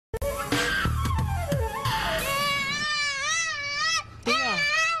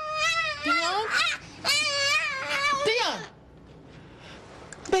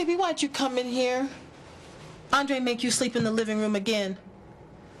Why'd you come in here? Andre make you sleep in the living room again.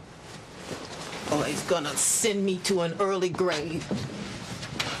 Oh, he's gonna send me to an early grave.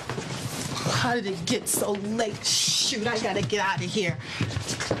 How did it get so late? Shoot, I gotta get out of here.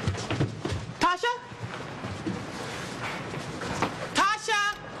 Tasha?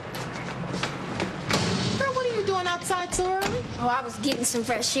 Tasha? Girl, what are you doing outside so early? Oh, I was getting some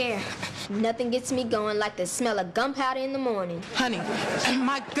fresh air. Nothing gets me going like the smell of gunpowder in the morning. Honey,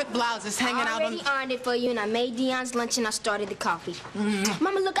 my good blouse is hanging out on... I already ironed it for you, and I made Dion's lunch, and I started the coffee.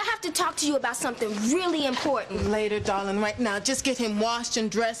 Mama, look, I have to talk to you about something really important. Later, darling, right now. Just get him washed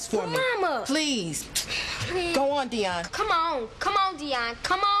and dressed for me. Mama! Please. Go on, Dion. Come on, Dion,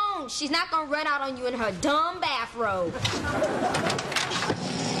 come on. She's not gonna run out on you in her dumb bathrobe.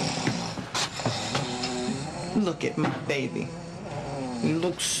 Look at my baby. He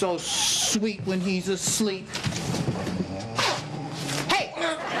looks so sweet when he's asleep. Hey,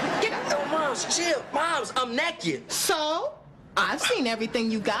 get up. No, Moms, chill. Moms, I'm naked. So? I've seen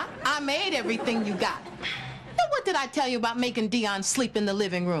everything you got. I made everything you got. Now, what did I tell you about making Dion sleep in the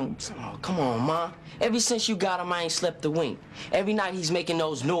living rooms? Oh, come on, Mom. Ever since you got him, I ain't slept a wink. Every night he's making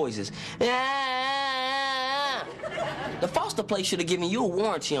those noises. The foster place should have given you a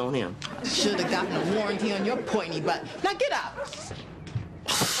warranty on him. Should have gotten a warranty on your pointy butt. Now get up.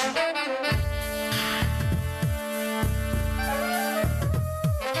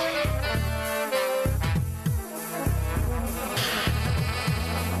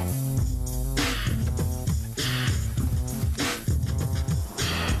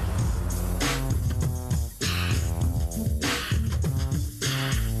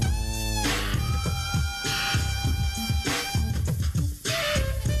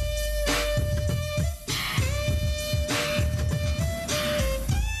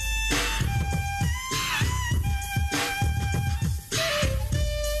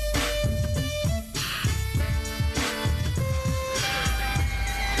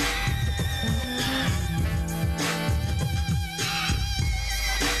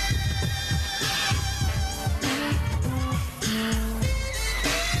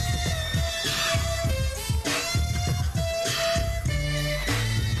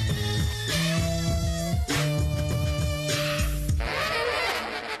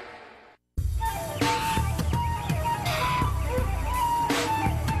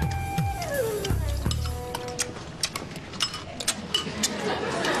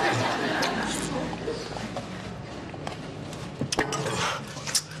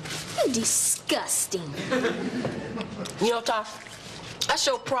 Disgusting. You know, Tosh, that's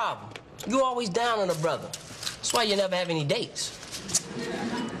your problem. You always down on a brother. That's why you never have any dates.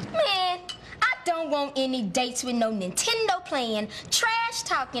 Man, I don't want any dates with no Nintendo playing, trash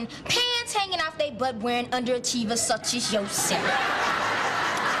talking, pants hanging off they butt wearing underachievers such as yourself.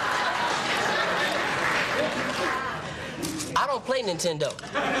 I don't play Nintendo.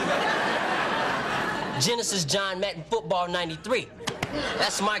 Genesis John Madden Football 93.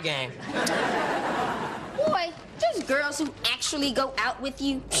 That's my game. Boy, there's girls who actually go out with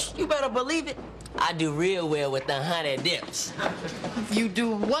you. You better believe it. I do real well with the honey dips. You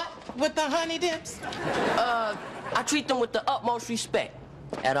do what with the honey dips? I treat them with the utmost respect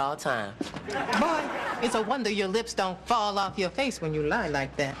at all times. Boy, it's a wonder your lips don't fall off your face when you lie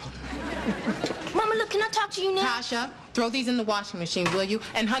like that. Mama, look, can I talk to you now? Tasha, throw these in the washing machine, will you?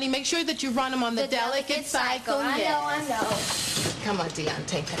 And, honey, make sure that you run them on the delicate cycle. I know. Come on, Dion,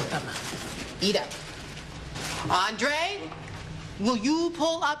 take that. Come on. Eat up. Andre, will you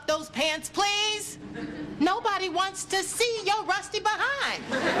pull up those pants, please? Nobody wants to see your rusty behind.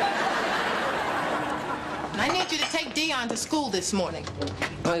 And I need you to take Dion to school this morning.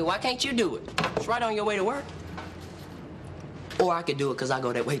 Wait, why can't you do it? It's right on your way to work. Or I could do it because I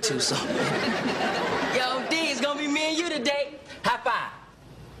go that way too, so. Yo, D, it's gonna be me and you today. High five.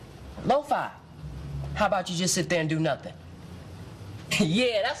 Low five. How about you just sit there and do nothing?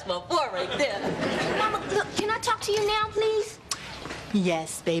 Yeah, that's my boy right there. Mama, look, can I talk to you now, please?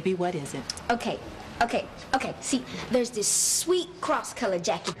 Yes, baby, what is it? Okay. See, there's this sweet cross-colored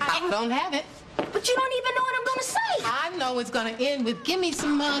jacket. I don't have it. But you don't even know what I'm gonna say. I know it's gonna end with give me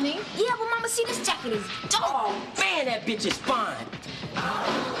some money. Yeah, but Mama, see, this jacket is dope. Oh, man, that bitch is fine.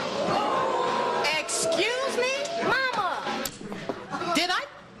 Excuse me? Mama! Did I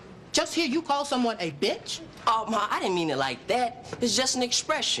just hear you call someone a bitch? Oh, Ma, I didn't mean it like that. It's just an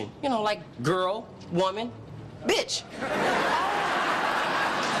expression. You know, like girl, woman, bitch.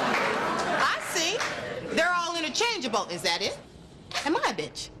 I see. They're all interchangeable. Is that it? Am I a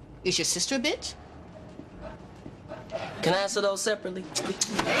bitch? Is your sister a bitch? Can I answer those separately?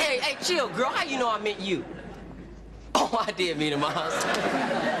 Hey, chill, girl. How you know I meant you? Oh, I did mean it, Miles.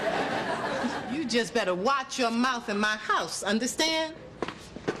 just better watch your mouth in my house, understand?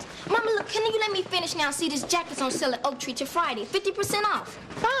 Mama, look, can you let me finish now? See, this jacket's on sale at Oak Tree till Friday. 50% off.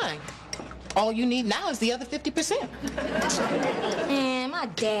 Fine. All you need now is the other 50%. Man, my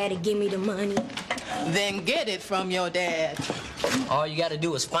dad'll give me the money. Then get it from your dad. All you gotta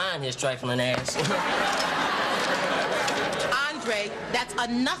do is find his trifling ass. Andre, that's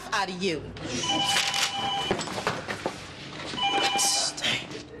enough out of you.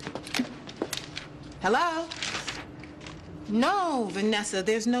 Hello? No, Vanessa,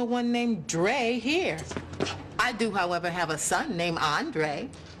 there's no one named Dre here. I do, however, have a son named Andre.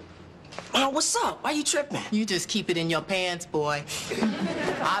 What's up? Why you tripping? You just keep it in your pants, boy.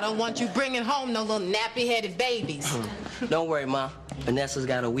 I don't want you bringing home no little nappy-headed babies. Don't worry, Ma. Vanessa's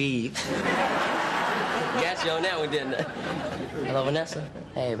got a weave. Got you on that one, didn't I? Hello, Vanessa?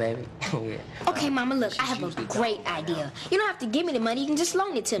 Hey, baby. Yeah. Okay, Mama, look, I have a great idea. You don't have to give me the money. You can just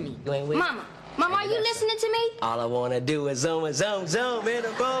loan it to me. You ain't with Mama, are you listening to me? All I wanna do is zoom, and zoom, zoom, and a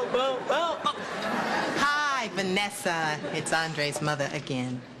boom, boom, boom. Hi, Vanessa. It's Andre's mother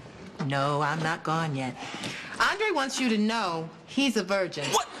again. No, I'm not gone yet. Andre wants you to know he's a virgin.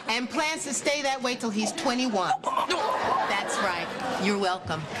 What? And plans to stay that way till he's 21. That's right. You're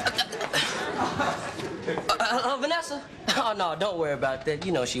welcome. Vanessa? Oh, no, don't worry about that.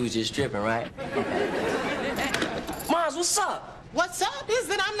 You know she was just tripping, right? Mars, what's up? What's up is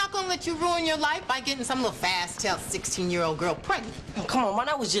that I'm not gonna let you ruin your life by getting some little fast-tailed 16-year-old girl pregnant. Oh, come on, man,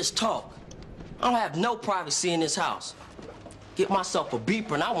 that was just talk. I don't have no privacy in this house. Get myself a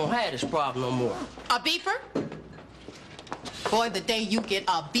beeper and I won't have this problem no more. A beeper? Boy, the day you get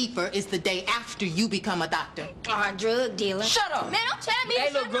a beeper is the day after you become a doctor. Oh, a drug dealer. Shut up. Man, don't tell me.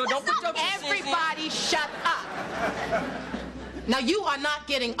 Hey, little girl, don't put your Everybody shut up. Now, you are not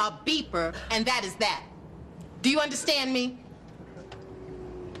getting a beeper, and that is that. Do you understand me?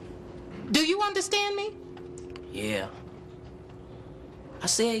 Do you understand me? Yeah. I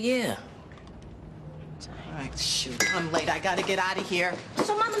said yeah. All right, shoot, I'm late. I gotta get out of here.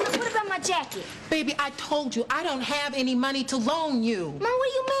 So, Mama, look, what about my jacket? Baby, I told you I don't have any money to loan you. Mom, what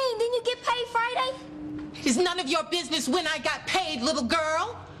do you mean? Didn't you get paid Friday? It's none of your business when I got paid, little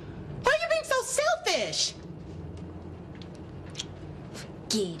girl. Why are you being so selfish?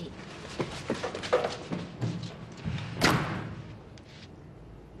 Get it.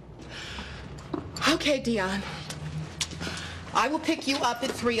 Okay, Dion. I will pick you up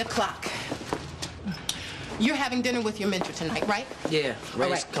at 3 o'clock. You're having dinner with your mentor tonight, right? Yeah,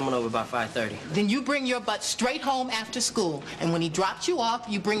 Ray's right. coming over by 5:30. Then you bring your butt straight home after school. And when he drops you off,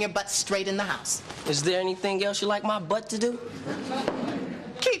 you bring your butt straight in the house. Is there anything else you like my butt to do?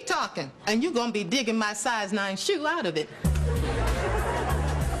 Keep talking, and you're gonna be digging my size 9 shoe out of it.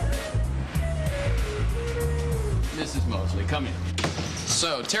 Mrs. Mosley, come in.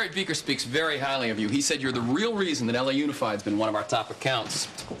 So, Terry Beaker speaks very highly of you. He said you're the real reason that LA Unified's been one of our top accounts.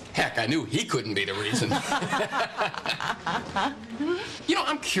 Heck, I knew he couldn't be the reason. You know,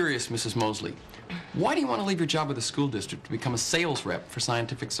 I'm curious, Mrs. Mosley. Why do you want to leave your job with the school district to become a sales rep for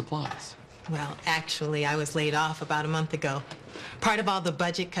scientific supplies? Well, actually, I was laid off about a month ago. Part of all the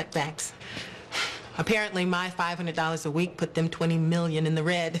budget cutbacks. Apparently, my $500 a week put them $20 million in the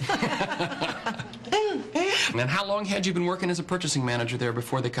red. And how long had you been working as a purchasing manager there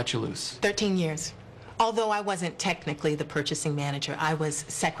before they cut you loose? 13 years. Although I wasn't technically the purchasing manager, I was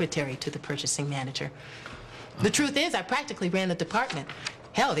secretary to the purchasing manager. The truth is, I practically ran the department.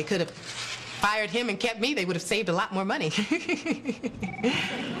 Hell, they could have fired him and kept me. They would have saved a lot more money.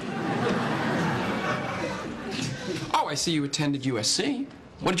 Oh, I see you attended USC.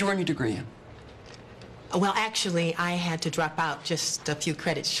 What did you earn your degree in? Well, actually, I had to drop out just a few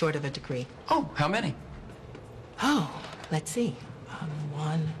credits short of a degree. Oh, how many? Oh, let's see.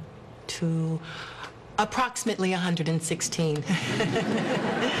 1, 2, approximately 116. No,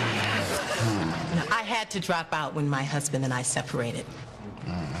 I had to drop out when my husband and I separated.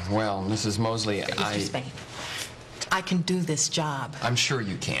 Well, Mrs. Mosley, Mr. Spain, I can do this job. I'm sure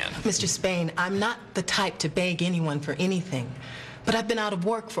you can. Mr. Spain, I'm not the type to beg anyone for anything, but I've been out of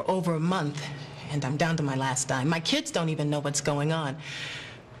work for over a month, and I'm down to my last dime. My kids don't even know what's going on.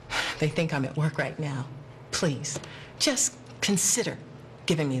 They think I'm at work right now. Please, just consider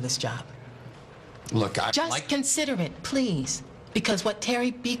giving me this job. Look, Just consider it, please, because what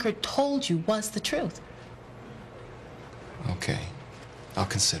Terry Beaker told you was the truth. Okay, I'll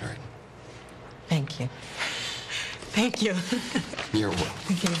consider it. Thank you. Thank you. You're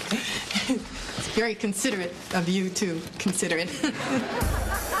welcome. It's very considerate of you to consider it.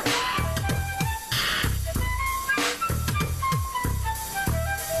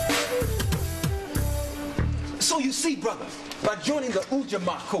 So you see, brother, By joining the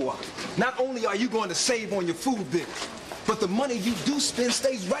Ujamaa Co-op, not only are you going to save on your food bill, but the money you do spend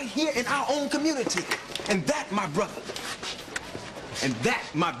stays right here in our own community. And that, my brother,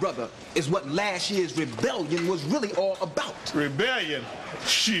 is what last year's rebellion was really all about. Rebellion?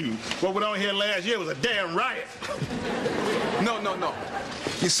 Shoot. What went on here last year was a damn riot. No.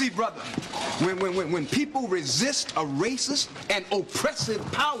 You see, brother, when people resist a racist and oppressive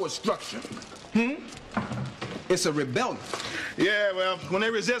power structure, it's a rebellion. Yeah, well, when they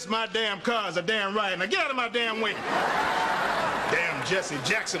resist my damn car, it's a damn riot. Now get out of my damn way. Damn Jesse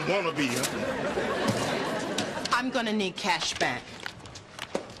Jackson wannabe, huh? I'm gonna need cash back.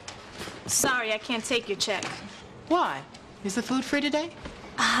 Sorry, I can't take your check. Why? Is the food free today?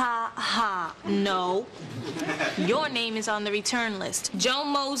 Ha ha, no. Your name is on the return list. Joan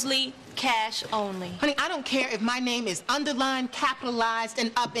Mosley, cash only. Honey, I don't care if my name is underlined, capitalized,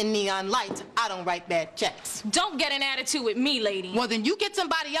 and up in neon lights. I don't write bad checks. Don't get an attitude with me, lady. Well, then you get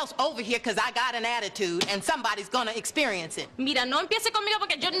somebody else over here because I got an attitude and somebody's gonna experience it. Mira, no empiece conmigo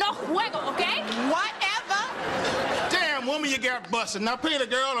porque yo no juego, okay? Whatever. Damn, woman, you got busted. Now pay the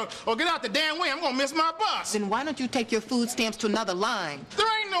girl or get out the damn way. I'm gonna miss my bus. Then why don't you take your food stamps to another line? There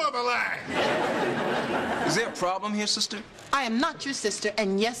ain't no other line. Is there a problem here, sister? I am not your sister,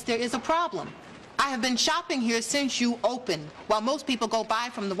 and yes, there is a problem. I have been shopping here since you opened, while most people go buy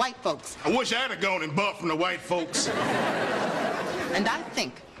from the white folks. I wish I'd have gone and bought from the white folks. And I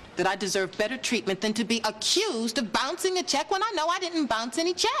think that I deserve better treatment than to be accused of bouncing a check when I know I didn't bounce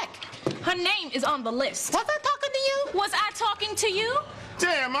any check. Her name is on the list. Was I talking to you? Was I talking to you?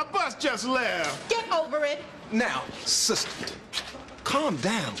 Damn, my bus just left. Get over it. Now, sister, calm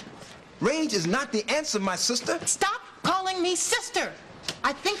down. Rage is not the answer, my sister. Stop calling me sister.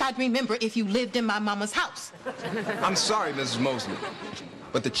 I think I'd remember if you lived in my mama's house. I'm sorry, Mrs. Mosley,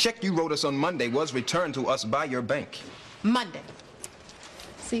 but the check you wrote us on Monday was returned to us by your bank. Monday.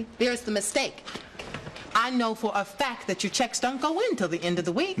 See, there's the mistake. I know for a fact that your checks don't go in till the end of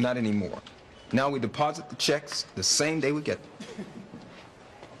the week. Not anymore. Now we deposit the checks the same day we get them.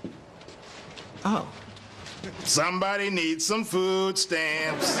 Oh. Somebody needs some food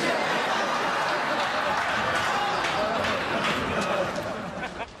stamps.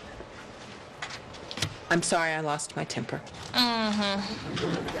 I'm sorry I lost my temper.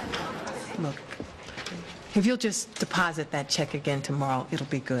 Look, if you'll just deposit that check again tomorrow, it'll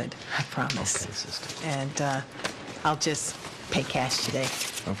be good. I promise. Okay, sister. And I'll just pay cash today.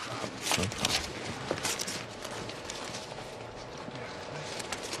 No problem. No problem.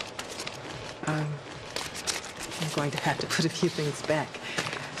 I'm going to have to put a few things back.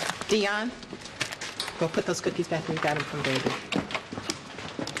 Dion, go put those cookies back. We got them from Baby.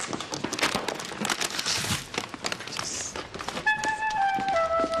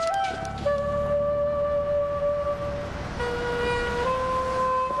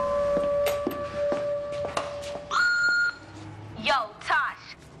 Yo,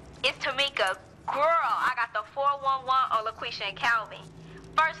 Tosh, it's Tamika. Girl, I got the 411 on LaQuisha and Calvin.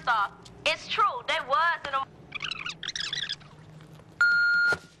 First off, it's true, they was in a...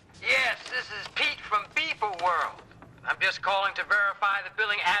 Yes, this is Pete from Beaver World. I'm just calling to verify the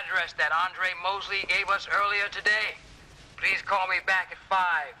billing address that Andre Mosley gave us earlier today. Please call me back at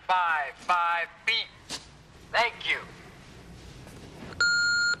 555 Beat. Thank you.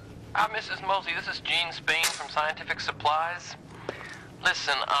 Hi, Mrs. Mosley. This is Gene Spain from Scientific Supplies.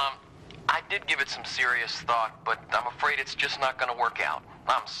 Listen, I did give it some serious thought, but I'm afraid it's just not going to work out.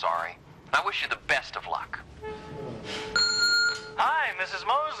 I'm sorry. I wish you the best of luck. Hi, Mrs.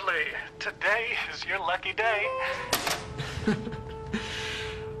 Mosley. Today is your lucky day.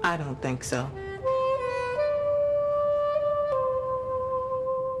 I don't think so.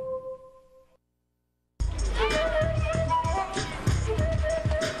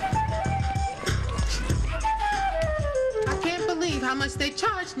 I can't believe how much they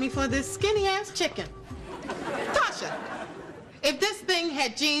charged me for this skinny-ass chicken. Tasha, if this thing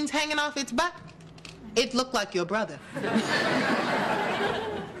had jeans hanging off its butt, it looked like your brother.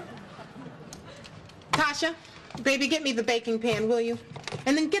 Tasha, baby, get me the baking pan, will you?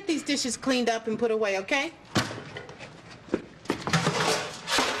 And then get these dishes cleaned up and put away, okay?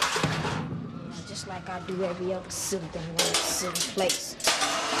 Just like I do every other silly thing in this silly place.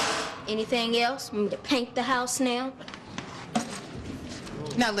 Anything else? Want me to paint the house now?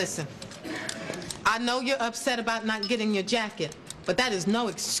 Now listen, I know you're upset about not getting your jacket, but that is no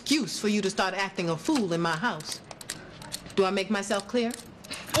excuse for you to start acting a fool in my house. Do I make myself clear?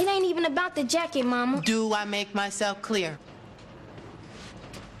 It ain't even about the jacket, Mama. Do I make myself clear?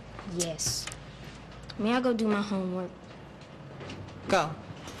 Yes. May I go do my homework? Go.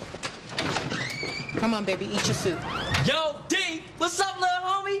 Come on, baby, eat your soup. Yo, D! Steve, what's up, little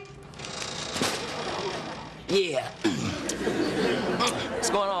homie? Yeah. What's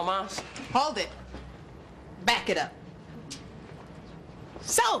going on, Moms? Hold it. Back it up.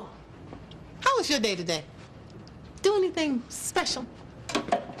 So, how was your day today? Do anything special?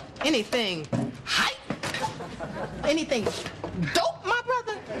 Anything hype? Anything dope, my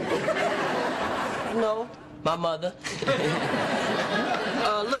brother? No, my mother.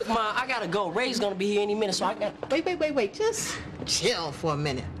 Look, Ma, I gotta go. Ray's gonna be here any minute, so I got... Wait. Just chill for a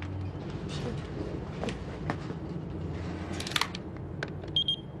minute.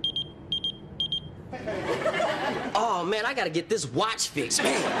 Oh, man, I gotta get this watch fixed,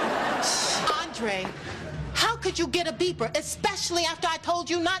 man. Andre, how could you get a beeper, especially after I told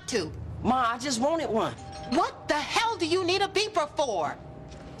you not to? Ma, I just wanted one. What the hell do you need a beeper for?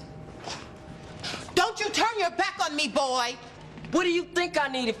 Don't you turn your back on me, boy. What do you think I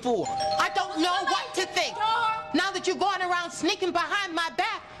need it for? I don't know what to think. Now that you're going around sneaking behind my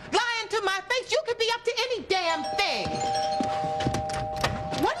back, lying to my face, you could be up to any damn thing.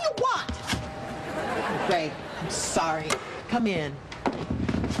 What do you want? Ray, I'm sorry. Come in.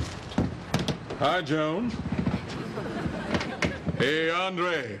 Hi, Joan. Hey,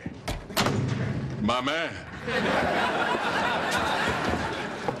 Andre. My man.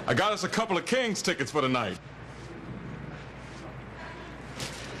 I got us a couple of Kings tickets for tonight.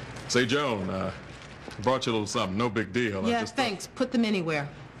 Say, Joan, I brought you a little something. No big deal. Yeah, thanks. Put them anywhere.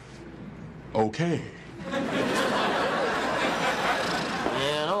 Okay. Man,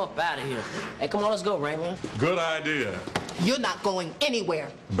 I'm up out of here. Hey, come on, let's go, Ray, man. Good idea. You're not going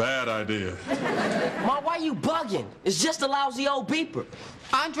anywhere. Bad idea. Ma, why you bugging? It's just a lousy old beeper.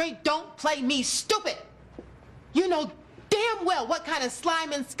 Andre, don't play me stupid. You know damn well what kind of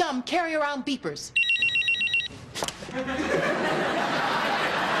slime and scum carry around beepers.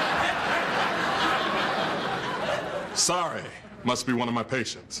 Sorry. Must be one of my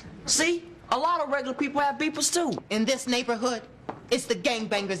patients. See? A lot of regular people have beepers, too. In this neighborhood, it's the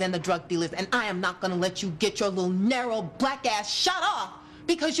gangbangers and the drug dealers, and I am not gonna let you get your little narrow black ass shut off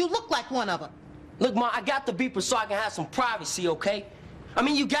because you look like one of them. Look, Ma, I got the beeper so I can have some privacy, okay? I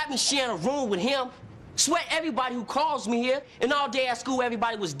mean, you got me sharing a room with him. Swear everybody who calls me here, and all day at school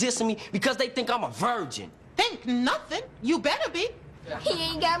everybody was dissing me because they think I'm a virgin. Think nothing. You better be. He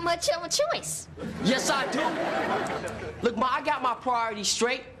ain't got much of a choice. Yes, I do. Look, Ma, I got my priorities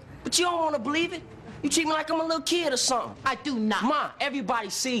straight, but you don't want to believe it. You treat me like I'm a little kid or something. I do not. Ma, everybody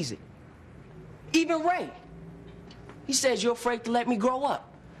sees it. Even Ray. He says you're afraid to let me grow up.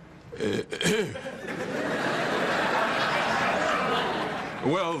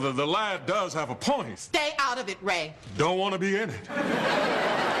 Well, the lad does have a point. Stay out of it, Ray. Don't want to be in it.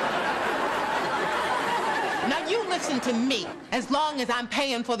 Now you listen to me. As long as I'm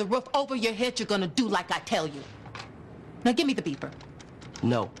paying for the roof over your head, you're gonna do like I tell you. Now give me the beeper.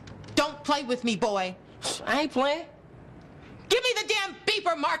 No. Don't play with me, boy. I ain't playing. Give me the damn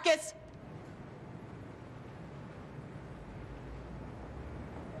beeper, Marcus.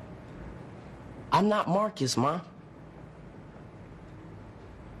 I'm not Marcus, Ma.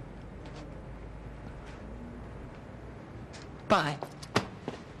 Fine.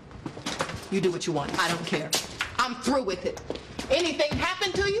 You do what you want. I don't care. I'm through with it. Anything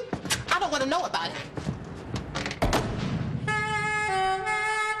happened to you? I don't want to know about it.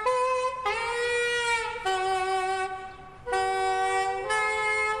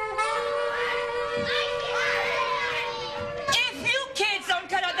 If you kids don't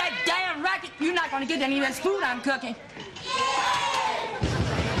cut out that damn racket, you're not gonna get any of this food I'm cooking.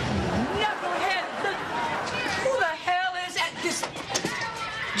 Knucklehead, who the hell is that? This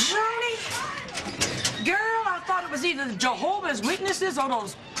Johnny? Girl, I thought it was either the Jehovah's Witnesses or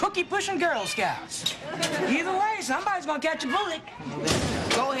those cookie-pushing Girl Scouts. Either way, somebody's gonna catch a bullet.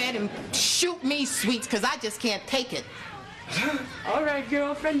 Go ahead and shoot me, sweets, because I just can't take it. All right,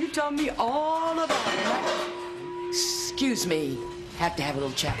 girlfriend, you tell me all about it. Excuse me. Have to have a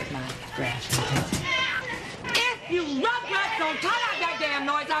little chat with my grass. If you roughnuts don't cut out that damn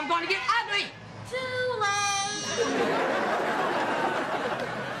noise, I'm going to get ugly. Too late.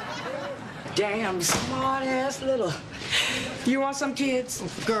 Damn smart-ass little. You want some kids?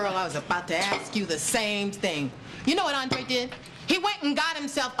 Girl, I was about to ask you the same thing. You know what Andre did? He went and got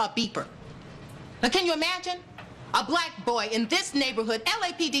himself a beeper. Now, can you imagine? A black boy in this neighborhood,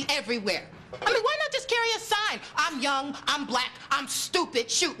 LAPD everywhere. I mean, why not just carry a sign? I'm young, I'm black, I'm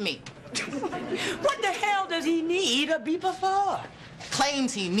stupid, shoot me. What the hell does he need a beeper for?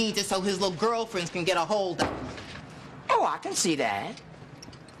 Claims he needs it so his little girlfriends can get a hold of him. Oh, I can see that.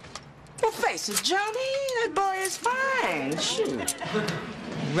 Well, face it, Johnny, that boy is fine. Shoot.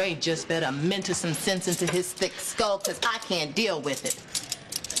 Ray just better mentor some sense into his thick skull, because I can't deal with it.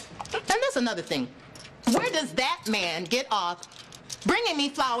 And that's another thing. Where does that man get off bringing me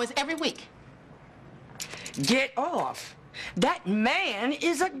flowers every week? Get off? That man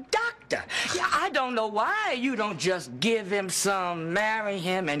is a doctor. Yeah, I don't know why you don't just give him some, marry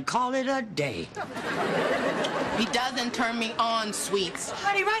him, and call it a day. He doesn't turn me on, Sweets.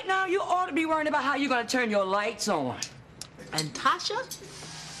 Honey, right now you ought to be worrying about how you're going to turn your lights on. And Tasha?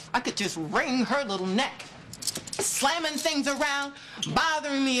 I could just wring her little neck. Slamming things around,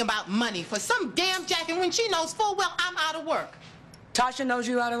 bothering me about money for some damn jacket when she knows full well I'm out of work. Tasha knows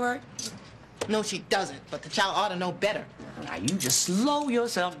you out of work? No, she doesn't, but the child ought to know better. Now, you just slow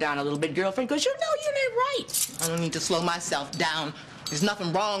yourself down a little bit, girlfriend, because you know you ain't right. I don't need to slow myself down. There's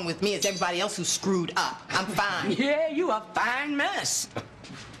nothing wrong with me. It's everybody else who's screwed up. I'm fine. Yeah, you a fine mess.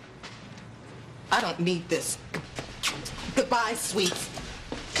 I don't need this. Goodbye, Sweets.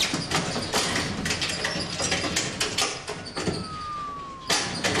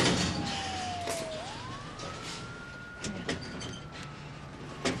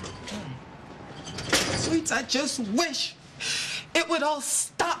 Sweets, I just wish it would all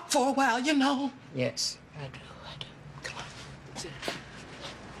stop for a while, you know? Yes, I do. Come on.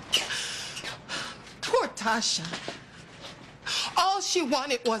 Poor Tasha. All she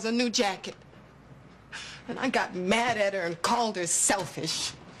wanted was a new jacket. And I got mad at her and called her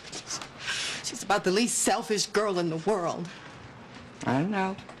selfish. She's about the least selfish girl in the world. I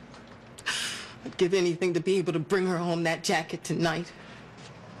know. I'd give anything to be able to bring her home that jacket tonight.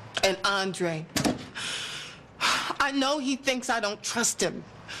 And Andre. I know he thinks I don't trust him,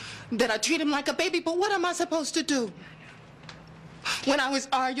 that I treat him like a baby, but what am I supposed to do? When I was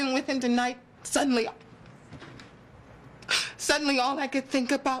arguing with him tonight, suddenly all I could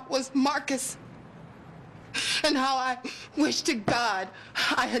think about was Marcus. And how I wish to God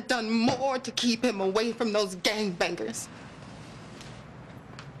I had done more to keep him away from those gangbangers.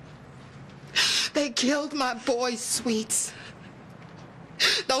 They killed my boy, Sweets.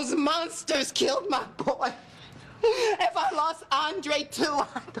 Those monsters killed my boy. If I lost Andre, too,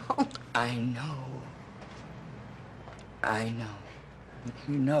 I don't. I know. I know.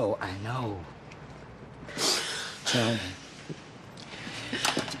 You know, I know. Tell me.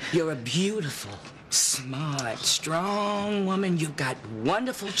 You're a beautiful, smart, strong woman. You've got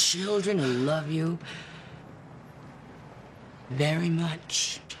wonderful children who love you very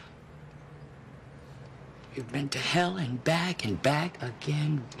much. You've been to hell and back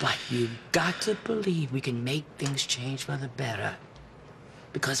again, but you've got to believe we can make things change for the better.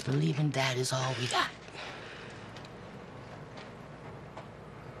 Because believing that is all we got.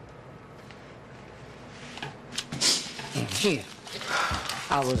 And here,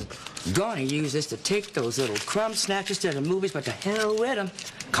 I was gonna use this to take those little crumb snatchers to the movies, but to hell with them,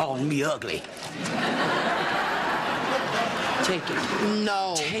 calling me ugly. Take it.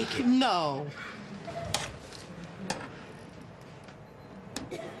 No. Take it. No.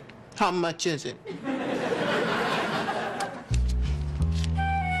 How much is it?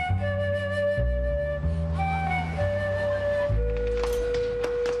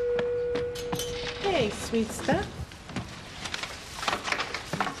 Hey, sweet stuff.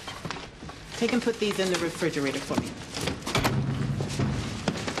 Take and put these in the refrigerator for me.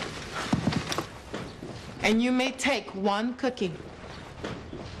 And you may take one cookie.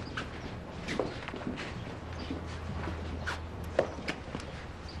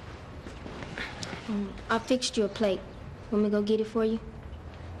 I fixed you a plate. Want me to go get it for you?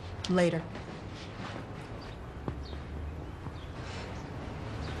 Later.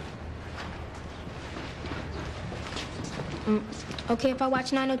 Okay, if I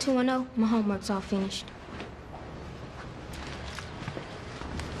watch 90210, my homework's all finished.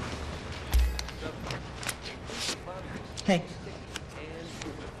 Hey.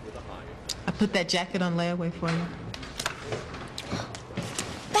 I put that jacket on layaway for you.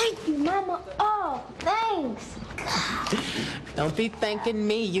 Thank you, Mama. Oh, thanks. Don't be thanking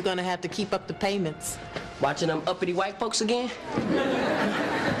me. You're gonna have to keep up the payments. Watching them uppity white folks again?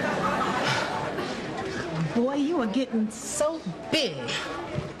 Boy, you are getting so big.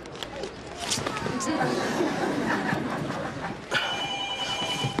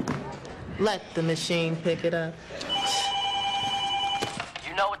 Let the machine pick it up.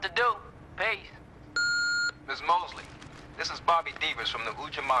 You know what to do. Peace. Ms. Mosley, this is Bobby Devers from the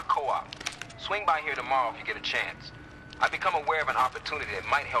Ujamaa Co-op. Swing by here tomorrow if you get a chance. I've become aware of an opportunity that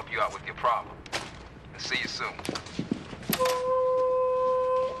might help you out with your problem. And see you soon.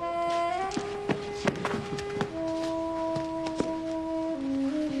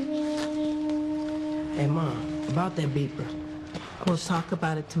 Hey, Mom, about that beeper. We'll talk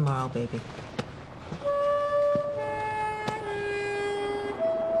about it tomorrow, baby.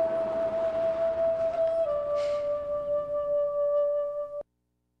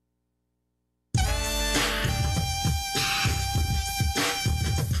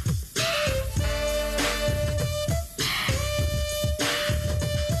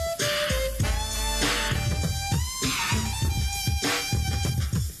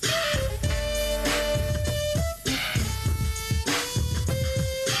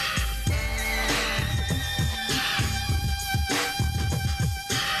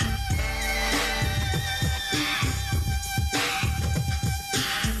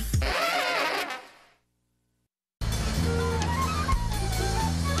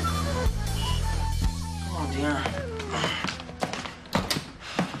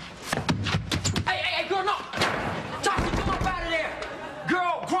 Hey, girl, no! Tasha, come up out of there!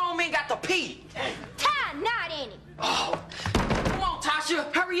 Girl, grown men got to pee. Time not any. Oh, come on,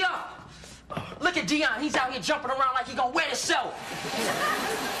 Tasha, hurry up. Look at Dion, he's out here jumping around like he gonna wet himself.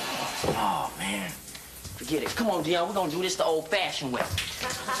 Oh, man. Forget it. Come on, Dion, we're gonna do this the old-fashioned way.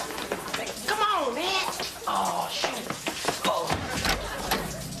 Come on, man. Oh, shoot. Oh.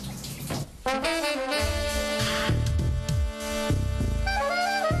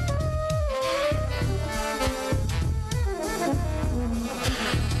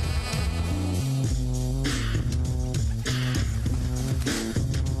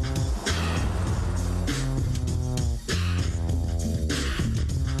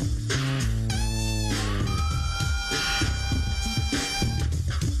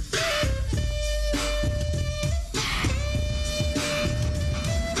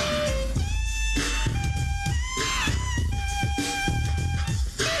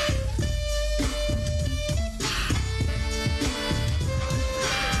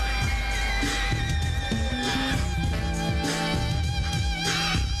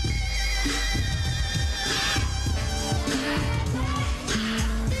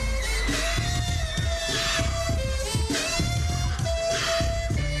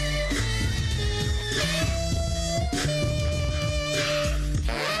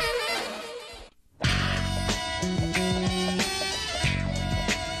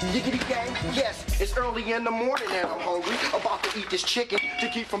 Giggity gang, yes, it's early in the morning and I'm hungry. About to eat this chicken to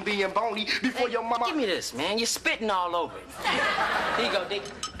keep from being bony before your mama... Give me this, man. You're spitting all over it. Here you go, Dick.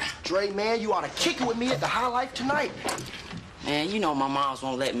 Dre, man, you ought to kick it with me at the High Life tonight. Man, you know my moms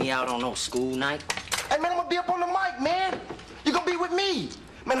won't let me out on no school night. Hey, man, I'm gonna be up on the mic, man. You gonna be with me.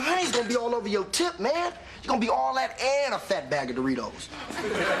 Man, honey's gonna be all over your tip, man. You're gonna be all that and a fat bag of Doritos.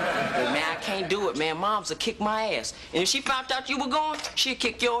 Hey, man, I can't do it, man. Mom's will kick my ass. And if she found out you were going, she'd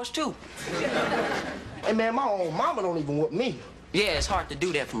kick yours, too. Hey, man, my own mama don't even whoop me. Yeah, it's hard to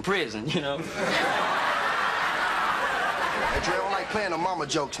do that from prison, you know. Hey, Dre, I don't like playing the mama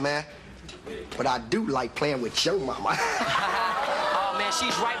jokes, man. But I do like playing with your mama. Oh, man,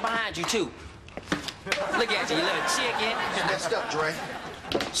 she's right behind you, too. Look at you, you little chicken. It's messed up, Dre.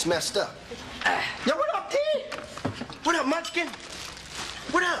 It's messed up. Yo, what up, T? What up, Munchkin?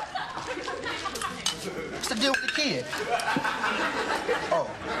 What up? What's the deal with the kid? Oh,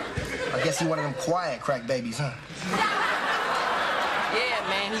 I guess he one of them quiet crack babies, huh? Yeah,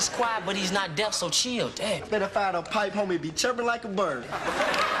 man, he's quiet, but he's not deaf, so chill, Dad. Better find a pipe, homie, be chirping like a bird.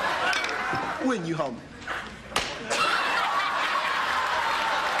 Wouldn't you, homie?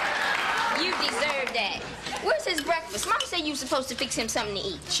 You deserve that. Where's his breakfast? Mom said you were supposed to fix him something to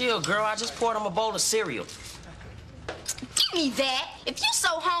eat. Chill, girl. I just poured him a bowl of cereal. Give me that. If you're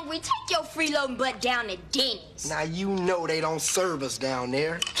so hungry, take your freeloading butt down to Denny's. Now, you know they don't serve us down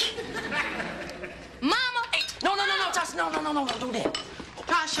there. Mama! Hey, no, Tasha, no, don't do that.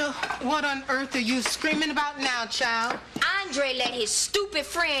 Tasha, what on earth are you screaming about now, child? Andre let his stupid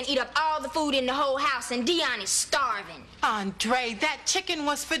friend eat up all the food in the whole house, and Dion is starving. Andre, that chicken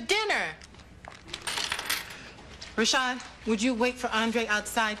was for dinner. Rashad, would you wait for Andre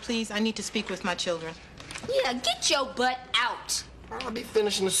outside, please? I need to speak with my children. Yeah, get your butt out. I'll be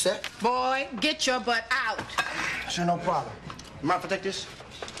finishing the set. Boy, get your butt out. Sure, no problem. Mind if I take this?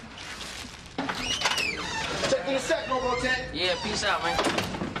 Take me a sec, Robotech. Yeah, peace out, man.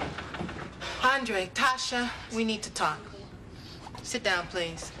 Andre, Tasha, we need to talk. Sit down,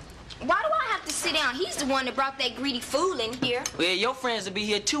 please. Why do I have to sit down? He's the one that brought that greedy fool in here. Well, your friends would be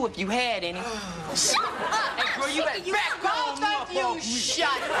here, too, if you had any. Shut up! Hey, girl, you better back Both of you shut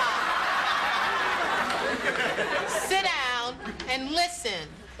up. Sit down and listen.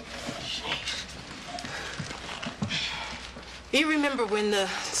 You remember when the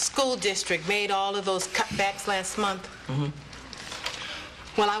school district made all of those cutbacks last month? Mm-hmm.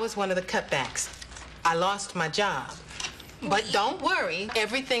 Well, I was one of the cutbacks. I lost my job. But don't worry,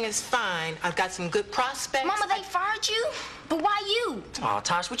 everything is fine. I've got some good prospects. Mama, they fired you? But why you? Oh,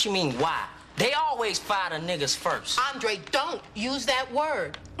 Tosh, what you mean, why? They always fire the niggas first. Andre, don't use that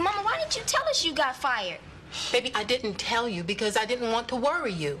word. Mama, why didn't you tell us you got fired? Baby, I didn't tell you because I didn't want to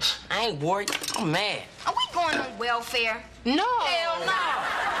worry you. I ain't worried. I'm mad. Are we going on welfare? No. Hell no.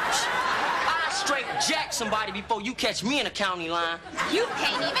 I straight jack somebody before you catch me in the county line. You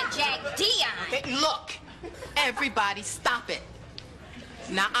can't even jack Dion. Okay, look, everybody stop it.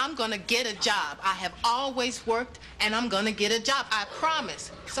 Now, I'm gonna get a job. I have always worked, and I'm gonna get a job. I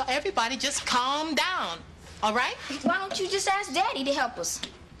promise. So everybody just calm down, all right? Why don't you just ask Daddy to help us?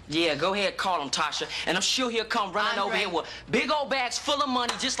 Yeah, go ahead, call him, Tasha. And I'm sure he'll come running over here with big old bags full of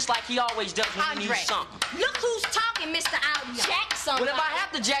money, just like he always does when he needs something. Look who's talking, Mr. I'll jack somebody. Well, if I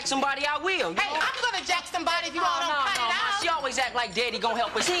have to jack somebody, I will. Hey, I'm gonna jack somebody if you all don't cut it out. She always act like Daddy gonna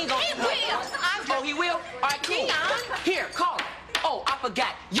help us. He ain't gonna. He will. Oh, he will? All right, cool. Here, call him. Oh, I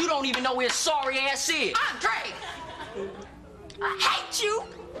forgot. You don't even know where his sorry ass is. Andre! I hate you.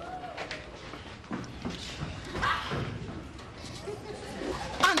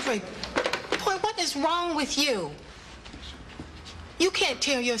 Andre, boy, what is wrong with you? You can't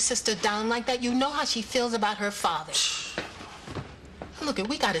tear your sister down like that. You know how she feels about her father. Look,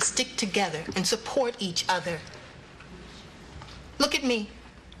 we gotta stick together and support each other. Look at me.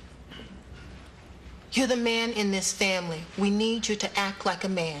 You're the man in this family. We need you to act like a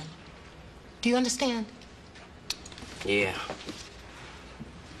man. Do you understand? Yeah.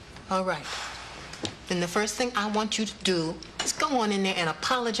 All right. Then the first thing I want you to do is go on in there and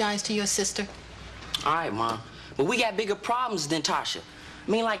apologize to your sister. All right, Mom. But we got bigger problems than Tasha.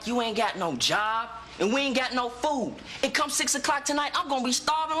 I mean, like, you ain't got no job, and we ain't got no food. And come 6 o'clock tonight, I'm gonna be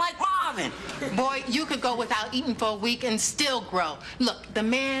starving like Marvin. Boy, you could go without eating for a week and still grow. Look, the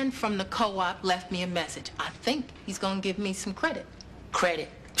man from the co-op left me a message. I think he's gonna give me some credit. Credit?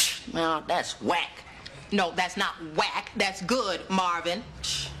 Man, that's whack. No, that's not whack. That's good, Marvin.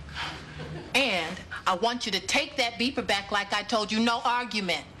 And I want you to take that beeper back like I told you. No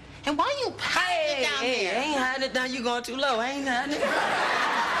argument. And why you hiding it down there? I ain't hiding it down. You going too low. I ain't hiding it.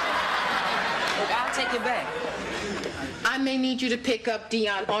 Look, I'll take it back. I may need you to pick up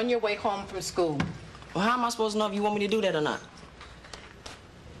Dion on your way home from school. Well, how am I supposed to know if you want me to do that or not?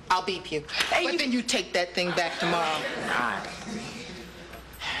 I'll beep you. Hey, but then you take that thing back tomorrow. All right.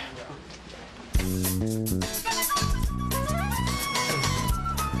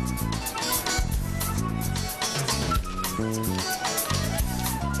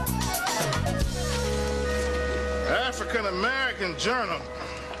 African-American Journal.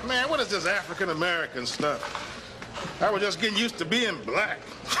 Man, what is this African-American stuff? I was just getting used to being black.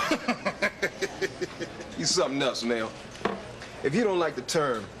 You something else, Mel. If you don't like the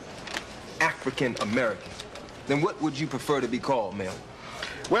term African-American, then what would you prefer to be called, Mel?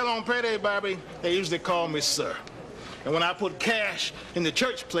 Well, on payday, Bobby, they usually call me sir. And when I put cash in the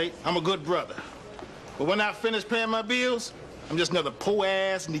church plate, I'm a good brother. But when I finish paying my bills, I'm just another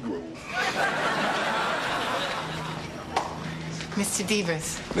poor-ass Negro. Mr.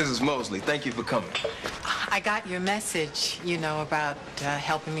 Devers. Mrs. Mosley, thank you for coming. I got your message, you know, about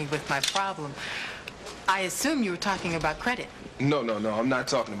helping me with my problem. I assume you were talking about credit. No, I'm not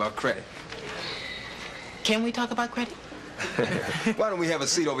talking about credit. Can we talk about credit? Why don't we have a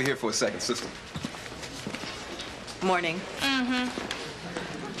seat over here for a second, sister? Morning.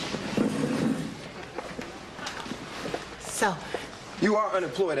 So? You are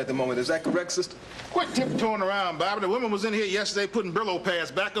unemployed at the moment, is that correct, sister? Quit tiptoeing around, Bobby. The woman was in here yesterday putting Brillo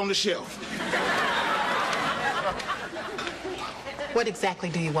pads back on the shelf. What exactly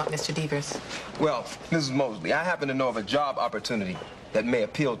do you want, Mr. Devers? Well, Mrs. Mosley, I happen to know of a job opportunity that may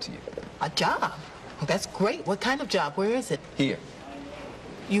appeal to you. A job? Well, that's great. What kind of job? Where is it? Here.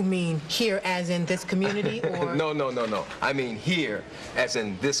 You mean here as in this community, or? No. I mean here as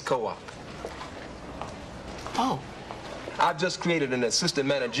in this co-op. Oh. I've just created an assistant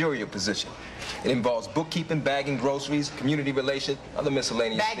managerial position. It involves bookkeeping, bagging groceries, community relations, other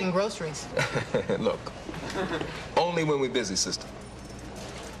miscellaneous Bagging groceries? Look, only when we're busy, sister.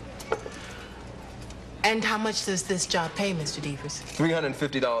 And how much does this job pay, Mr. Devers?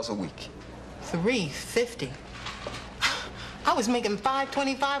 $350 a week. $350? I was making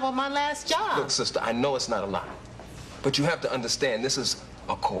 $525 on my last job. Look, sister, I know it's not a lot, but you have to understand this is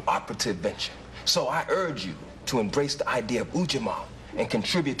a cooperative venture. So I urge you to embrace the idea of Ujamaa and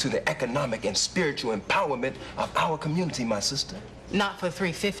contribute to the economic and spiritual empowerment of our community, my sister. Not for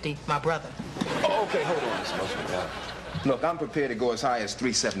 $350, my brother. Oh, okay, hold on, Miss Mosley. Look, I'm prepared to go as high as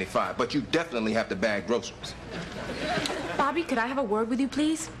 $375, but you definitely have to bag groceries. Bobby, could I have a word with you,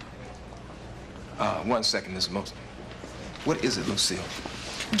 please? 1 second, Miss Mosley. What is it, Lucille?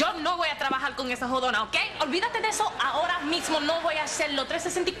 Yo no voy a trabajar con esa jodona, ¿ok? Olvídate de eso ahora mismo. No voy a hacerlo.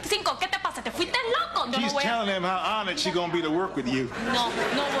 365, ¿qué te pasa? ¿Te fuiste loco? Yo She's no voy a... telling him how honored she's gonna be to work with you. No,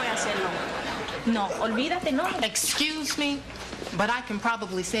 no voy a hacerlo. No, olvídate, no. Excuse me, but I can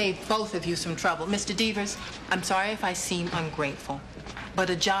probably save both of you some trouble. Mr. Devers, I'm sorry if I seem ungrateful, but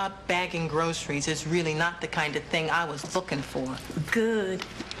a job bagging groceries is really not the kind of thing I was looking for. Good.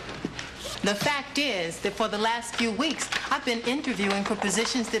 The fact is that for the last few weeks, I've been interviewing for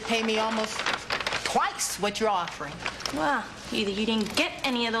positions that pay me almost twice what you're offering. Well, either you didn't get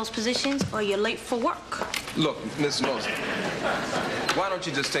any of those positions or you're late for work. Look, Miss Mosley, why don't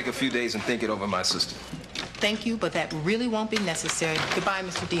you just take a few days and think it over, my sister? Thank you, but that really won't be necessary. Goodbye,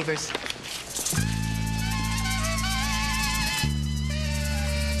 Mr. Devers.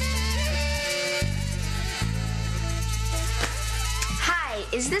 Hi,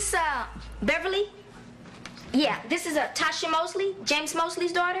 is this, Beverly? Yeah, this is, Tasha Mosley, James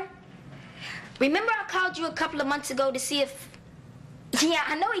Mosley's daughter. Remember I called you a couple of months ago to see if... Yeah,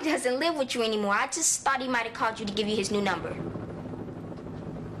 I know he doesn't live with you anymore. I just thought he might have called you to give you his new number.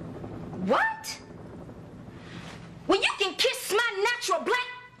 What? Well, you can kiss my natural black...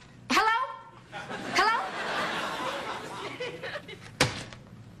 Hello? Hello?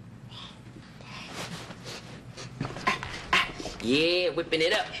 Yeah, whipping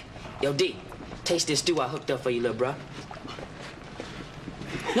it up. Yo, D, taste this stew I hooked up for you, little bro.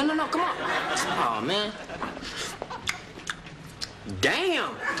 No, come on. Oh, man. Damn.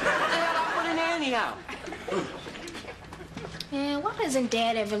 What the hell I put in there anyhow? Man, why doesn't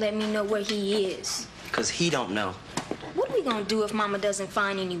Dad ever let me know where he is? Because he don't know. What are we gonna do if Mama doesn't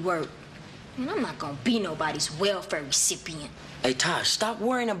find any work? Man, I'm not gonna be nobody's welfare recipient. Hey, Tosh, stop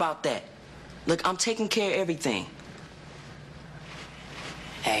worrying about that. Look, I'm taking care of everything.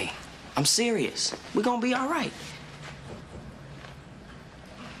 Hey, I'm serious. We're gonna be all right.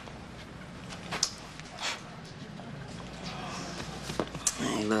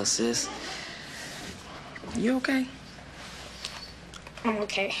 Hey, little sis. You okay? I'm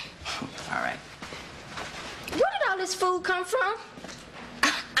okay. All right. Where did all this food come from?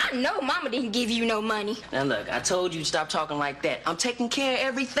 I know Mama didn't give you no money. Now look, I told you to stop talking like that. I'm taking care of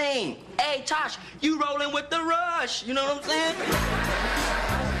everything. Hey, Tosh, you rolling with the rush. You know what I'm saying?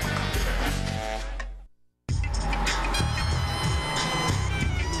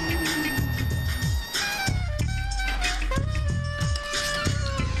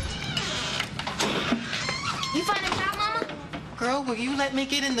 You find a job, Mama? Girl, will you let me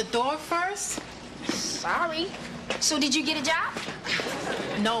get in the door first? Sorry. So did you get a job?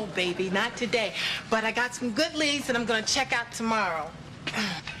 No, baby, not today. But I got some good leads that I'm gonna check out tomorrow.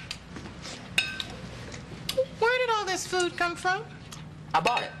 Where did all this food come from? I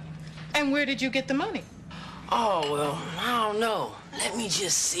bought it. And where did you get the money? Oh, well, I don't know. Let me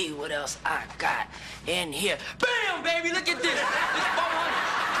just see what else I got in here. Bam, baby, look at this. It's $400.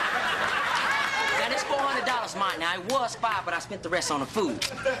 Now, this $400 mine. Now, it was $500, but I spent the rest on the food.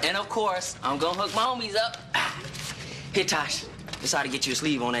 And, of course, I'm gonna hook my homies up. Here, Tosh. This ought to get you a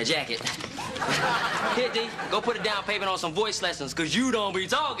sleeve on that jacket. Here, D, go put a down payment on some voice lessons, because you don't be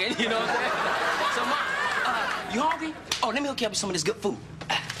talking, you know what I'm saying? So, Mom, you hungry? Oh, let me hook you up with some of this good food.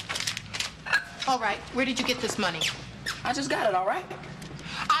 All right, where did you get this money? I just got it, all right?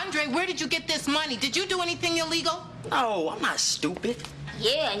 Andre, where did you get this money? Did you do anything illegal? No, I'm not stupid.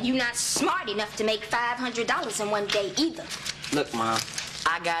 Yeah, and you're not smart enough to make $500 in one day either. Look, Mom,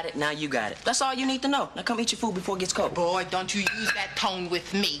 I got it, now you got it. That's all you need to know. Now come eat your food before it gets cold. Boy, don't you use that tone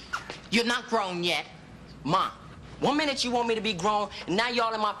with me. You're not grown yet. Mom, one minute you want me to be grown, and now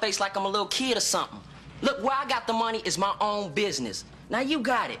y'all in my face like I'm a little kid or something. Look, where I got the money is my own business. Now you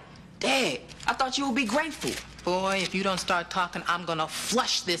got it. Dad, I thought you would be grateful. Boy, if you don't start talking, I'm gonna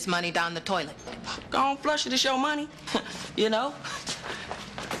flush this money down the toilet. Go on, flush it, it's your money. You know?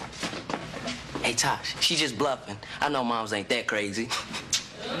 Hey, Tosh, she just bluffing. I know moms ain't that crazy.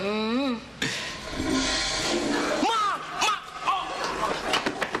 Mm-hmm. Mom!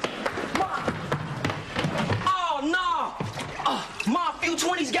 Oh, no! Mom, few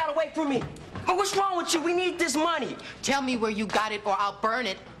 20s got away from me. But what's wrong with you? We need this money. Tell me where you got it or I'll burn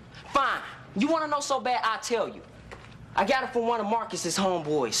it. Fine. You want to know so bad, I'll tell you. I got it from one of Marcus's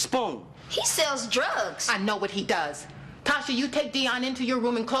homeboys, Spoon. He sells drugs. I know what he does. Tasha, you take Dion into your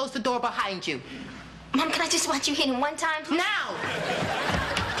room and close the door behind you. Mom, can I just watch you hit him one time, please? Now!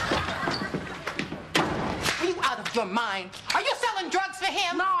 Are you out of your mind? Are you selling drugs for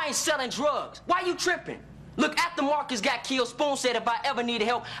him? No, I ain't selling drugs. Why you tripping? Look, after Marcus got killed, Spoon said if I ever needed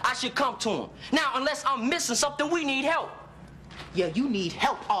help, I should come to him. Now, unless I'm missing something, we need help. Yeah, you need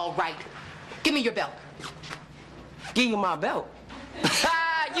help, all right. Give me your belt. Give you my belt.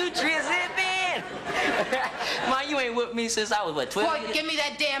 You tripping? Ma, you ain't with me since I was, what, 12? Boy, give me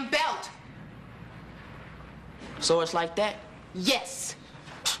that damn belt. So it's like that? Yes.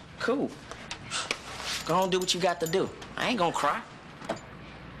 Cool. Go on, do what you got to do. I ain't gonna cry.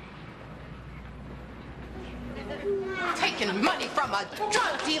 Taking money from a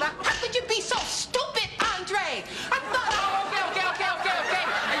drug dealer? How could you be so stupid, Andre? I thought... Okay.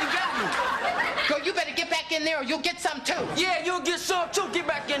 Now you got me. Girl, you better get back in there or you'll get some too. Yeah, you'll get some too. Get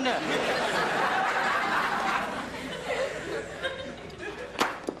back in there.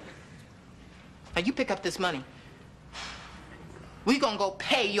 Now you pick up this money. We gonna go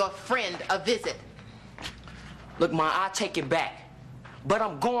pay your friend a visit. Look, Ma, I'll take it back. But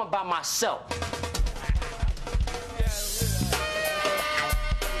I'm going by myself.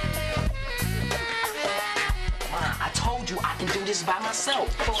 I told you I can do this by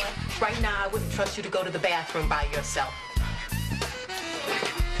myself. Boy, right now I wouldn't trust you to go to the bathroom by yourself.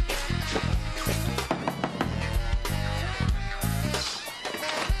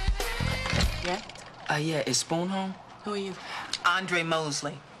 Yeah? Yeah, is Spoon home? Who are you? Andre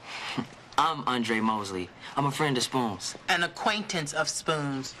Mosley. I'm Andre Mosley. I'm a friend of Spoon's. An acquaintance of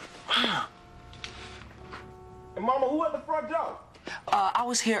Spoon's. Hey, Mama, who at the front door? I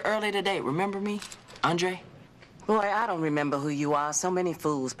was here early today. Remember me? Andre? Boy, I don't remember who you are. So many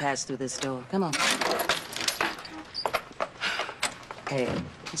fools pass through this door. Come on. Hey,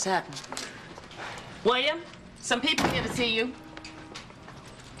 what's happening? William, some people here to see you.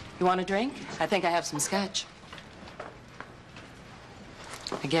 You want a drink? I think I have some scotch.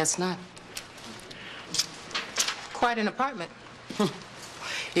 I guess not. Quite an apartment.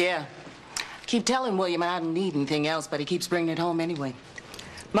 Yeah. Keep telling William I don't need anything else, but he keeps bringing it home anyway.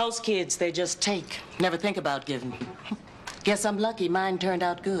 Most kids, they just take, never think about giving. Guess I'm lucky mine turned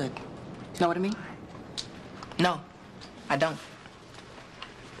out good. Know what I mean? No, I don't.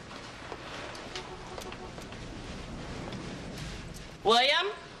 William,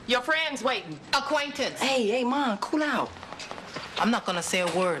 your friend's waiting. Acquaintance. Hey, Mom, cool out. I'm not gonna say a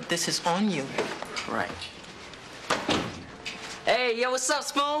word. This is on you. Right. Hey, yo, what's up,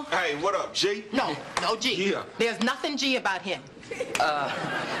 Spoon? Hey, what up, G? No G. Yeah. There's nothing G about him.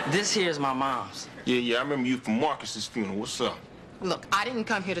 This here's my mom's. Yeah, I remember you from Marcus's funeral. What's up? Look, I didn't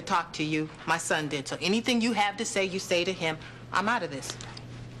come here to talk to you. My son did. So anything you have to say, you say to him. I'm out of this.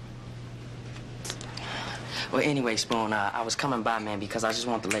 Well, anyway, Spoon, I was coming by, man, because I just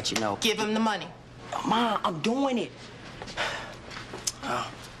wanted to let you know. Give him the money. Mom, I'm doing it.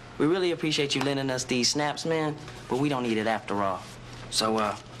 We really appreciate you lending us these snaps, man, but we don't need it after all.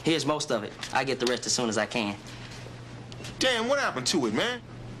 So, here's most of it. I get the rest as soon as I can. Damn, what happened to it, man?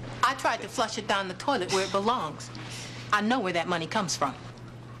 I tried to flush it down the toilet where it belongs. I know where that money comes from.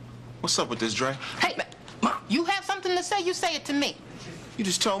 What's up with this, Dre? Hey, Mom, you have something to say, you say it to me. You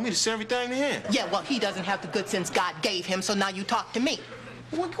just told me to say everything to him. Yeah, well, he doesn't have the good sense God gave him, so now you talk to me.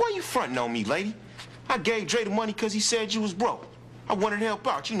 Why you fronting on me, lady? I gave Dre the money because he said you was broke. I wanted to help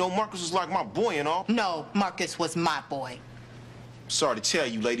out. You know, Marcus was like my boy and all. No, Marcus was my boy. Sorry to tell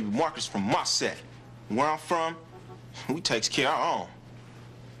you, lady, but Marcus from my set. Where I'm from, we takes care of our own.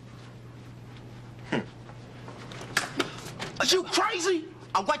 Are you crazy?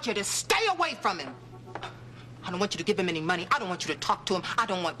 I want you to stay away from him. I don't want you to give him any money. I don't want you to talk to him. I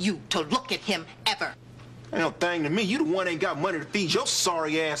don't want you to look at him ever. Ain't no thing to me. You the one ain't got money to feed your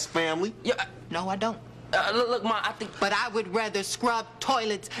sorry-ass family. Yeah, no, I don't. Look, Ma, I think... But I would rather scrub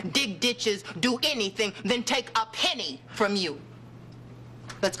toilets, dig ditches, do anything than take a penny from you.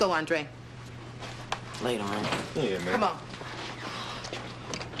 Let's go, Andre. Later, man. Yeah, man. Come on.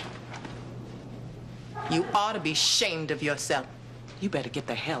 You ought to be ashamed of yourself. You better get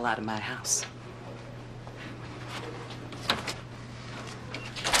the hell out of my house.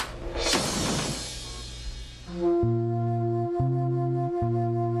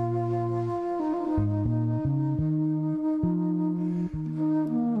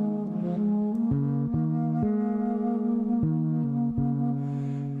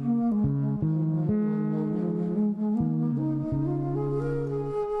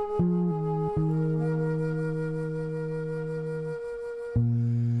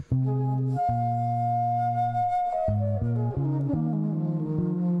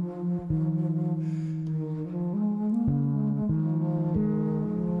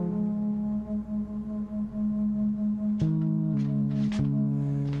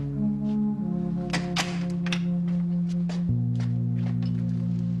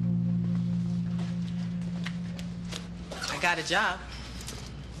 Got a job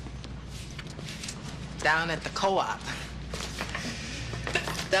down at the co-op.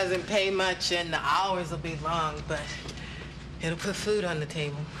 Doesn't pay much and the hours will be long, but it'll put food on the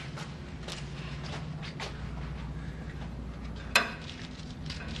table.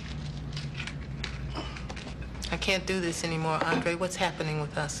 I can't do this anymore, Andre. What's happening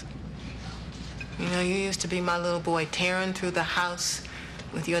with us? You know, you used to be my little boy tearing through the house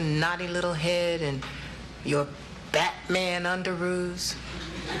with your naughty little head and your Batman underoos.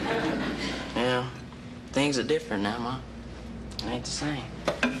 Yeah, things are different now, Ma. It ain't the same.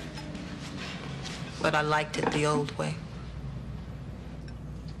 But I liked it the old way.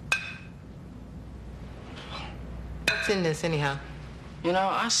 What's in this, anyhow? You know,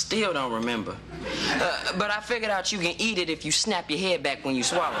 I still don't remember. But I figured out you can eat it if you snap your head back when you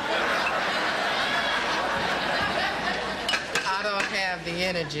swallow. I don't have the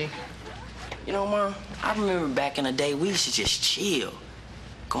energy. You know, Mom, I remember back in the day, we used to just chill.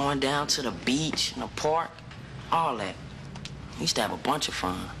 Going down to the beach, and the park, all that. We used to have a bunch of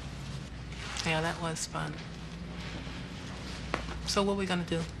fun. Yeah, that was fun. So what are we gonna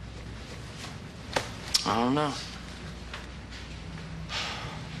do? I don't know.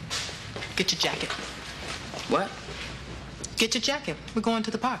 Get your jacket. What? Get your jacket. We're going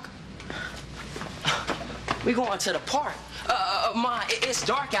to the park. We going to the park? Ma, it's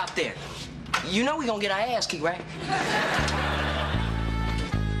dark out there. You know we gonna get our ass kicked, right?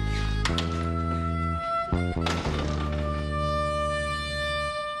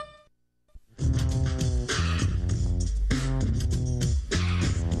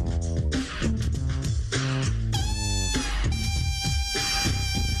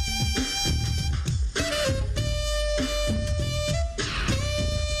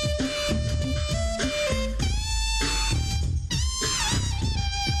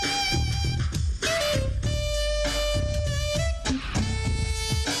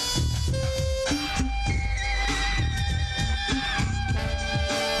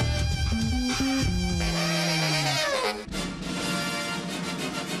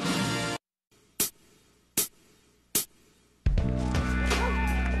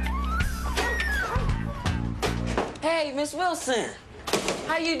 Hey, Miss Wilson,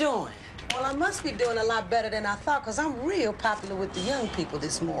 how you doing? Well, I must be doing a lot better than I thought, because I'm real popular with the young people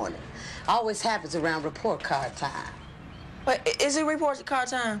this morning. Always happens around report card time. Wait, is it report card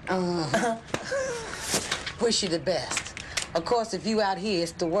time? Wish you the best. Of course, if you out here,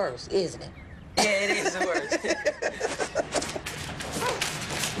 it's the worst, isn't it? Yeah, it is the worst.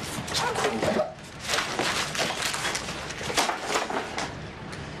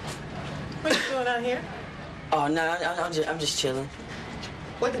 What are you doing out here? Oh, no, I'm just chilling.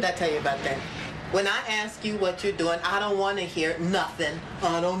 What did I tell you about that? When I ask you what you're doing, I don't want to hear nothing,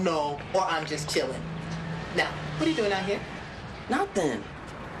 I don't know, or I'm just chilling. Now, what are you doing out here? Nothing.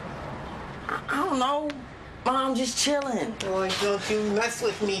 I don't know. Mom, I'm just chilling. Boy, don't you mess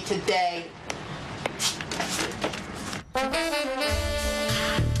with me today.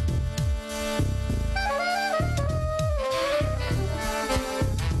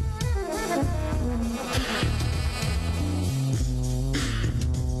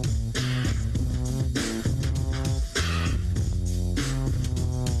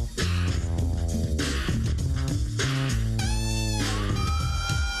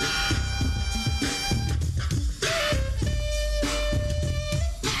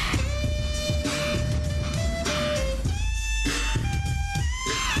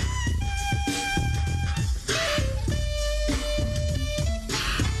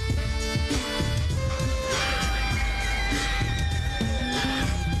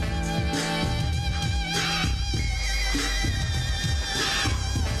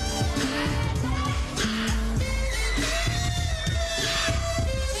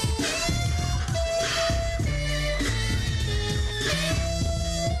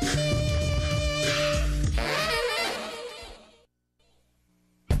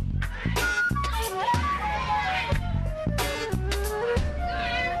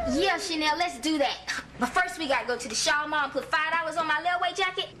 Chanel, let's do that. But first we gotta go to the Shaw Mall and put $5 on my layaway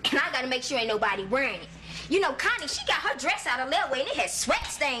jacket, and I gotta make sure ain't nobody wearing it. You know, Connie, she got her dress out of layaway and it had sweat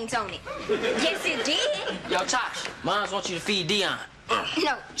stains on it. Yes, it did. Yo, Tosh, Moms wants you to feed Dion.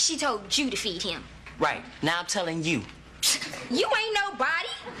 No, she told you to feed him. Right, now I'm telling you. You ain't nobody.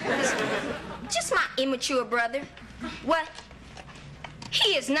 Just my immature brother. What?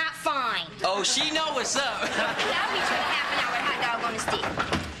 He is not fine. Oh, she know what's up. I'll meet you in half an hour at Hot Dog on the Stick.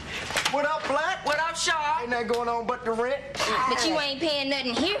 What up, Black? What up, Shaw? Ain't nothing going on but the rent. But you ain't paying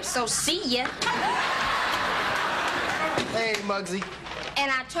nothing here, so see ya. Hey, Muggsy.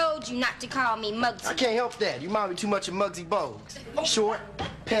 And I told you not to call me Muggsy. I can't help that. You remind me too much of Muggsy Bogues. Short,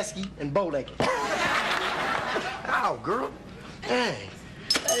 pesky, and bow-legged. Ow, girl. Dang.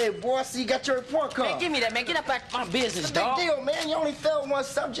 Hey, boy, see, you got your report card. Man, give me that, man. Get up out my business, It's a big dog. deal, man. You only failed one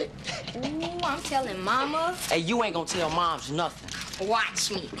subject. Ooh, I'm telling Mama. Hey, you ain't gonna tell moms nothing. Watch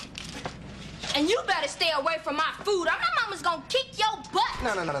me. And you better stay away from my food, or my mama's gonna kick your butt.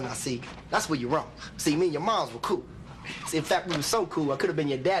 No. See, that's where you're wrong. See, me and your moms were cool. See, in fact, we were so cool, I could have been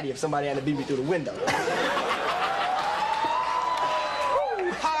your daddy if somebody hadn't beat me through the window.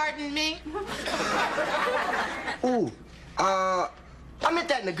 Pardon me? Ooh, I meant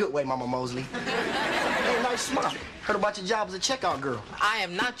that in a good way, Mama Mosley. Hey, nice smile. Heard about your job as a checkout girl. I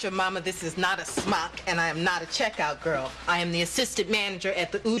am not your mama. This is not a smock, and I am not a checkout girl. I am the assistant manager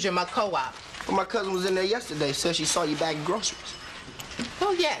at the Ujamaa Co-op. Well, my cousin was in there yesterday, said she saw you bagging groceries.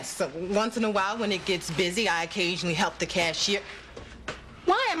 Oh, yes. So once in a while, when it gets busy, I occasionally help the cashier.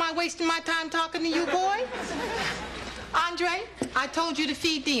 Why am I wasting my time talking to you, boy? Andre, I told you to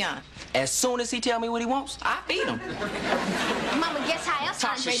feed Dion. As soon as he tell me what he wants, I feed him. Mama, guess how else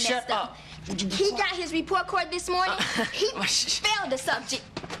Tasha, Andre shut messed up? He got his report card this morning. He failed the subject.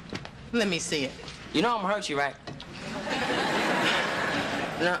 Let me see it. You know I'm gonna hurt you, right?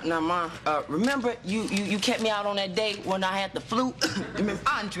 Now, Mom, remember you kept me out on that day when I had the flu?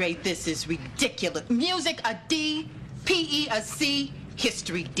 Andre, this is ridiculous. Music, a D. PE, a C.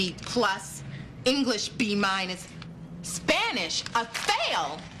 History, D+. English, B-. Spanish, a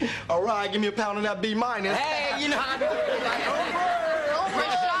fail. All right, give me a pound of that B-. Hey, you know how I do it.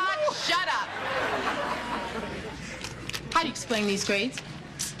 Rashad, shut up. How do you explain these grades?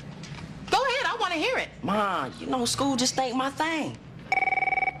 Go ahead, I want to hear it. Mom, you know school just ain't my thing.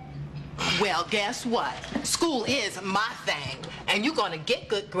 Well, guess what? School is my thing. And you're gonna get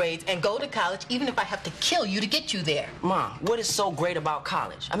good grades and go to college even if I have to kill you to get you there. Mom, what is so great about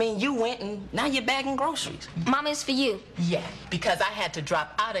college? I mean, you went and now you're bagging groceries. Mama, it's for you. Yeah, because I had to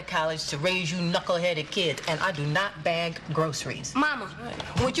drop out of college to raise you knuckleheaded kids, and I do not bag groceries. Mama.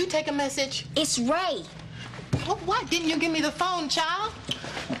 Would you take a message? It's Ray. Well, why didn't you give me the phone, child?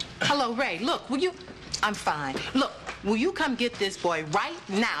 Hello, Ray. Look, will you... I'm fine. Look, will you come get this boy right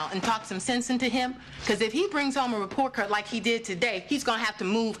now and talk some sense into him? Because if he brings home a report card like he did today, he's going to have to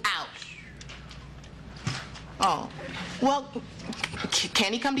move out. Oh. Well,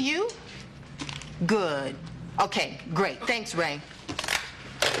 can he come to you? Good. Okay, great. Thanks, Ray.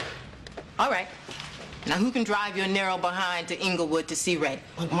 All right. Now, who can drive your narrow behind to Inglewood to see Ray?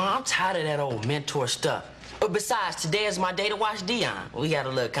 Look, Mom, I'm tired of that old mentor stuff. But besides, today is my day to watch Dion. We got a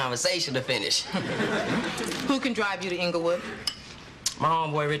little conversation to finish. Who can drive you to Inglewood? My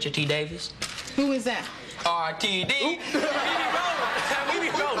homeboy, Richard T. Davis. Who is that? RTD. We be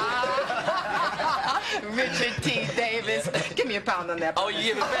rolling. Richard T. Davis. Give me a pound on that. Oh, you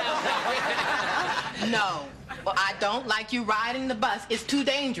give me a pound? No. Well, I don't like you riding the bus. It's too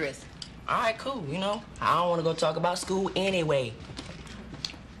dangerous. All right, cool. You know, I don't want to go talk about school anyway.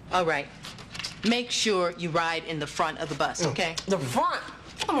 All right. Make sure you ride in the front of the bus, okay? The front?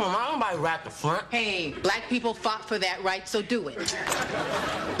 Come on, Mom. Nobody ride the front. Hey, black people fought for that right, so do it.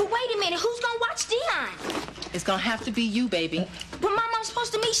 But wait a minute, who's gonna watch Dion? It's gonna have to be you, baby. But Mama, I'm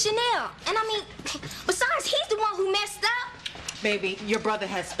supposed to meet Chanel. And I mean, besides, he's the one who messed up. Baby, your brother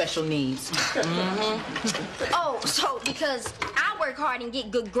has special needs. Oh, so because I work hard and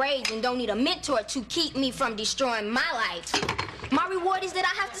get good grades and don't need a mentor to keep me from destroying my life, my reward is that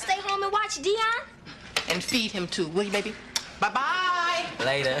I have to stay home and watch Dion? And feed him too, will you, baby? Bye-bye.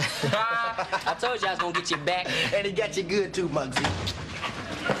 Later. I told you I was gonna get you back. And he got you good too, Muggsy.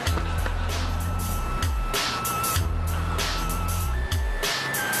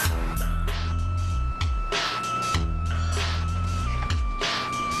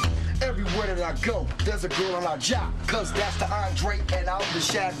 Everywhere that I go, there's a girl on our job. Cause that's the Andre and I'm the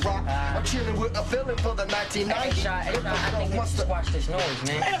Shad Rock. I'm chilling with a villain for the 1990s. Hey, I think let's just watch this noise,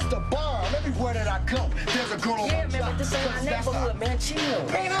 man. That's the bomb. Everywhere that I go, there's a girl on my job. Yeah, man, but this ain't my neighborhood, man. Chill.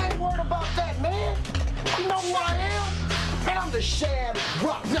 Man, I ain't worried about that, man. You know who I am? Man, I'm the Shad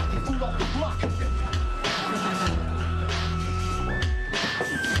Rock. Knocking food off the block.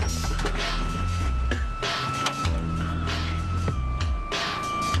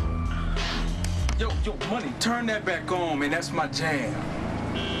 Yo, Money, turn that back on, man. That's my jam.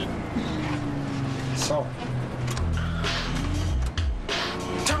 Sorry.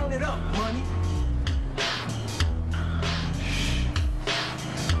 Turn it up, Money.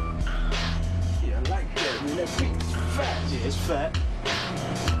 Yeah, I like that, man. That beat is fat. Yeah, it's fat.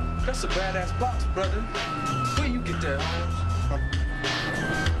 That's a badass box, brother. Where you get that, Holmes?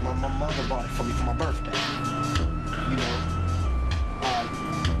 My mother bought it for me for my birthday. You know.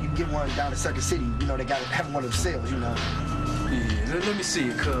 Get one down in Circuit City, you know, they got to have one of the sales, you know. Yeah, let me see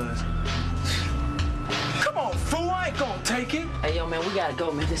it, cuz. Come on, fool, I ain't gonna take Mikey. Hey, yo, man, we gotta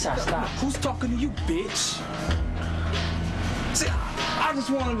go, man. This our stop. Who's talking to you, bitch? See, I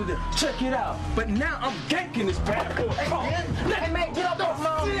just wanted to check it out, but now I'm ganking this bad boy. Hey, man, get up off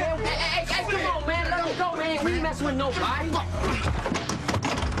my own, man. Hey, come on, man. Let him go, man. We ain't messing with nobody.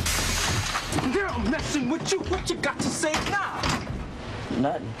 Now I'm messing with you. What you got to say now?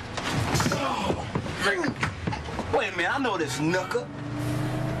 Nothing. Oh, wait a minute, I know this knucker.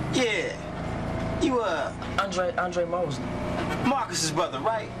 Yeah. You, Andre Mosley. Marcus's brother,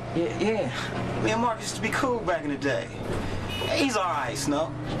 right? Yeah. Me and Marcus used to be cool back in the day. He's all right,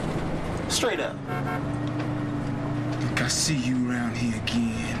 Snow. Straight up. Look, I see you around here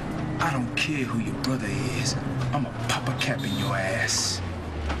again. I don't care who your brother is. I'ma pop a cap in your ass.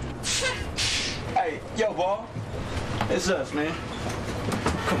 Hey, yo, boy. It's us, man.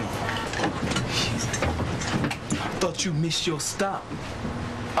 Come on. I thought you missed your stop.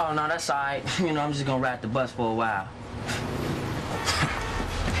 Oh, no, that's all right. You know, I'm just gonna ride the bus for a while.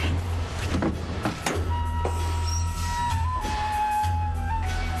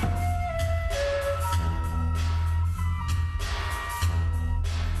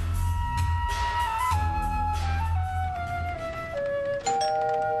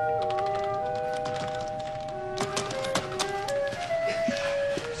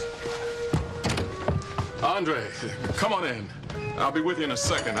 Andre, come on in. I'll be with you in a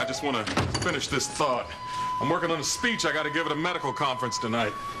second. I just want to finish this thought. I'm working on a speech I got to give at a medical conference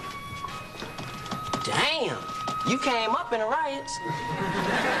tonight. Damn, you came up in the riots.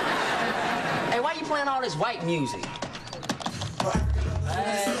 Hey, why you playing all this white music?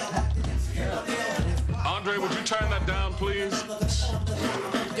 Andre, would you turn that down, please?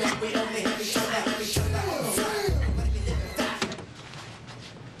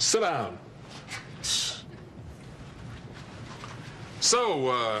 Sit down.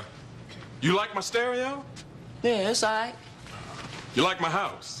 So, you like my stereo? Yeah, it's all right. You like my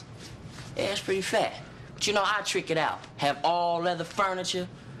house? Yeah, it's pretty fat. But you know, I trick it out. Have all leather furniture,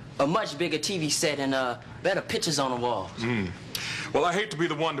 a much bigger TV set, and better pictures on the walls. Well, I hate to be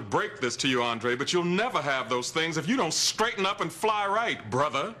the one to break this to you, Andre, but you'll never have those things if you don't straighten up and fly right,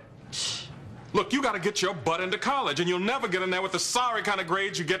 brother. Look, you got to get your butt into college, and you'll never get in there with the sorry kind of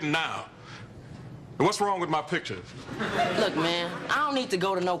grades you're getting now. And what's wrong with my pictures? Look, man, I don't need to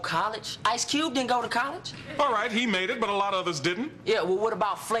go to no college. Ice Cube didn't go to college. All right, he made it, but a lot of others didn't. Yeah, well, what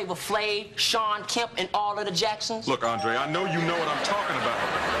about Flavor Flav, Sean Kemp, and all of the Jacksons? Look, Andre, I know you know what I'm talking about.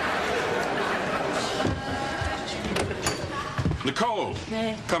 Nicole,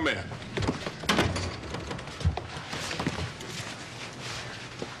 come in.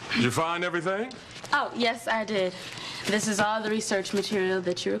 Did you find everything? Oh, yes, I did. This is all the research material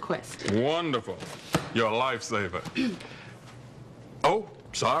that you requested. Wonderful. You're a lifesaver. Oh,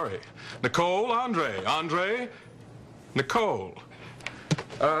 sorry. Nicole, Andre, Nicole.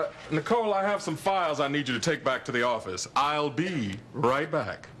 Nicole, I have some files I need you to take back to the office. I'll be right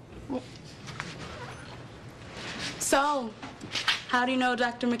back. So, how do you know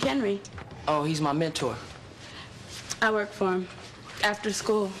Dr. McHenry? Oh, he's my mentor. I work for him after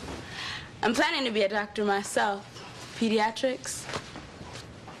school. I'm planning to be a doctor myself. Pediatrics.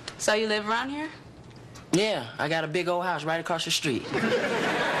 So you live around here? Yeah, I got a big old house right across the street.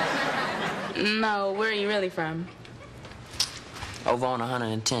 No, where are you really from? Over on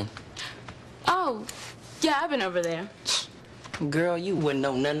 110. Oh, yeah, I've been over there. Girl, you wouldn't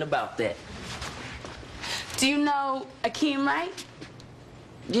know nothing about that. Do you know Akeem Wright?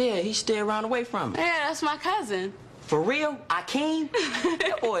 Yeah, he's still around away from me. Yeah, that's my cousin. For real? Akeem?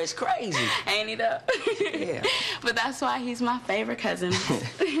 That boy is crazy. Ain't he though? Yeah. But that's why he's my favorite cousin.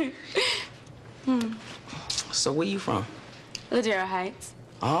 So where you from? Ladera Heights.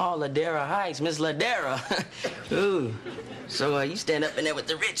 Oh, Ladera Heights, Miss Ladera. Ooh. So you stand up in there with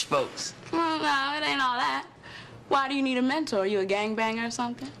the rich folks. Well, no, it ain't all that. Why do you need a mentor? Are you a gangbanger or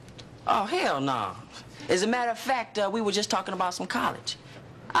something? Oh, hell no. As a matter of fact, we were just talking about some college.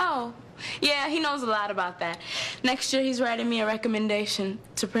 Oh, yeah, he knows a lot about that. Next year, he's writing me a recommendation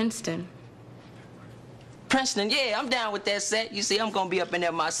to Princeton. Princeton, yeah, I'm down with that set. You see, I'm gonna be up in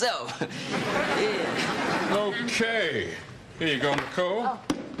there myself. Yeah. Okay. Here you go, Nicole.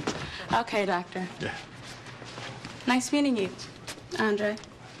 Oh. Okay, doctor. Yeah. Nice meeting you, Andre.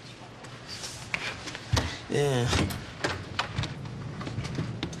 Yeah.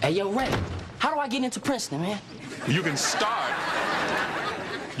 Hey, yo, Ray, how do I get into Princeton, man? You can start.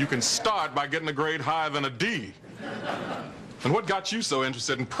 You can start by getting a grade higher than a D. And what got you so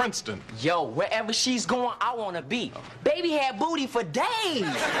interested in Princeton? Yo, wherever she's going, I want to be. Baby had booty for days.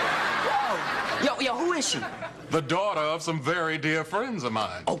 Yo, who is she? The daughter of some very dear friends of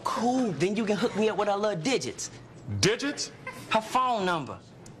mine. Oh, cool. Then you can hook me up with her little digits. Digits? Her phone number.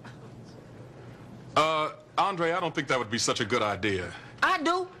 Andre, I don't think that would be such a good idea. I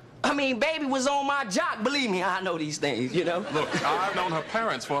do. I mean, baby was on my jock. Believe me, I know these things, you know? Look, I've known her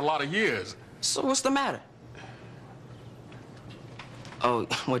parents for a lot of years. So what's the matter? Oh,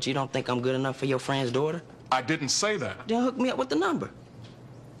 what, you don't think I'm good enough for your friend's daughter? I didn't say that. Then hook me up with the number.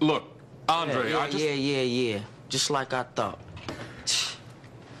 Look, Andre, Yeah. Just like I thought.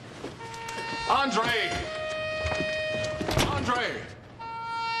 Andre! Andre!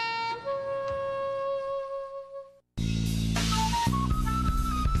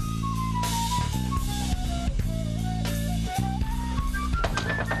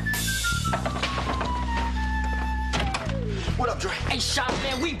 What up, Dre? Hey, Shot,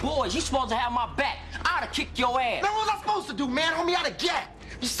 man, we boys. You supposed to have my back. I'd have kicked your ass. Man, what was I supposed to do, man? Homie, I'd have gat.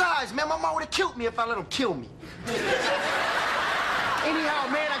 Besides, man, my mom would have killed me if I let him kill me. Anyhow,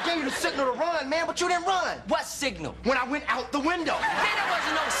 man, I gave you the signal to run, man, but you didn't run. What signal? When I went out the window. Man, there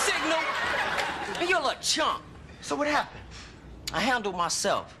wasn't no signal. Man, you're a little chump. So what happened? I handled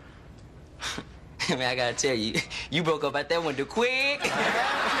myself. Man, I gotta tell you, you broke up at that window quick.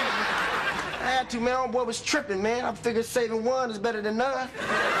 I had to, man. Homeboy was tripping, man. I figured saving one is better than none.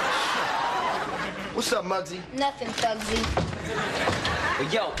 What's up, Muggsy? Nothing, Thugsy.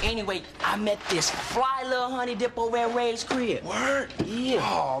 But yo, anyway, I met this fly little honey dip over at Ray's crib. Word? Yeah.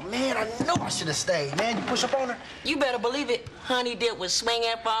 Oh, man, I know I should have stayed, man. You push up on her? You better believe it. Honey dip was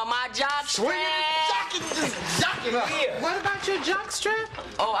swinging from my jock strap. Jocking her. Yeah. What about your jock strap?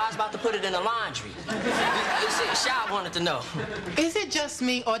 Oh, I was about to put it in the laundry. Shot wanted to know. Is it just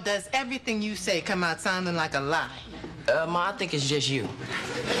me, or does everything you say come out sounding like a lie? Ma, I think it's just you.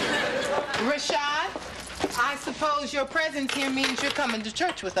 Rashad, I suppose your presence here means you're coming to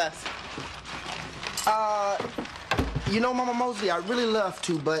church with us. You know, Mama Mosley, I really love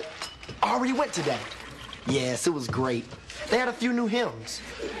to, but I already went today. Yes, it was great. They had a few new hymns.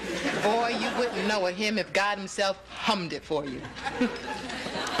 Boy, you wouldn't know a hymn if God himself hummed it for you.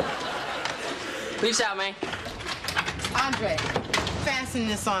 Peace out, man. Andre, fasten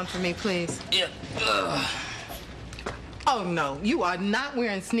this on for me, please. Yeah. Oh, no, you are not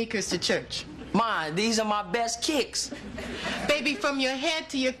wearing sneakers to church. Ma, these are my best kicks. Baby, from your head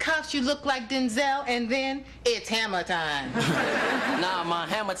to your cuffs, you look like Denzel, and then it's hammer time. Nah, Ma,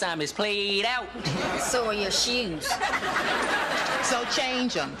 hammer time is played out. So are your shoes. So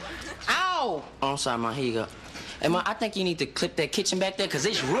change them. Ow! Oh, I'm sorry, Ma, here you go. Hey, Ma, I think you need to clip that kitchen back there, because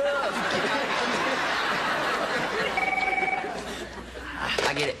it's rough.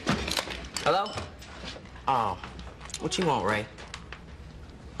 I get it. Hello? Oh, what you want, Ray?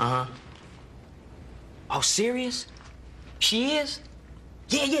 Uh-huh. Oh, serious? She is?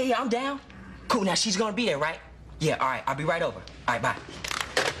 Yeah, I'm down. Cool, now she's gonna be there, right? Yeah, all right, I'll be right over. All right, bye.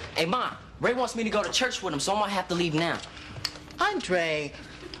 Hey, Mom, Ray wants me to go to church with him, so I might have to leave now. Andre,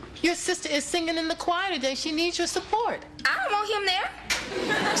 your sister is singing in the choir today. She needs your support. I don't want him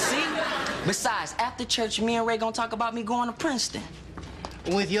there. See? Besides, after church, me and Ray gonna talk about me going to Princeton.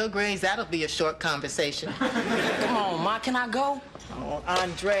 With your grades, that'll be a short conversation. Come on, Ma, can I go? Oh,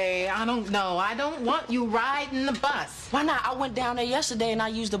 Andre, I don't know. I don't want you riding the bus. Why not? I went down there yesterday and I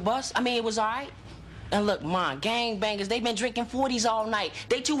used the bus. I mean, it was all right. And look, Ma, gangbangers, they've been drinking 40s all night.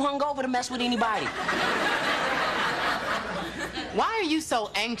 They too hungover to mess with anybody. Why are you so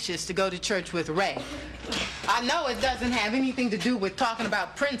anxious to go to church with Ray? I know it doesn't have anything to do with talking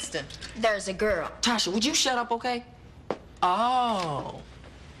about Princeton. There's a girl. Tasha, would you shut up, okay? Oh.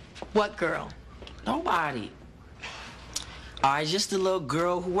 What girl? Nobody. All right, just a little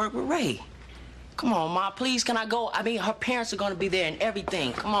girl who worked with Ray. Come on, Ma, please, can I go? I mean, her parents are gonna be there and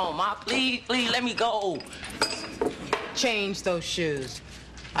everything. Come on, Ma, please, let me go. Change those shoes.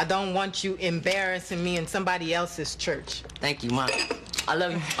 I don't want you embarrassing me in somebody else's church. Thank you, Ma. I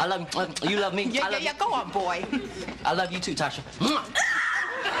love you. I love you. You love me? Yeah, go on, boy. I love you too, Tasha.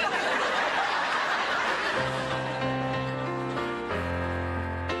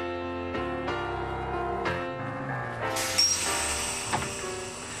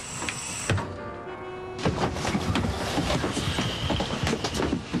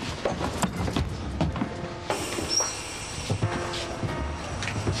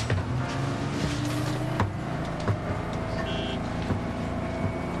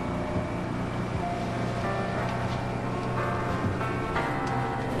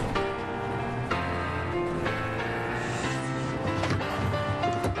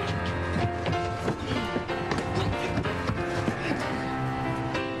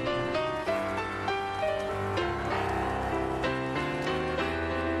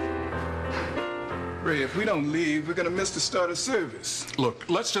 Ray, if we don't leave, we're gonna miss the start of service. Look,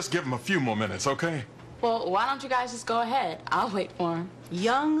 let's just give him a few more minutes, okay? Well, why don't you guys just go ahead? I'll wait for him.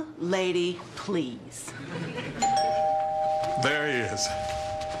 Young lady, please. There he is.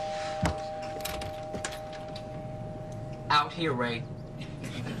 Out here, Ray.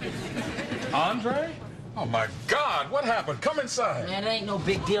 Andre? Oh, my God. What happened? Come inside. Man, it ain't no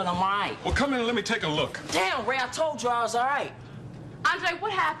big deal. I'm all right. Well, come in and let me take a look. Damn, Ray, I told you I was all right. Andre,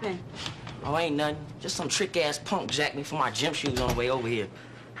 what happened? Oh, ain't nothing. Just some trick-ass punk jacked me for my gym shoes on the way over here.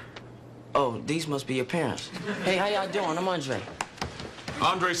 Oh, these must be your parents. Hey, how y'all doing? I'm Andre.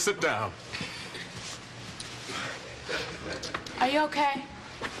 Andre, sit down. Are you okay?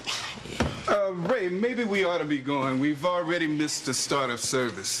 Ray, maybe we ought to be going. We've already missed the start of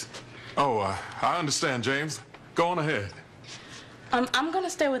service. Oh, I understand, James. Go on ahead. I'm gonna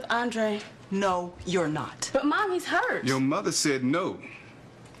stay with Andre. No, you're not. But Mom, he's hurt. Your mother said no.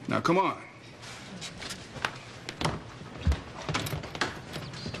 Now, come on.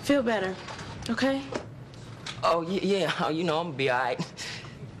 Feel better, okay? Oh, yeah. Oh, you know, I'm gonna be all right.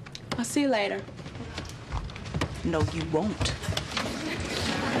 I'll see you later. No, you won't.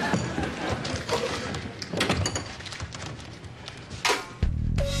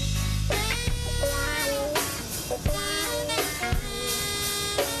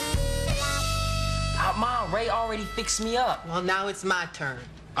 Mom, Ray already fixed me up. Well, now it's my turn.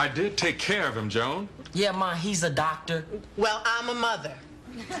 I did take care of him, Joan. Yeah, Ma, he's a doctor. Well, I'm a mother.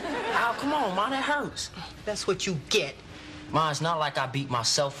 Oh, come on, Ma, that hurts. That's what you get. Ma, it's not like I beat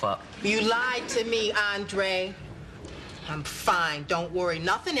myself up. You lied to me, Andre. I'm fine, don't worry.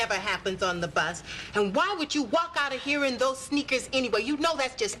 Nothing ever happens on the bus. And why would you walk out of here in those sneakers anyway? You know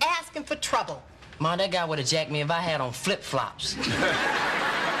that's just asking for trouble. Ma, that guy would have jacked me if I had on flip-flops.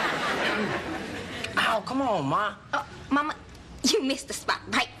 Ow, come on, Ma. Mama, you missed the spot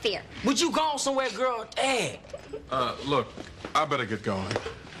right there. Would you go somewhere, girl? Hey. Look, I better get going.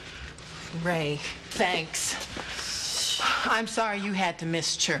 Ray, thanks. I'm sorry you had to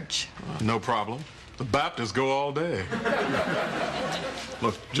miss church. No problem. The Baptists go all day.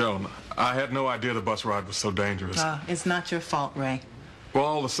 Look, Joan, I had no idea the bus ride was so dangerous. It's not your fault, Ray. Well,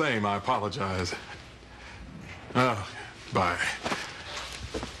 all the same, I apologize. Oh, bye.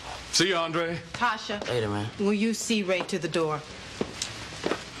 See you, Andre. Tasha. Later, man. Will you see Ray to the door?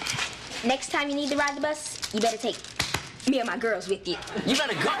 Next time you need to ride the bus, you better take me and my girls with you. You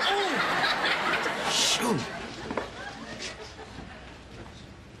better go. Shoot.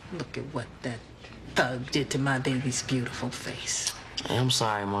 Look at what that thug did to my baby's beautiful face. Hey, I'm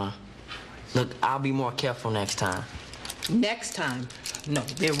sorry, Ma. Look, I'll be more careful next time. Next time? No,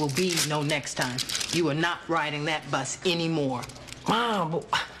 there will be no next time. You are not riding that bus anymore. Mom, but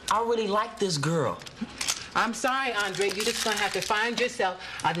I really like this girl. I'm sorry, Andre. You're just gonna have to find yourself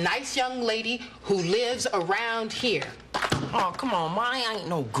a nice young lady who lives around here. Oh, come on, Ma. I ain't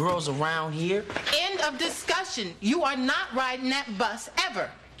no girls around here. End of discussion. You are not riding that bus ever.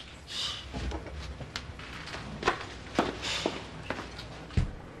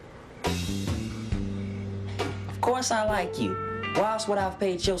 Of course I like you. Why else would I have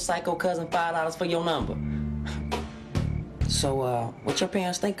paid your psycho cousin $5 for your number? So, what your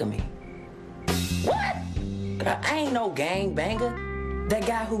parents think of me? What? I ain't no gangbanger. That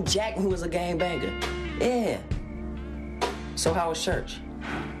guy who jacked me was a gangbanger. Yeah. So how was church?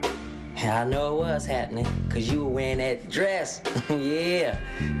 I know it was happening, because you were wearing that dress. Yeah.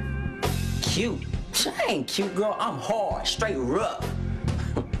 Cute. I ain't cute, girl. I'm hard, straight rough.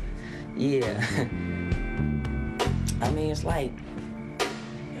 Yeah. I mean, it's like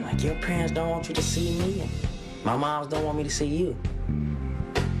your parents don't want you to see me, and my moms don't want me to see you.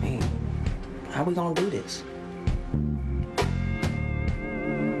 I mean, how we gonna do this?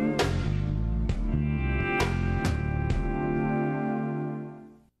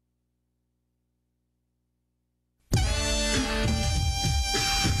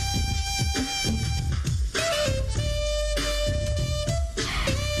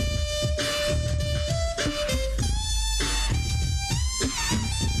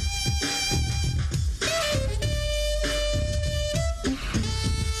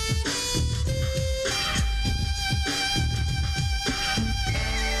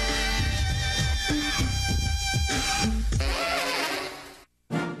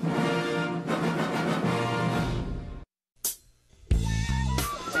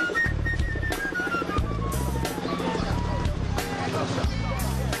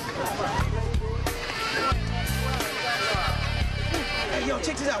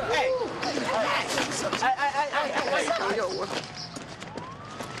 Check this out. Hey.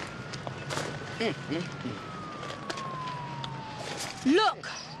 Look,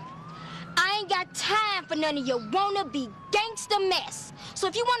 I ain't got time for none of your wannabe gangster mess. So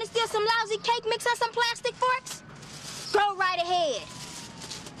if you want to steal some lousy cake mix and some plastic forks, go right ahead.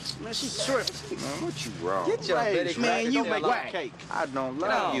 Man, she tripping. Man, what you wrong? Get your Betty man, you make whack. cake. I don't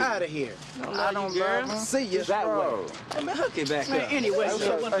love you. Out of here. I don't love you. See you that way. Hey, man, hook it back Man, up. anyway, Hey,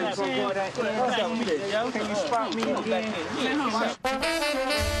 so what's what's happening? Can you spot me again?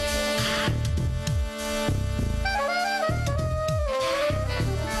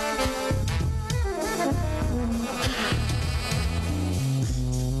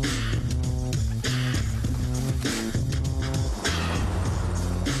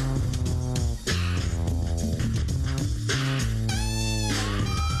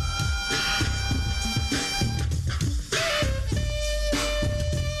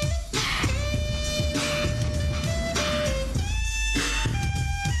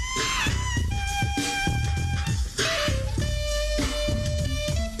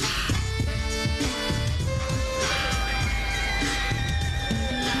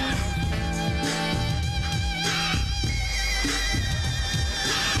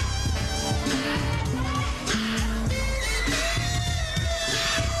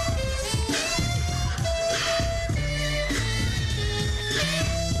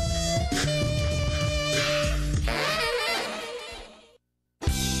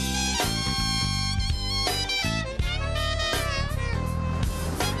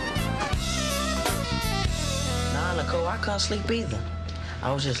 I couldn't sleep either.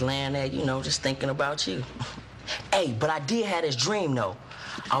 I was just laying there, you know, just thinking about you. Hey, but I did have this dream, though.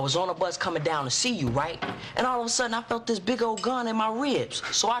 I was on a bus coming down to see you, right? And all of a sudden, I felt this big old gun in my ribs.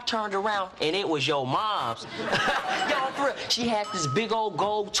 So I turned around, and it was your mom's. Yo, for real, she had this big old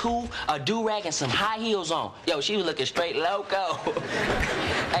gold tooth, a do-rag, and some high heels on. Yo, she was looking straight loco.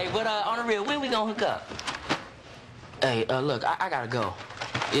 Hey, but on the real, when we gonna hook up? Hey, look, I gotta go.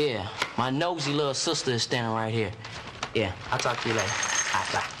 Yeah, my nosy little sister is standing right here. Yeah, I'll talk to you later. All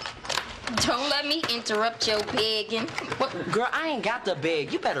right, bye. Don't let me interrupt your begging. What? Girl, I ain't got the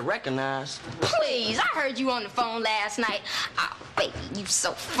beg. You better recognize. Please, I heard you on the phone last night. Oh, baby, you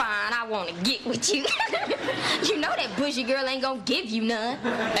so fine. I want to get with you. You know that bushy girl ain't gonna give you none.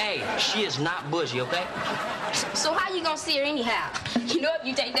 Hey, she is not bushy, okay? So how you gonna see her anyhow? You know if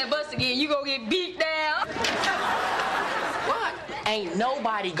you take that bus again, you gonna get beat down. What? Ain't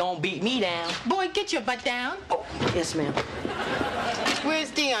nobody gonna beat me down. Boy, get your butt down. Oh, yes, ma'am. Where's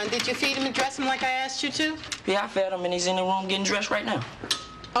Dion? Did you feed him and dress him like I asked you to? Yeah, I fed him and he's in the room getting dressed right now.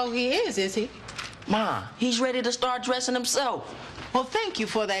 Oh, he is he? Ma, he's ready to start dressing himself. Well, thank you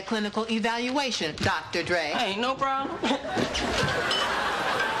for that clinical evaluation, Dr. Dre. Hey, no problem. Well,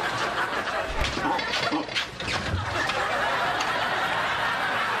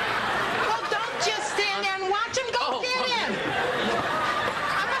 don't just stand there and watch him. Go get him.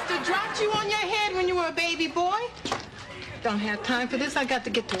 I must have dropped you on your head when you were a baby boy. Don't have time for this. I got to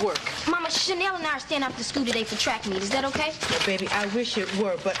get to work. Mama, Chanel and I are staying after school today for track meet. Is that okay? Well, baby, I wish it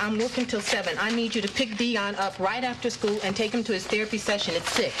were, but I'm working till 7. I need you to pick Dion up right after school and take him to his therapy session at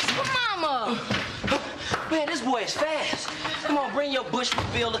 6. Mama! Man, this boy is fast. Come on, bring your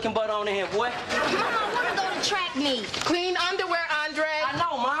Bushville-looking butt on in here, boy. Mama, I want to go to track meet. Clean underwear, Andre. I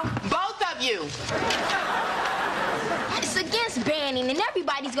know, Mom. Both of you. It's against banning, and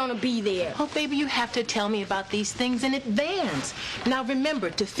everybody's gonna be there. Oh, baby, you have to tell me about these things in advance. Now, remember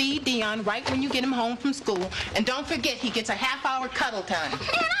to feed Dion right when you get him home from school, and don't forget he gets a half-hour cuddle time. Man,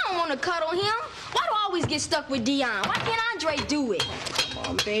 I don't want to cuddle him. Why do I always get stuck with Dion? Why can't Andre do it? Come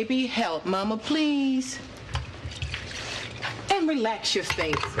on, baby, help Mama, please. And relax your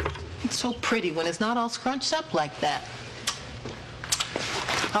face. It's so pretty when it's not all scrunched up like that.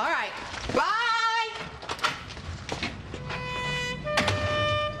 All right, bye.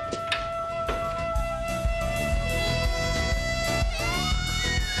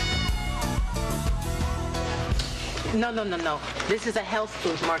 No. This is a health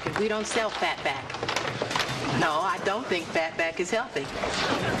food market. We don't sell fatback. No, I don't think fatback is healthy.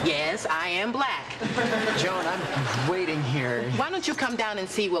 Yes, I am black. Joan, I'm waiting here. Why don't you come down and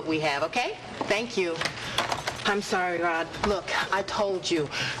see what we have, okay? Thank you. I'm sorry, Rod. Look, I told you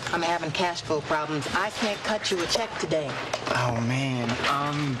I'm having cash flow problems. I can't cut you a check today. Oh, man.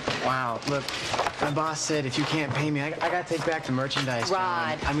 Wow. Look, my boss said if you can't pay me, I gotta take back the merchandise.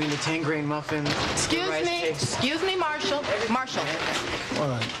 Rod. Joan. I mean, the 10-grain muffin. Excuse me, Marshall. Marshall.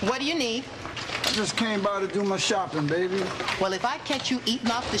 What? What do you need? I just came by to do my shopping, baby. Well, if I catch you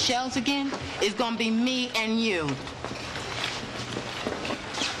eating off the shelves again, it's gonna be me and you.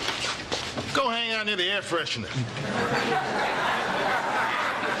 Go hang out near the air freshener.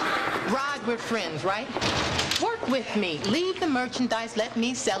 Rod, we're friends, right? Work with me. Leave the merchandise, let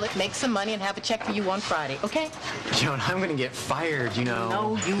me sell it, make some money, and have a check for you on Friday, okay? Joan, I'm gonna get fired, you know.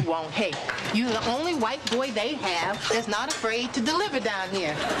 No, you won't. Hey, you're the only white boy they have that's not afraid to deliver down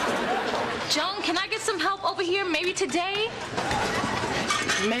here. Joan, can I get some help over here, maybe today?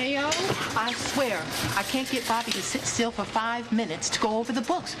 Mayo, I swear, I can't get Bobby to sit still for 5 minutes to go over the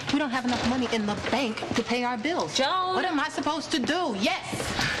books. We don't have enough money in the bank to pay our bills. Joan! What am I supposed to do?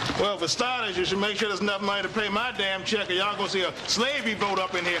 Yes! Well, for starters, you should make sure there's enough money to pay my damn check, or y'all gonna see a slavery vote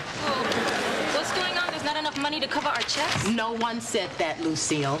up in here. What's going on? There's not enough money to cover our checks? No one said that,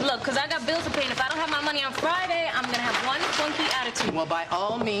 Lucille. Look, because I got bills to pay, and if I don't have my money on Friday, I'm going to have one funky attitude. Well, by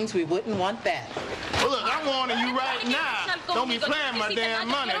all means, we wouldn't want that. Well, look, I'm warning you right now. Don't be playing my damn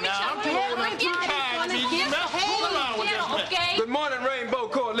money now. I'm too old and too tired to be messing around with this mess. Good morning, Rainbow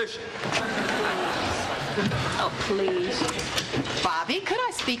Coalition. Oh, please. Bobby, could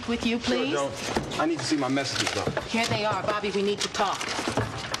I speak with you, please? Sure, Joan. I need to see my messages, though. Here they are. Bobby, we need to talk.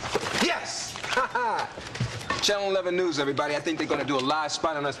 Yes! Ha-ha! Channel 11 News, everybody. I think they're going to do a live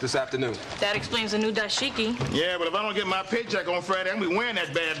spot on us this afternoon. That explains the new dashiki. Yeah, but if I don't get my paycheck on Friday, I'm going to be wearing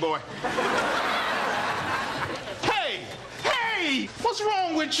that bad boy. Hey! Hey! What's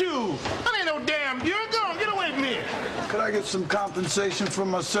wrong with you? I ain't no damn deer. Go on, get away from here. Could I get some compensation for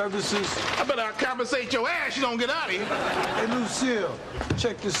my services? I bet I'll compensate your ass. You don't get out of here. Hey, Lucille,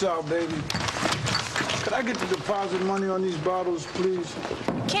 check this out, baby. Could I get the deposit money on these bottles, please?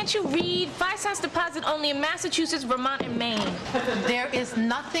 Can't you read? 5 cents deposit only in Massachusetts, Vermont, and Maine. There is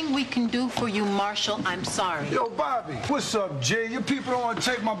nothing we can do for you, Marshall. I'm sorry. Yo, Bobby, what's up, Jay? You people don't want to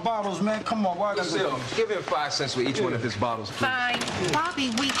take my bottles, man. Come on, why Lucille, give him 5 cents for each one of his bottles, please. Fine.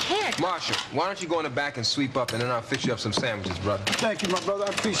 Bobby, we can't. Marshall, why don't you go in the back and sweep up, and then I'll fix you up some sandwiches, brother. Thank you, my brother. I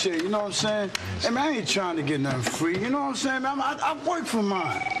appreciate it. You know what I'm saying? Hey, man, I ain't trying to get nothing free. You know what I'm saying, man? I work for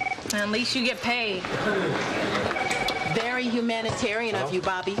mine. At least you get paid. Very humanitarian of you,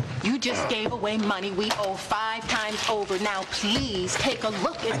 Bobby. You just gave away money we owe 5 times over. Now, please take a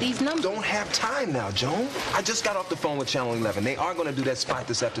look at these numbers. Don't have time now, Joan. I just got off the phone with Channel 11. They are going to do that spot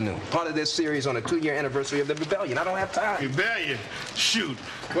this afternoon. Part of their series on the 2-year anniversary of the rebellion. I don't have time. Rebellion? Shoot.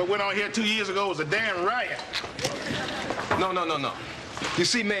 What went on here 2 years ago was a damn riot. No. You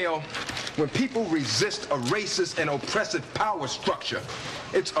see, Mayo, when people resist a racist and oppressive power structure,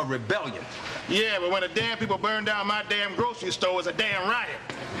 it's a rebellion. Yeah, but when the damn people burn down my damn grocery store, it's a damn riot.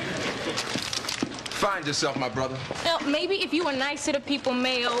 Find yourself, my brother. Now, maybe if you were nice to the people,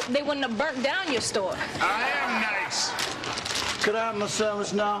 Mayo, they wouldn't have burnt down your store. I am nice. Could I have my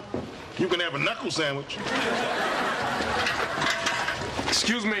sandwich now? You can have a knuckle sandwich.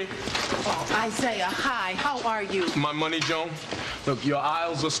 Excuse me. Oh, Isaiah, hi. How are you? My money, Joan? Look, your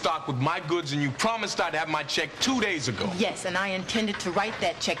aisles are stocked with my goods, and you promised I'd have my check 2 days ago. Yes, and I intended to write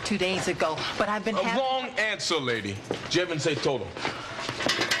that check 2 days ago, but I've been A wrong answer, lady. Jevin say total.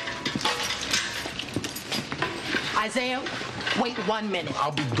 Isaiah, wait 1 minute.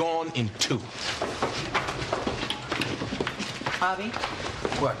 I'll be gone in 2. Bobby?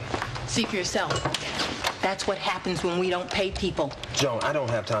 What? See for yourself. That's what happens when we don't pay people. Joan, I don't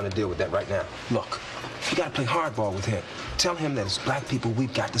have time to deal with that right now. Look, you got to play hardball with him. Tell him that as black people,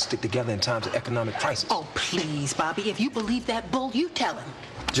 we've got to stick together in times of economic crisis. Oh, please, Bobby. If you believe that bull, you tell him.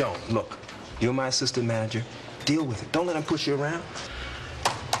 Joan, look, you're my assistant manager. Deal with it. Don't let him push you around.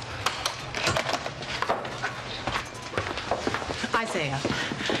 Isaiah,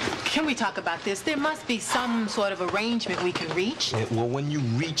 can we talk about this? There must be some sort of arrangement we can reach. Yeah, well, when you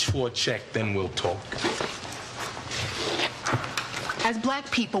reach for a check, then we'll talk. As black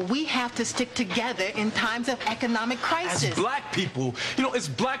people, we have to stick together in times of economic crisis. As black people, you know, it's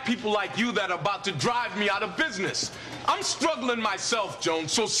black people like you that are about to drive me out of business. I'm struggling myself, Joan,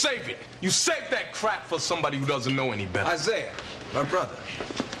 so save it. You save that crap for somebody who doesn't know any better. Isaiah, my brother,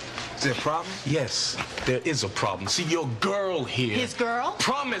 is there a problem? Yes, there is a problem. See, your girl here... His girl?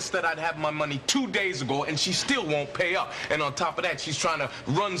 ...promised that I'd have my money 2 days ago, and she still won't pay up. And on top of that, she's trying to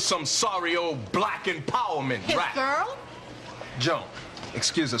run some sorry old black empowerment rap. His girl? Joan,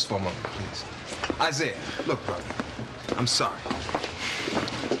 excuse us for a moment, please. Isaiah, look, brother, I'm sorry.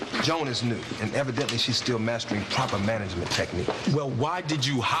 Joan is new, and evidently she's still mastering proper management technique. Well, why did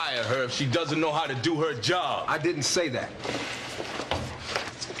you hire her if she doesn't know how to do her job? I didn't say that.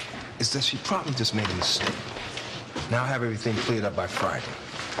 It's that she probably just made a mistake. Now I'll have everything cleared up by Friday.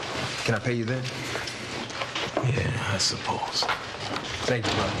 Can I pay you then? Yeah, I suppose. Thank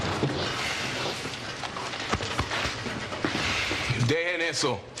you, brother. Dejen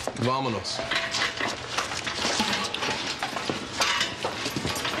eso. Vámonos.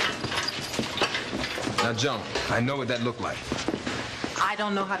 Now, Joan, I know what that looked like. I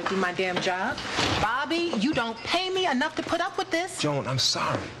don't know how to do my damn job. Bobby, you don't pay me enough to put up with this. Joan, I'm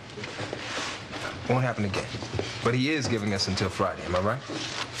sorry. Won't happen again. But he is giving us until Friday, am I right?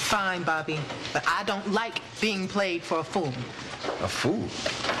 Fine, Bobby, but I don't like being played for a fool. A fool?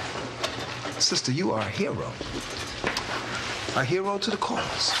 Sister, you are a hero. A hero to the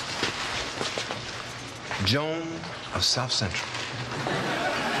cause. Joan of South Central.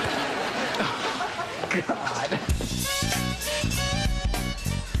 God.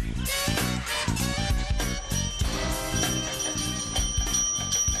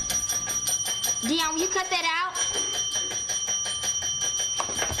 Dion, will you cut that out?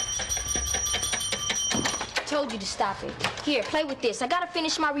 Told you to stop it. Here, play with this. I gotta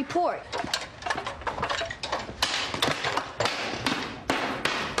finish my report.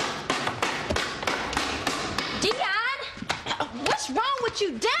 Dion! What's wrong with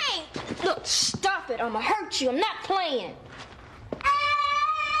you? Dang! Look, stop it. I'ma hurt you. I'm not playing.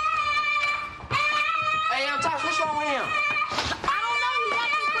 Hey, yo, Tosh, what's wrong with him? I don't know. He's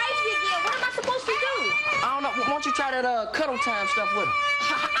acting crazy again. What am I supposed to do? I don't know. Why don't you try that cuddle time stuff with him?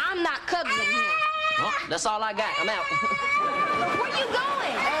 I'm not cuddling him. Well, that's all I got. I'm out. Where you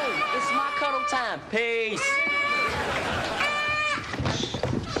going? Hey, it's my cuddle time. Peace.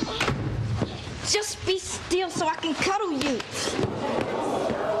 Just be still so I can cuddle you.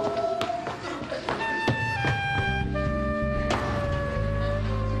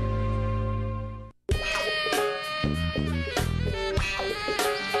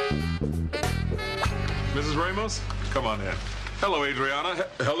 Mrs. Ramos, come on in. Hello, Adriana.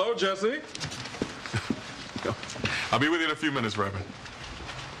 Hello, Jesse. I'll be with you in a few minutes, Reverend.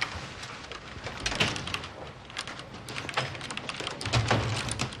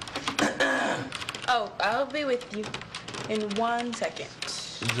 Oh, I'll be with you in 1 second.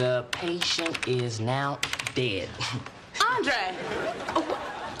 The patient is now dead. Andre!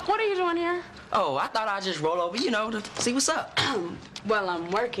 What are you doing here? Oh, I thought I'd just roll over, you know, to see what's up. Well, I'm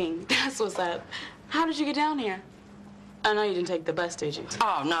working. That's what's up. How did you get down here? I know you didn't take the bus, did you?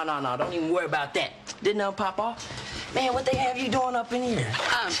 Oh, no. Don't even worry about that. Didn't nothing pop off? Man, what they have you doing up in here?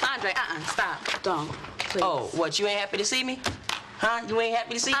 Andre, stop. Don't, please. Oh, what, you ain't happy to see me? Huh? You ain't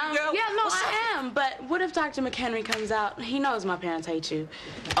happy to see me, girl? Yeah, no, What's I am. But what if Dr. McHenry comes out? He knows my parents hate you.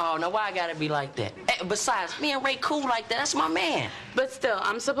 Oh, no, why I gotta be like that? Hey, besides, me and Ray cool like that. That's my man. But still,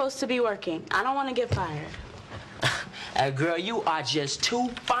 I'm supposed to be working. I don't want to get fired. Girl, you are just too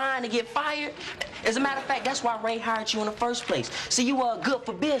fine to get fired. As a matter of fact, that's why Ray hired you in the first place. See, you are good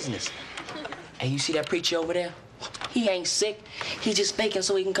for business. Hey, you see that preacher over there? He ain't sick. He's just faking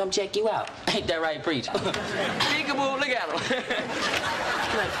so he can come check you out. Ain't that right, preacher? Peekaboo, look at him.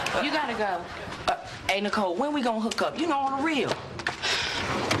 Look, you gotta go. Hey, Nicole, when we gonna hook up? You know, on the real.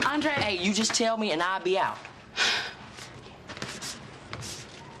 Andre. Hey, you just tell me and I'll be out.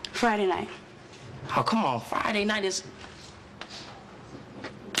 Friday night. Oh, come on. Friday night is...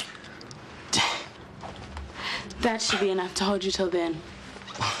 That should be enough to hold you till then.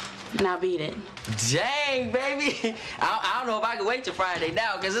 Now beat it. Dang, baby. I don't know if I can wait till Friday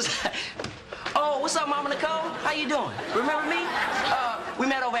now, because it's... Oh, what's up, Mama Nicole? How you doing? Remember me? We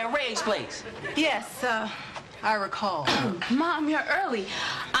met over at Ray's place. Yes, I recall. Mom, you're early.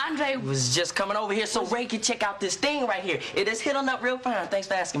 Andre was just coming over here so Ray could check out this thing right here. It is hitting up real fine. Thanks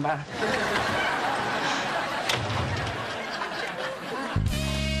for asking, bye.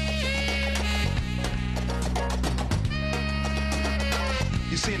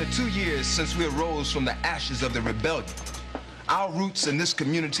 You see, in the 2 years since we arose from the ashes of the rebellion, our roots in this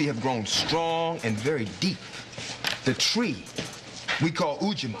community have grown strong and very deep. The tree we call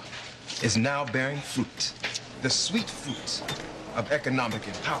Ujamaa is now bearing fruit, the sweet fruit of economic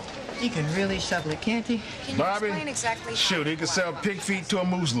empowerment. He can really shovel it, can't he? Bobby, shoot, he can sell pig feet to a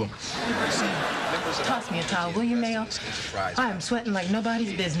Muslim. Toss me a towel, will you, Mayo? I am sweating like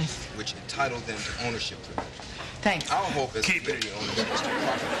nobody's business. Which entitle them to ownership privilege. Thanks. Our hope is keep it.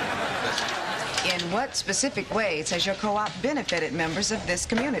 In what specific ways has your co-op benefited members of this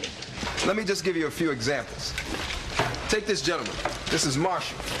community? Let me just give you a few examples. Take this gentleman. This is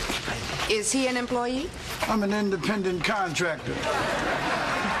Marshall. Is he an employee? I'm an independent contractor.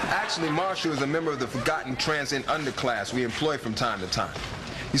 Actually, Marshall is a member of the forgotten transient underclass we employ from time to time.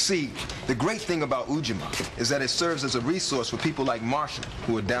 You see, the great thing about Ujamaa is that it serves as a resource for people like Marshall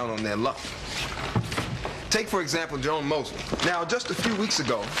who are down on their luck. Take, for example, Joan Mosley. Now, just a few weeks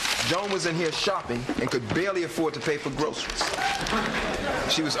ago, Joan was in here shopping and could barely afford to pay for groceries.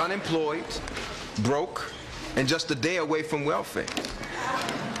 She was unemployed, broke, and just a day away from welfare.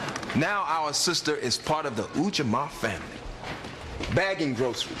 Now our sister is part of the Ujamaa family, bagging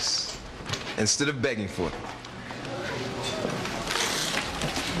groceries instead of begging for them.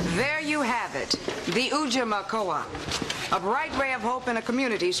 There you have it, the Ujamaa Co-op, a bright ray of hope in a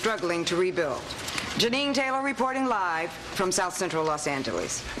community struggling to rebuild. Janine Taylor reporting live from South Central Los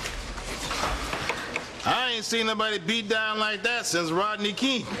Angeles. I ain't seen nobody beat down like that since Rodney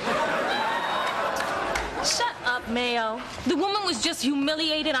King. Shut up, Mayo. The woman was just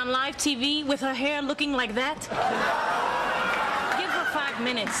humiliated on live TV with her hair looking like that. Give her 5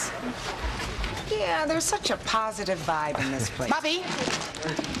 minutes. Yeah, there's such a positive vibe in this place. Bobby!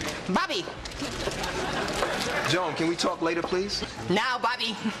 Bobby! Joan, can we talk later, please? Now,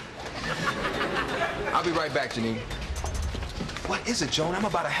 Bobby. I'll be right back, Janine. What is it, Joan? I'm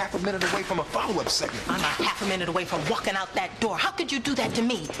about a half a minute away from a follow-up segment. I'm a half a minute away from walking out that door. How could you do that to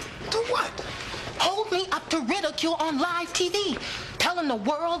me? Do what? Hold me up to ridicule on live TV. Telling the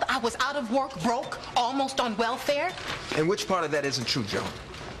world I was out of work, broke, almost on welfare. And which part of that isn't true, Joan?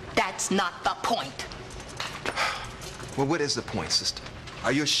 That's not the point. Well, what is the point, sister?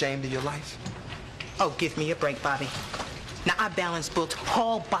 Are you ashamed of your life? Oh, give me a break, Bobby. Now, I balance books,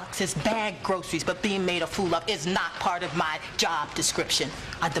 haul boxes, bag groceries, but being made a fool of is not part of my job description.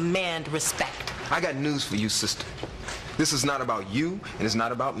 I demand respect. I got news for you, sister. This is not about you, and it's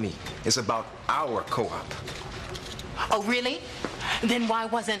not about me. It's about our co-op. Oh, really? Then why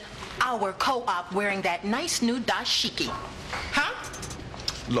wasn't our co-op wearing that nice new dashiki? Huh?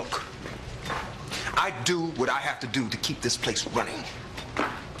 Look, I do what I have to do to keep this place running.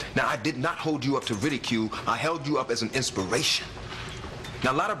 Now, I did not hold you up to ridicule. I held you up as an inspiration.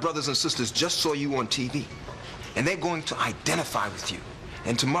 Now, a lot of brothers and sisters just saw you on TV, and they're going to identify with you.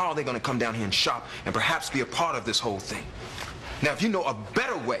 And tomorrow they're going to come down here and shop and perhaps be a part of this whole thing. Now, if you know a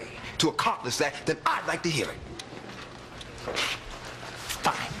better way to accomplish that, then I'd like to hear it.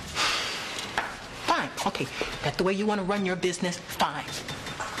 Fine. Fine. Okay, that's the way you want to run your business, fine.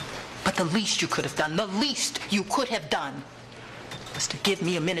 But the least you could have done, was to give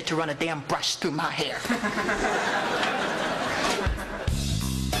me a minute to run a damn brush through my hair.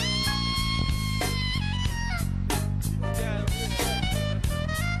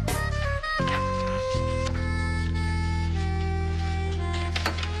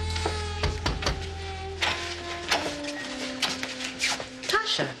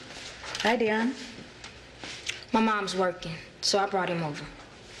 Tasha. Hi, Dion. My mom's working, so I brought him over.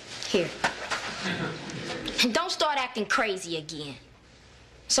 Here. And don't start acting crazy again.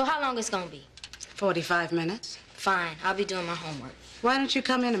 So how long it's gonna be? 45 minutes. Fine, I'll be doing my homework. Why don't you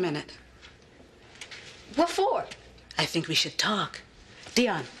come in a minute? What for? I think we should talk.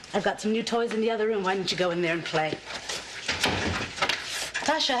 Dion, I've got some new toys in the other room. Why don't you go in there and play?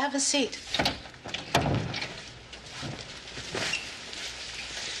 Tasha, have a seat.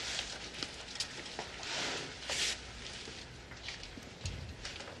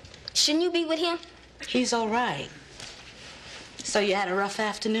 Shouldn't you be with him? He's all right. So you had a rough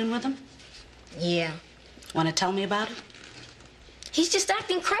afternoon with him? Yeah. Want to tell me about it? He's just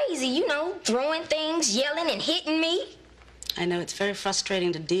acting crazy, you know, throwing things, yelling and hitting me. I know it's very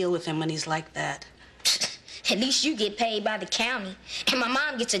frustrating to deal with him when he's like that. At least you get paid by the county. And my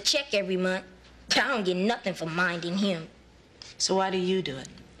mom gets a check every month. But I don't get nothing for minding him. So why do you do it?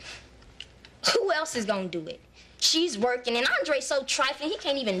 Who else is gonna do it? She's working, and Andre's so trifling, he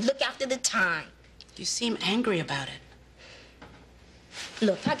can't even look after the time. You seem angry about it.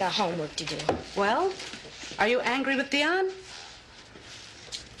 Look, I got homework to do. Well, are you angry with Dion?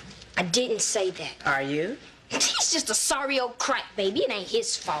 I didn't say that. Are you? He's just a sorry old crack baby. It ain't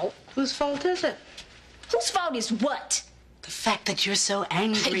his fault. Whose fault is it? Whose fault is what? The fact that you're so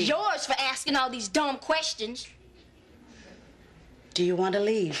angry. Yours for asking all these dumb questions. Do you want to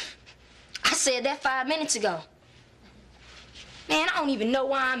leave? I said that 5 minutes ago. Man, I don't even know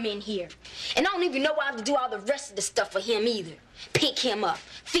why I'm in here. And I don't even know why I have to do all the rest of the stuff for him either. Pick him up,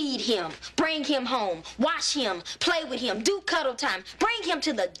 feed him, bring him home, wash him, play with him, do cuddle time, bring him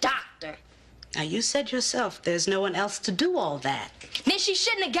to the doctor. Now, you said yourself there's no one else to do all that. Then she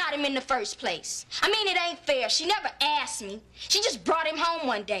shouldn't have got him in the first place. I mean, it ain't fair. She never asked me. She just brought him home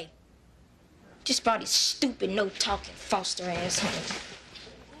one day. Just brought his stupid, no-talking foster ass home.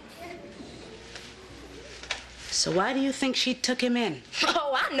 So why do you think she took him in?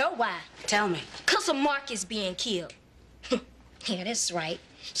 Oh, I know why. Tell me. 'Cause of Marcus being killed. Yeah, that's right.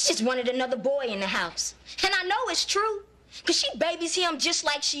 She just wanted another boy in the house. And I know it's true. 'Cause she babies him just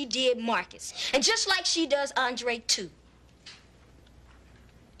like she did Marcus. And just like she does Andre, too.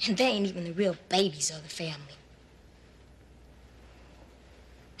 And they ain't even the real babies of the family.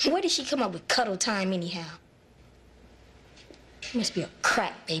 Where did she come up with cuddle time anyhow? It must be a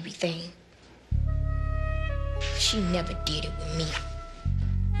crack baby thing. She never did it with me.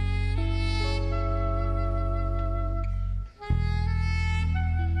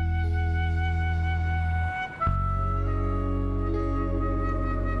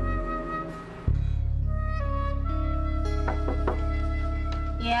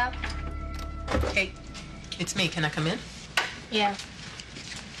 Hey, can I come in? Yeah.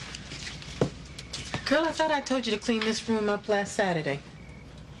 Girl, I thought I told you to clean this room up last Saturday.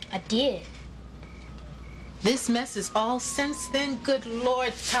 I did. This mess is all since then? Good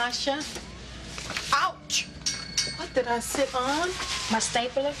Lord, Tasha. Ouch! What did I sit on? My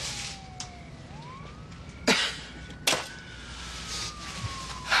stapler.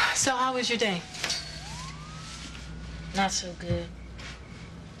 So how was your day? Not so good.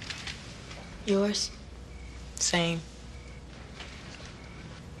 Yours? Same.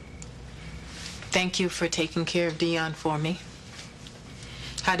 Thank you for taking care of Dion for me.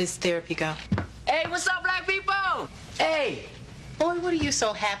 How does therapy go? Hey, what's up, black people? Hey. Boy, what are you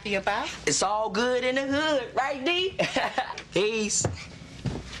so happy about? It's all good in the hood, right, D? Peace.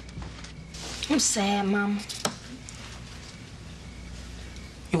 I'm sad, Mama.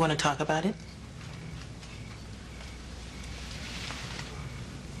 You want to talk about it?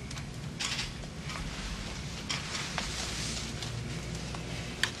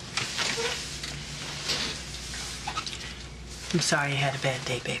 I'm sorry you had a bad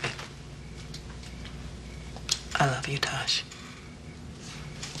day, baby. I love you, Tosh.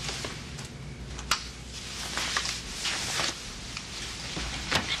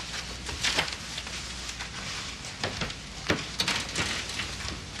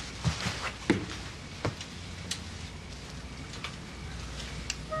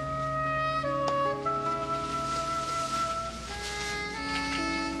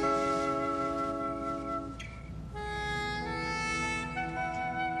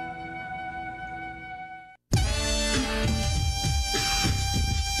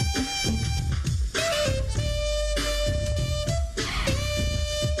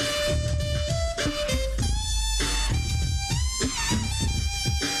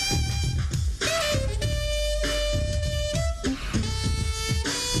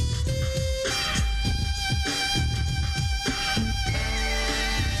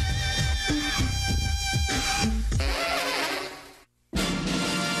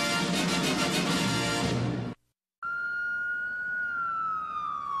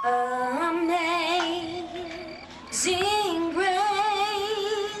 Amazing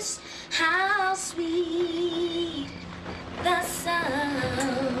grace, how sweet the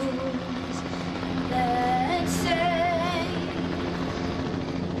sounds that saved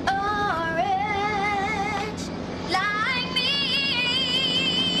a wretch like me.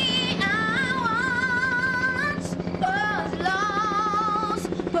 I once was lost,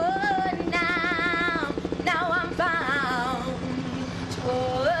 but now I'm found.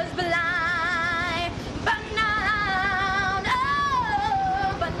 Was blind, but now,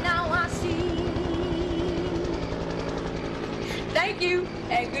 oh, but now I see. Thank you,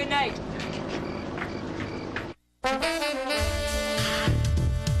 and good night.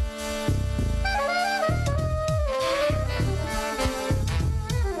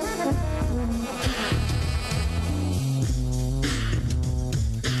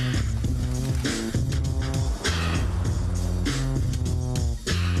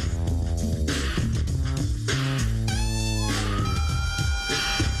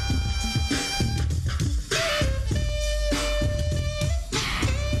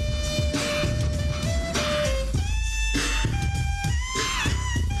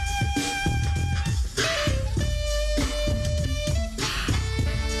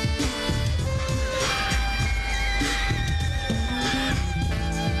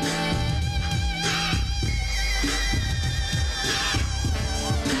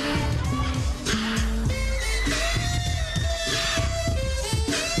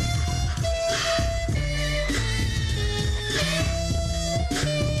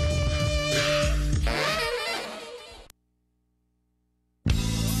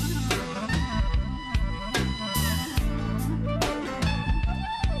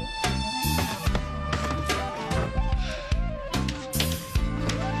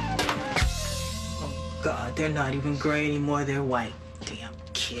 God, they're not even gray anymore, they're white. Damn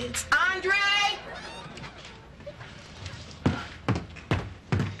kids. Andre!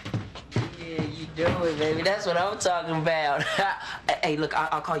 Yeah, you do it, baby. That's what I'm talking about. Hey, look,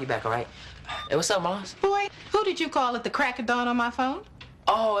 I'll call you back, all right? Hey, what's up, Moms? Boy, who did you call at the crack of dawn on my phone?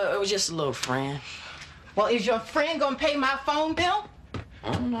 Oh, it was just a little friend. Well, is your friend gonna pay my phone bill?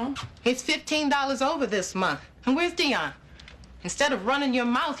 I don't know. It's $15 over this month. And where's Dion? Instead of running your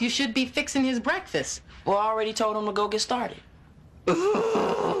mouth, you should be fixing his breakfast. Well, I already told him to go get started.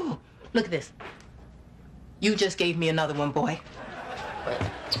 Ooh. Look at this. You just gave me another one, boy.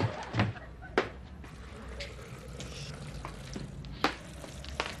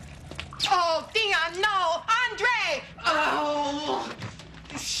 Oh, Dion, no! Andre! Oh!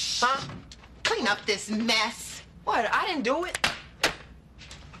 Huh? Clean up this mess. didn't do it.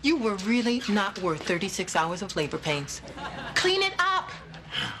 You were really not worth 36 hours of labor pains. Clean it up.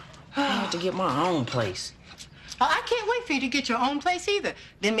 I have to get my own place. Well, I can't wait for you to get your own place either.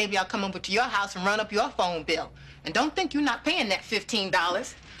 Then maybe I'll come over to your house and run up your phone bill. And don't think you're not paying that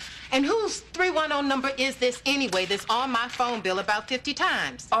 $15. And whose 310 number is this anyway that's on my phone bill about 50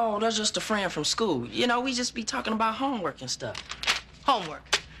 times? Oh, that's just a friend from school. You know, we just be talking about homework and stuff.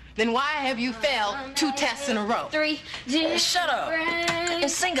 Homework? Then why have you failed 2 tests in a row? 3 Shut up and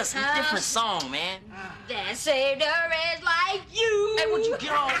sing us a different song, man. That saved a wretch like you. Hey, would you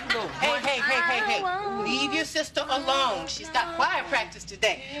get on? Hey. Leave your sister alone. She's got choir practice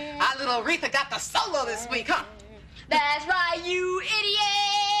today. Our little Aretha got the solo this week, huh? That's right, you idiot.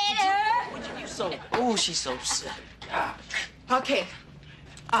 You so... Oh, she's so sick. Okay.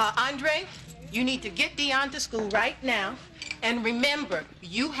 Andre, you need to get Dion to school right now. And remember,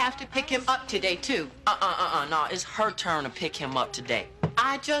 you have to pick him up today, too. No, it's her turn to pick him up today.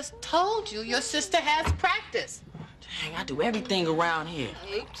 I just told you your sister has practice. Dang, I do everything around here.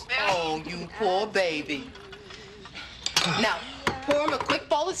 Oh, you poor baby. Now, pour him a quick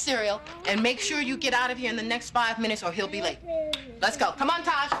bowl of cereal and make sure you get out of here in the next 5 minutes or he'll be late. Let's go. Come on,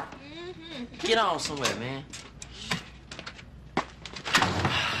 Taj. Get on somewhere, man.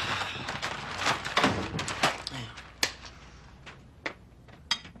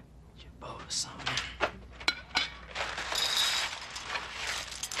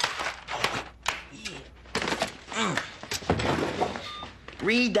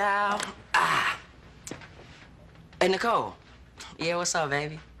 Redial. Hey, Nicole. Yeah, what's up,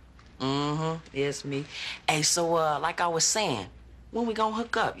 baby? It's me. Hey, so, like I was saying, when we gonna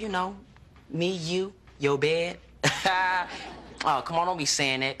hook up, you know? Me, you, your bed. Oh, come on, don't be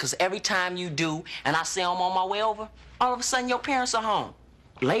saying that, because every time you do, and I say I'm on my way over, all of a sudden your parents are home.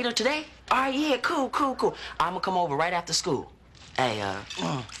 Later today? All right, yeah, cool. I'm gonna come over right after school. Hey,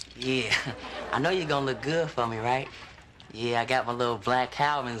 yeah, I know you're gonna look good for me, right? Yeah, I got my little black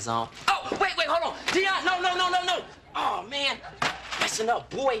Calvins on. Oh, wait, hold on. Dion, no. Oh, man, messing up,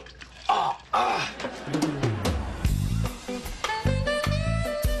 boy. Oh,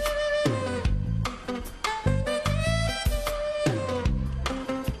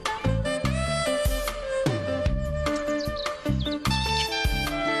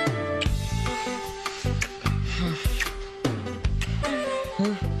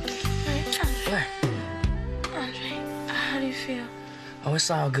 it's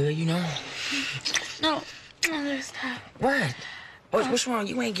all good, you know? No, there's not. What? What's wrong?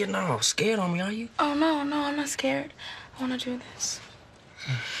 You ain't getting all scared on me, are you? Oh, no, I'm not scared. I want to do this.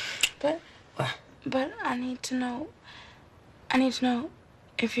 But I need to know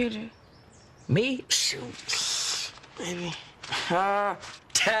if you do. Me? Shoot. Baby.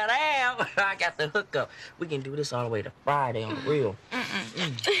 Ta-da! I got the hookup. We can do this all the way to Friday on the real.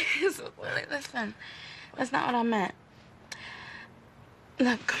 Listen, that's not what I meant.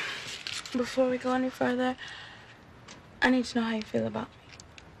 Look, before we go any further, I need to know how you feel about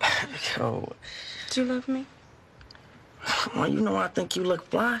me. Yo. Do you love me? Well, you know I think you look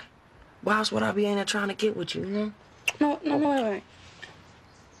fly. Why else would I be in there trying to get with you, you know? No, wait.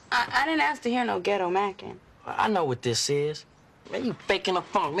 I didn't ask to hear no ghetto macking. I know what this is. Man, you faking a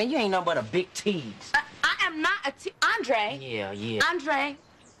funk. Man, you ain't nothing but a big tease. I am not a Andre. Yeah. Andre,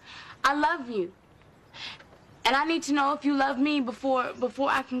 I love you. And I need to know if you love me before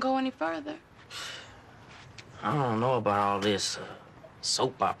I can go any further. I don't know about all this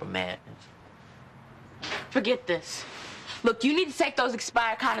soap opera madness. Forget this. Look, you need to take those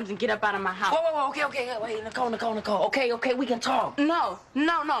expired condoms and get up out of my house. Whoa, okay. Wait, Nicole. Okay, we can talk. No.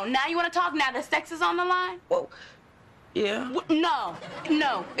 Now you want to talk now that sex is on the line? Whoa. Yeah? No,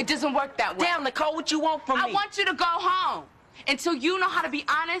 it doesn't work that way. Damn, Nicole, what you want from me? I want you to go home. Until you know how to be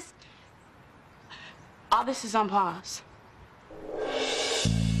honest, all this is on pause.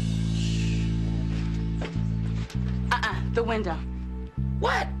 The window.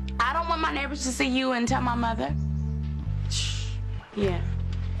 What? I don't want my neighbors to see you and tell my mother. Yeah.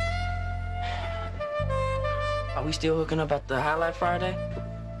 Are we still hooking up at the Highlight Friday?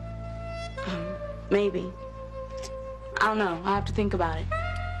 Maybe. I don't know. I have to think about it.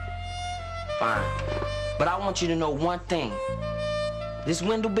 Fine. But I want you to know one thing. This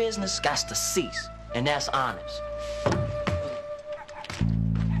window business got to cease, and that's honest.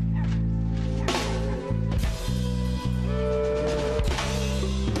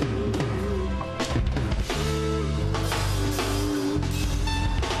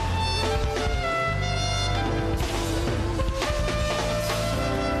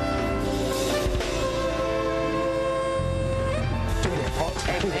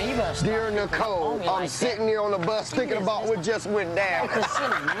 Dear Nicole, I'm sitting here on the bus thinking about what just went down.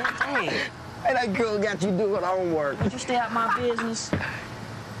 Hey, that girl got you doing homework. Did you stay out my business?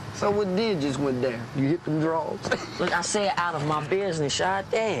 So what did just went down? You hit them draws? Look, I said out of my business, shot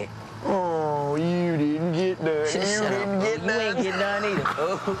dad. Oh, you didn't get none. You didn't get none. You ain't get none either.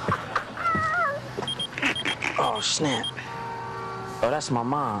 Oh, snap. Oh, that's my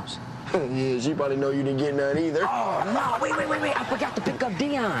mom's. Yeah, she probably know you didn't get none either. Oh, no, wait. I forgot to pick up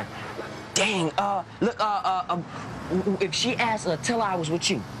Dion. Dang, look, if she asks, tell her I was with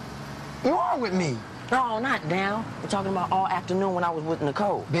you. You are with me. No, not now. We're talking about all afternoon when I was with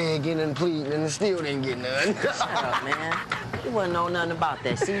Nicole. Begging and pleading and still didn't get none. Shut up, man. You wouldn't know nothing about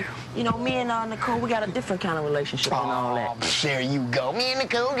that. See, you know, me and Nicole, we got a different kind of relationship and all that. There you go. Me and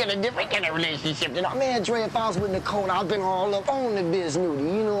Nicole got a different kind of relationship. And man, Dre, if I was with Nicole, I'd been all up on the biz Moody.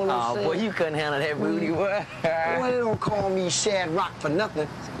 You know what I'm saying? Oh, boy, you couldn't handle that, Moody. Boy, they don't call me Shad Rock for nothing.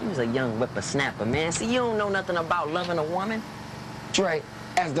 He was a young whippersnapper, man. See, you don't know nothing about loving a woman. Dre,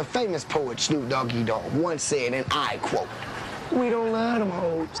 as the famous poet Snoop Doggy Dogg once said, and I quote, "We don't love them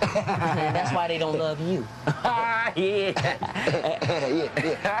hoes." That's why they don't love you. Yeah.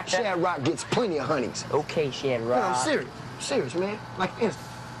 Yeah. Shad Rock gets plenty of honeys. Okay, Shad Rock. No, I'm serious. Serious, man. Like this.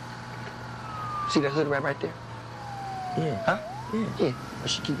 See that hood right there? Yeah. Huh? Yeah.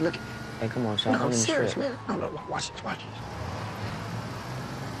 But she keep looking. Hey, come on, son. No, I'm serious, man. No, watch this.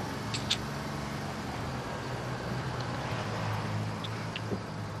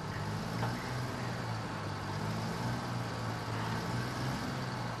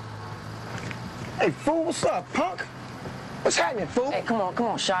 Hey, fool, what's up, punk? What's happening, fool? Hey, come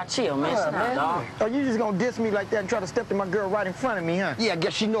on, Shot, chill, man. Sit down, dog. Oh, you just gonna diss me like that and try to step to my girl right in front of me, huh? Yeah, I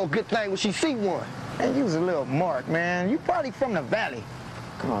guess she know a good thing when she see one. Man, you was a little mark, man. You probably from the valley.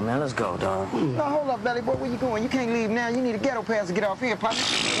 Come on, man, let's go, dog. No, hold up, Valley boy, where you going? You can't leave now. You need a ghetto pass to get off here, Papa.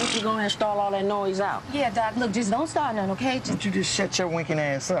 Why don't you go ahead and stall all that noise out? Yeah, Doc, look, just don't start none, okay? Don't you just shut your winking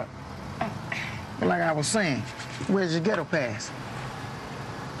ass up. But like I was saying, where's your ghetto pass?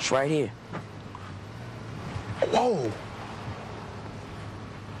 It's right here. Whoa.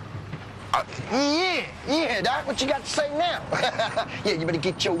 Yeah, Doc, what you got to say now? Yeah, you better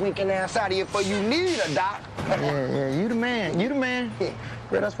get your winking ass out of here before you leave her, Doc. Yeah, you the man, Yeah.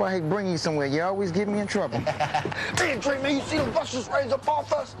 Girl, that's why I hate bringing you somewhere. You always get me in trouble. Man, Dre, man, you see them busters raised up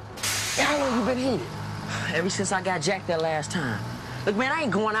off us? How long you been heated? Ever since I got jacked that last time. Look, man, I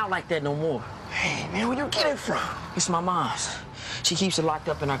ain't going out like that no more. Hey, man, where you get it from? It's my mom's. She keeps it locked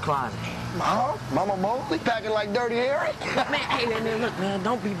up in her closet. Mom? Mama Mosley packing like Dirty Harry? Man, hey, man, look, man,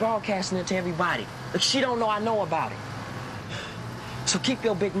 don't be broadcasting it to everybody. Look, she don't know I know about it. So keep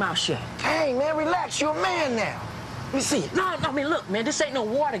your big mouth shut. Hey, man, relax. You're a man now. Let me see it. No, I mean, look, man, this ain't no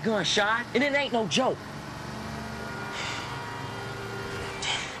water gun shot, and it ain't no joke.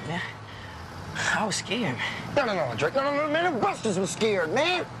 Man, I was scared. No, Drake. No, man, the busters was scared,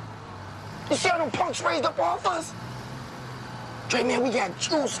 man. You see how them punks raised up off us? Dre, man, we got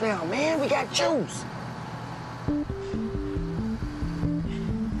juice now, man. We got juice.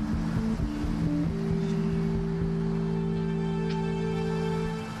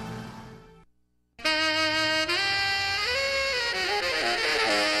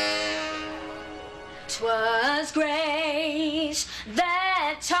 Twas grace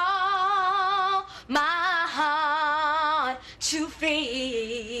that taught my heart to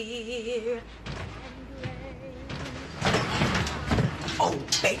fear. Oh,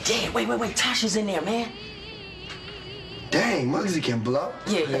 hey, damn, wait, Tasha's in there, man. Dang, Muggsy can blow.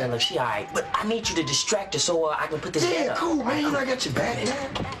 Yeah, look, she all right. But I need you to distract her so I can put this head up. Yeah, cool, man. You know I got your back,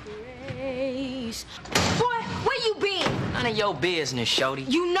 man. Boy, where you been? None of your business, Shorty.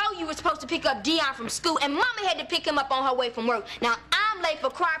 You know you were supposed to pick up Dion from school, and Mama had to pick him up on her way from work. Now, I'm late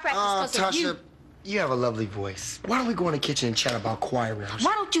for choir practice because of you. Tasha, you have a lovely voice. Why don't we go in the kitchen and chat about choir rounds?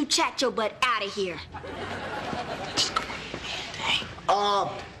 Why don't you chat your butt out of here?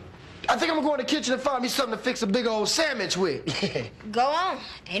 I think I'm gonna go in the kitchen and find me something to fix a big old sandwich with. Go on.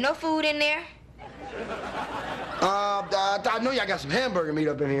 Ain't no food in there. I know y'all got some hamburger meat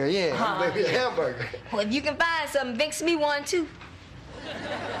up in here. Yeah, maybe a hamburger. Well, if you can find something, fix me one, too.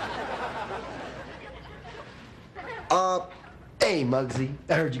 Hey, Muggsy.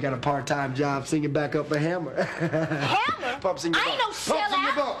 I heard you got a part-time job singing back up a Hammer. Hammer? Pumps in your I ain't bumps. no Pumps in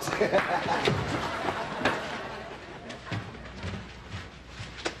your sellout. bumps.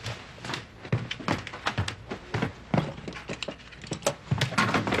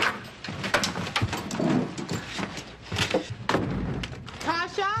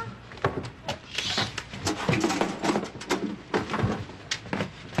 Tasha?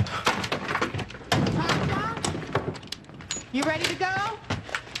 Tasha? You ready to go?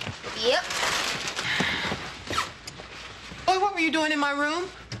 you doing in my room?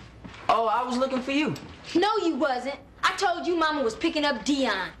 Oh, I was looking for you. No, you wasn't. I told you Mama was picking up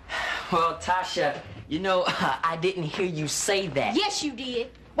Dion. Well, Tasha, you know, I didn't hear you say that. Yes, you did.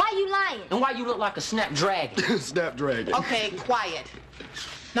 Why you lying? And why you look like a snapdragon? Snapdragon. Okay, quiet.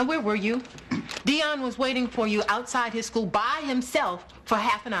 Now, where were you? Dion was waiting for you outside his school by himself for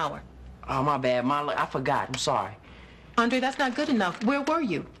half an hour. Oh, my bad, Ma. I forgot. I'm sorry. Andre, that's not good enough. Where were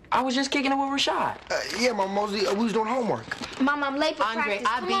you? I was just kicking it with Rashad. Yeah, Mama Mosley, we was doing homework. Mama, I'm late for Andre, practice.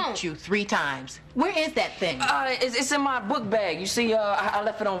 I beat you 3 times. Where is that thing? It's in my book bag. You see, I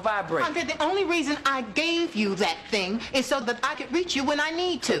left it on vibrate. Andre, the only reason I gave you that thing is so that I could reach you when I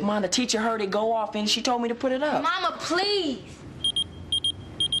need to. Mom, the teacher heard it go off and she told me to put it up. Mama, please.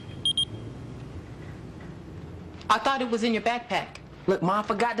 I thought it was in your backpack. Look, Mom, I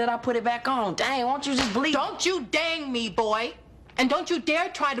forgot that I put it back on. Dang, won't you just believe? Don't you dang me, boy. And don't you dare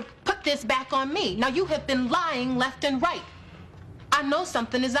try to put this back on me. Now, you have been lying left and right. I know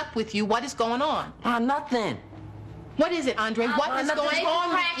something is up with you. What is going on? Nothing. What is it, Andre? What is going on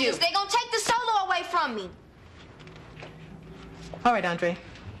with you? They're gonna take the solo away from me. All right, Andre.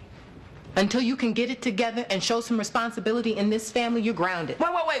 Until you can get it together and show some responsibility in this family, you're grounded.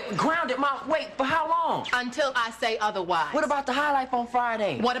 Wait. Grounded, Mom. Wait, for how long? Until I say otherwise. What about the high life on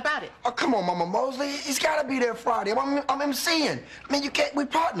Friday? What about it? Oh, come on, Mama Mosley. He's got to be there Friday. I'm MCing. I mean, you can't. We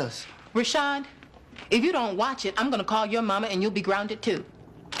partners. Rashad, if you don't watch it, I'm going to call your mama and you'll be grounded too.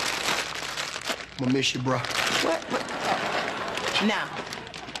 I'm going to miss you, bro. Now,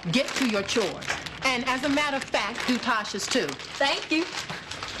 get to your chores. And as a matter of fact, do Tasha's too. Thank you.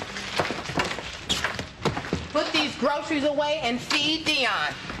 Put these groceries away and feed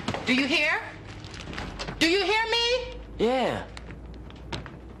Dion. Do you hear? Do you hear me? Yeah.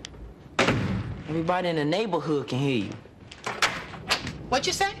 Everybody in the neighborhood can hear you. What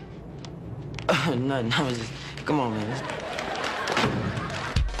you say? Nothing. I was just... Come on, man.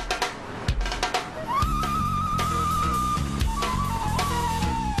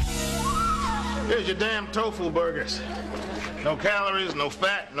 Here's your damn tofu burgers. No calories, no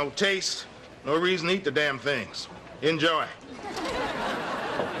fat, no taste. No reason to eat the damn things. Enjoy.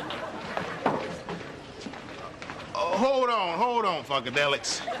 Hold on,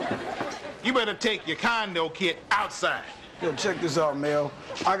 Funkadelics. You better take your condo kit outside. Yo, check this out, Mel.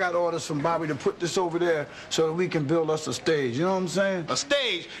 I got orders from Bobby to put this over there so that we can build us a stage. You know what I'm saying? A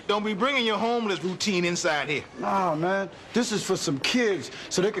stage? Don't be bringing your homeless routine inside here. Nah, man. This is for some kids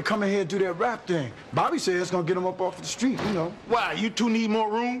so they can come in here and do their rap thing. Bobby said it's gonna get them up off the street, you know. Why, you two need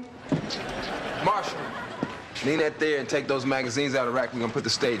more room? Marshall, lean that there and take those magazines out of the rack. We're gonna put the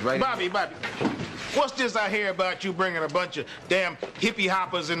stage right Bobby, what's this I hear about you bringing a bunch of damn hippie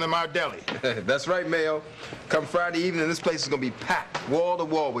hoppers into my deli? That's right, Mayo. Come Friday evening, this place is gonna be packed, wall to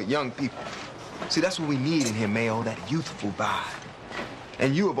wall with young people. See, that's what we need in here, Mayo, that youthful vibe.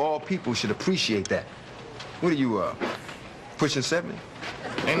 And you, of all people, should appreciate that. What are you, pushing 70?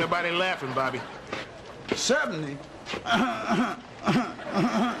 Ain't nobody laughing, Bobby. 70?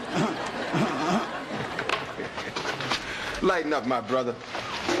 Lighten up, my brother.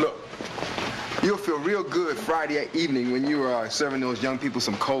 Look, you'll feel real good Friday evening when you are serving those young people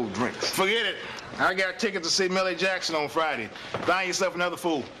some cold drinks. Forget it. I got tickets to see Millie Jackson on Friday. Find yourself another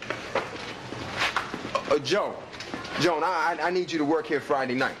fool. Joan, I need you to work here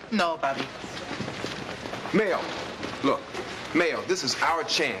Friday night. No, Bobby. Mayo, look, Mayo, this is our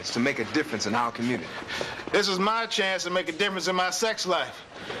chance to make a difference in our community. This is my chance to make a difference in my sex life.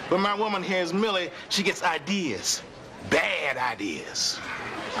 When my woman hears Millie, she gets ideas. Bad ideas.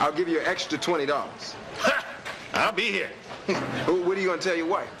 I'll give you an extra $20. I'll be here. What are you gonna tell your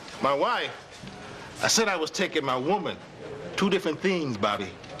wife? My wife? I said I was taking my woman. 2 different things, Bobby.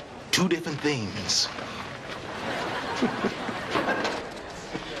 2 different things.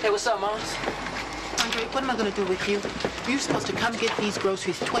 Hey, what's up, Moms? Andre, what am I going to do with you? You're supposed to come get these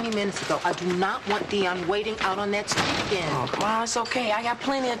groceries 20 minutes ago. I do not want Dion waiting out on that street again. Oh, come on, it's okay. I got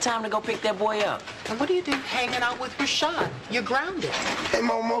plenty of time to go pick that boy up. And what do you do hanging out with Rashad? You're grounded. Hey,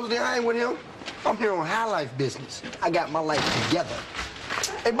 Mama Mosley, I ain't with him. I'm here on high life business. I got my life together.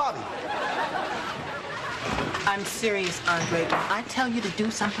 Hey, Bobby. I'm serious, Andre. When I tell you to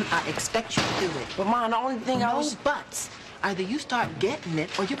do something, I expect you to do it. But, Mom, the only thing I was... No buts. Either you start getting it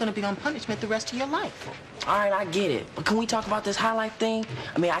or you're going to be on punishment the rest of your life. All right, I get it. But can we talk about this high life thing?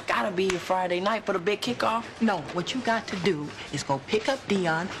 I mean, I got to be here Friday night for the big kickoff. No, what you got to do is go pick up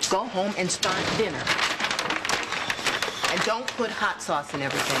Dion, go home, and start dinner. And don't put hot sauce in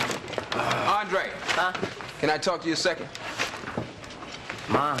everything. Andre. Huh? Can I talk to you a second?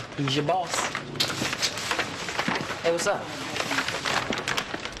 Ma, he's your boss. Hey, what's up?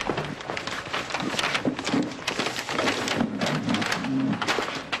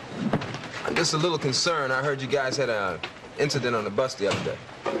 Just a little concern. I heard you guys had an incident on the bus the other day.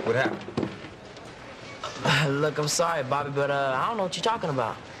 What happened? Look, I'm sorry, Bobby, but I don't know what you're talking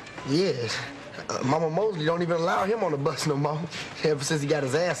about. Yes. Mama Mosley don't even allow him on the bus no more. Ever since he got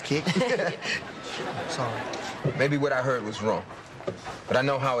his ass kicked. Sorry. Maybe what I heard was wrong. But I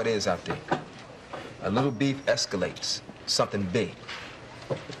know how it is out there. A little beef escalates. Something big.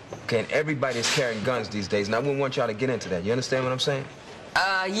 Okay, and everybody's carrying guns these days, and I wouldn't want y'all to get into that. You understand what I'm saying?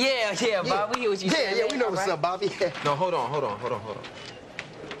 Yeah, Bob, we hear what you're saying. Yeah, we know what's up, Bobby. No, hold on.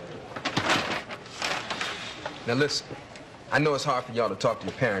 Now listen, I know it's hard for y'all to talk to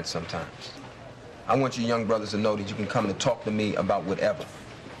your parents sometimes. I want you young brothers to know that you can come and talk to me about whatever.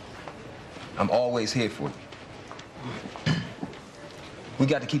 I'm always here for you. We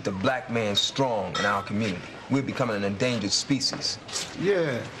got to keep the black man strong in our community. We're becoming an endangered species.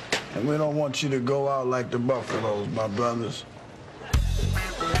 Yeah, and we don't want you to go out like the buffaloes, my brothers.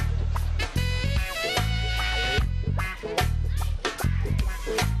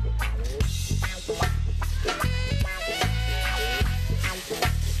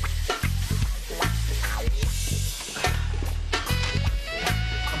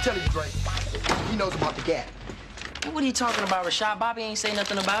 I'm telling you, Drake, he knows about the gap. What are you talking about, Rashad? Bobby ain't say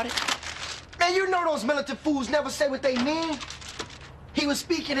nothing about it. Man, you know those militant fools never say what they mean. He was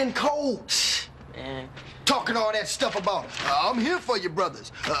speaking in code. Man. Talking all that stuff about, I'm here for you,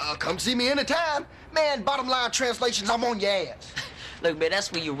 brothers. Come see me anytime. Man, bottom line translations, I'm on your ass. Look, man,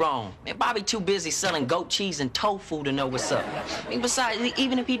 that's where you're wrong. Man, Bobby too busy selling goat cheese and tofu to know what's up. I mean, besides,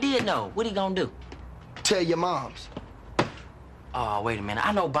 even if he did know, what he gonna do? Tell your moms. Oh, wait a minute.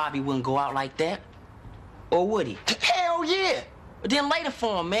 I know Bobby wouldn't go out like that. Or would he? Hell yeah! But then later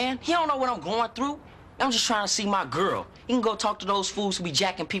for him, man. He don't know what I'm going through. I'm just trying to see my girl. He can go talk to those fools who be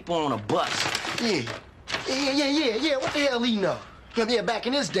jacking people on a bus. Yeah. What the hell he know? Yeah, back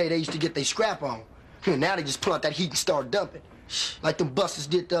in his day, they used to get their scrap on. Now they just pull out that heat and start dumping. Like them buses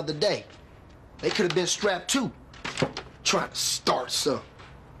did the other day. They could have been strapped too. Trying to start something.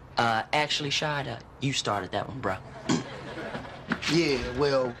 Actually, Shada, you started that one, bro. Yeah,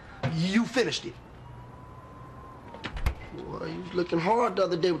 well, you finished it. Boy, you was looking hard the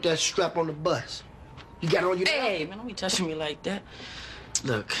other day with that strap on the bus. You got it on your Hey, man, don't be touching me like that.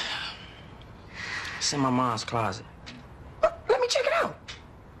 Look, it's in my mom's closet. Let me check it out.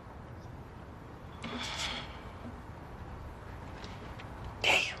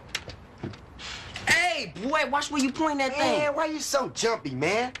 Damn. Hey, boy, watch where you point that thing. Man, why you so jumpy,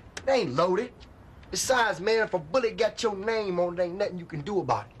 man? It ain't loaded. Besides, man, if a bullet got your name on it, ain't nothing you can do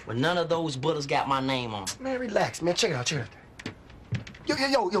about it. Well, none of those bullets got my name on it. Man, relax, man. Check it out, Yo,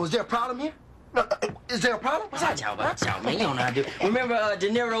 is there a problem here? No, is there a problem? Watch out, man. You don't know how to do it. Remember De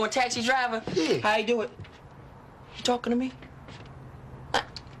Niro and Taxi Driver? Yeah. How you do it? You talking to me?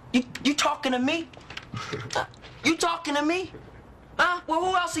 You talking to me? You talking to me? Huh? Well,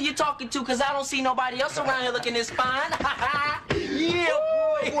 who else are you talking to? Because I don't see nobody else around here looking this fine. Yeah,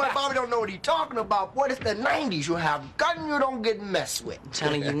 boy. Boy, Bobby don't know what he talking about. Boy, it's the 90s. You have gun, you don't get messed with. I'm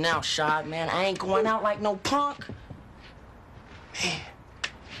telling you now, Shad, man, I ain't going out like no punk. Man,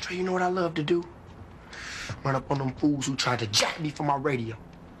 Trey, you know what I love to do? Run up on them fools who tried to jack me for my radio.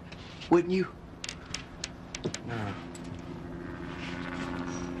 Wouldn't you?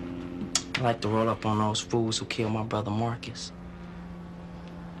 I like to roll up on those fools who killed my brother Marcus.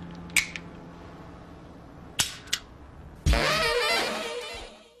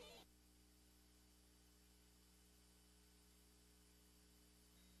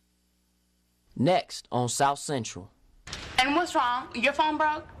 Next on South Central. And what's wrong? Your phone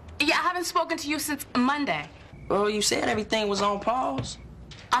broke? Yeah, I haven't spoken to you since Monday. Well, you said everything was on pause.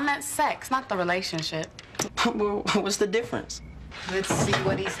 I meant sex, not the relationship. Well, what's the difference? Let's see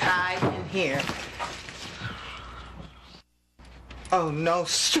what he's hiding here. Oh, no,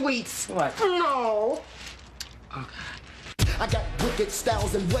 sweets. What? No. Okay. I got wicked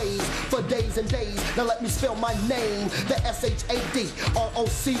styles and ways for days and days. Now let me spell my name, the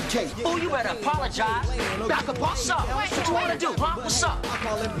S-H-A-D-R-O-C-K. Oh, you better apologize. Back up, what's up? What you want to do, huh? What's up? I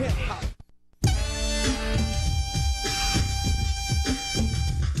call him hip-hop.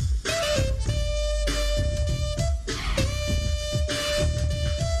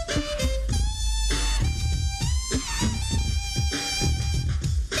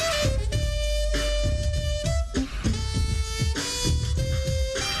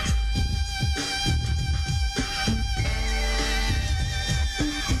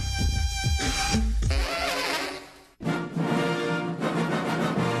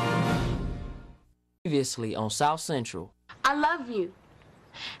 Previously on South Central. I love you.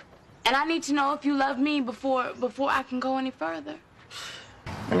 And I need to know if you love me before I can go any further.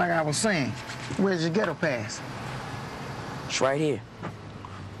 Well, like I was saying, Where's your ghetto pass? It's right here.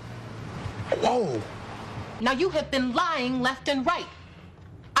 Whoa. Now you have been lying left and right.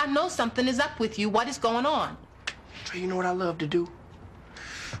 I know something is up with you. What is going on? Trey, you know what I love to do?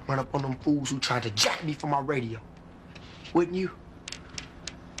 Run up on them fools who tried to jack me for my radio. Wouldn't you?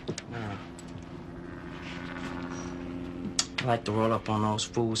 Nah. I like to roll up on those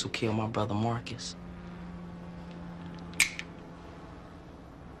fools who killed my brother Marcus.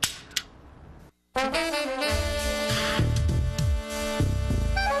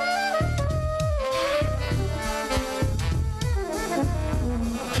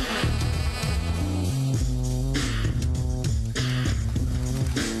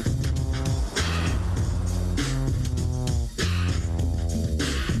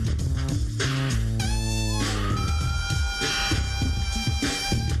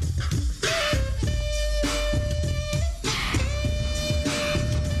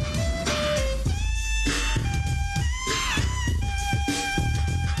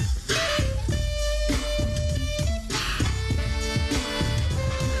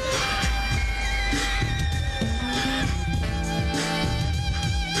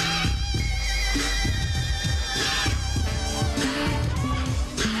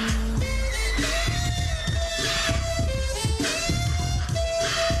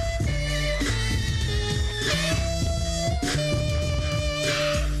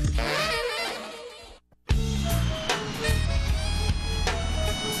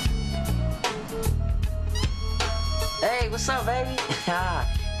 What's up, baby? Hey,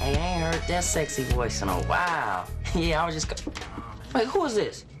 I ain't heard that sexy voice in a while. Yeah, I was just Wait, who is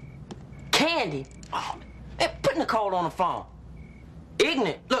this? Candy? Oh, hey, put Nicole on the phone.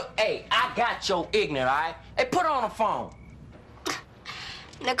 Ignorant? Look, hey, I got your ignorant, all right? Hey, put her on the phone.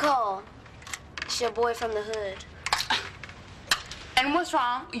 Nicole, it's your boy from the hood. And what's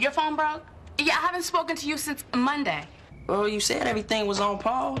wrong? Your phone broke? Yeah, I haven't spoken to you since Monday. Well, you said everything was on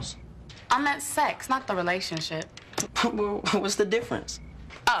pause. I meant sex, not the relationship. Well, what's the difference?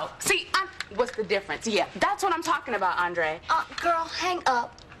 Oh, see, what's the difference? Yeah, that's what I'm talking about, Andre. Girl, hang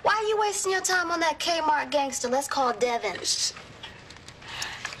up. Why are you wasting your time on that Kmart gangster? Let's call Devin.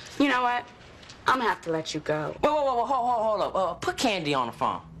 You know what? I'm gonna have to let you go. Whoa, hold up. Put Candy on the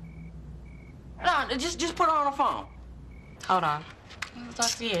phone. No, just put her on the phone. Hold on. I'll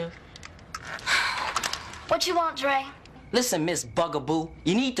talk to you. What you want, Dre? Listen, Miss Bugaboo,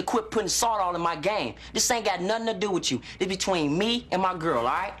 you need to quit putting salt all in my game. This ain't got nothing to do with you. It's between me and my girl, all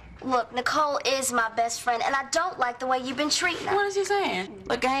right? Look, Nicole is my best friend, and I don't like the way you've been treating her. What is he saying?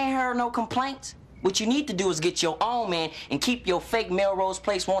 Look, I ain't heard no complaints. What you need to do is get your own man and keep your fake Melrose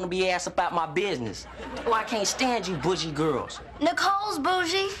Place wannabe ass about my business. Oh, I can't stand you bougie girls. Nicole's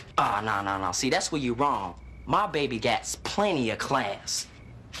bougie. Oh, no. See, that's where you're wrong. My baby got plenty of class.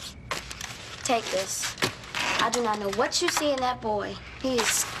 Take this. I do not know what you see in that boy. He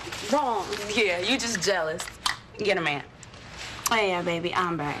is wrong. Yeah, you just jealous. Get a man. Oh, yeah, baby,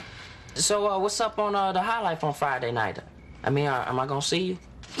 I'm back. So, what's up on the High Life on Friday night? I mean, am I gonna see you?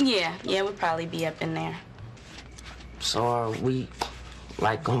 Yeah, we'll probably be up in there. So, are we,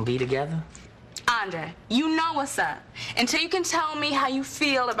 like, gonna be together? Andre, you know what's up. Until you can tell me how you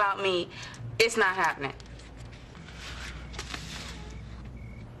feel about me, it's not happening.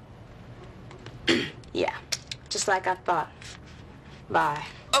 Yeah, just like I thought. Bye.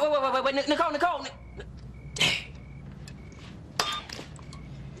 Oh, wait, Nicole.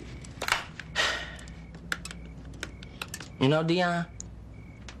 You know, Dion,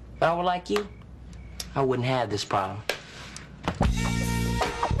 if I were like you, I wouldn't have this problem.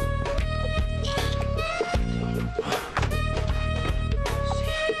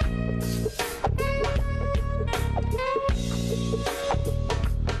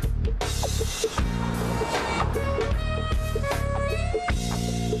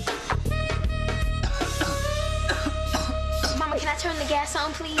 Turn the gas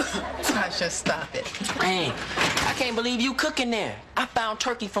on, please. Tasha, stop it. Man, I can't believe you cooking there. I found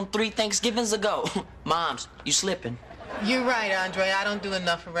turkey from 3 Thanksgivings ago. Moms, you slipping. You're right, Andre. I don't do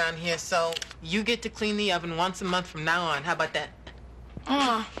enough around here, so you get to clean the oven once a month from now on. How about that?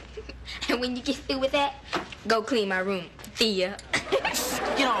 And when you get through with that, go clean my room. Thea.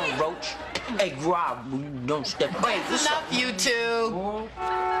 Get on, Roach. Hey, Rob, don't step. Wait, enough, you two.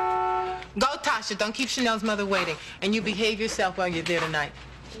 Go, Tasha. Don't keep Chanel's mother waiting. And you behave yourself while you're there tonight.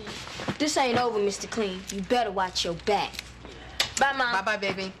 This ain't over, Mr. Clean. You better watch your back. Bye, Mom. Bye-bye,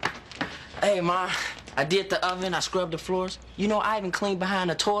 baby. Hey, Ma. I did the oven. I scrubbed the floors. You know, I even cleaned behind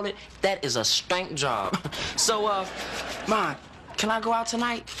the toilet. That is a stank job. So, Ma, can I go out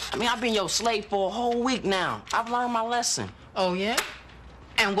tonight? I mean, I've been your slave for a whole week now. I've learned my lesson. Oh, yeah?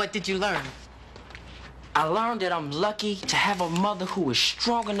 And what did you learn? I learned that I'm lucky to have a mother who is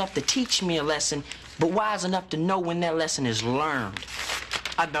strong enough to teach me a lesson, but wise enough to know when that lesson is learned.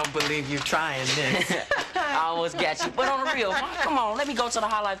 I don't believe you trying this. I always get you. But on the real, come on, let me go to the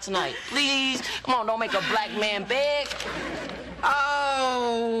High Life tonight. Please. Come on, don't make a black man beg.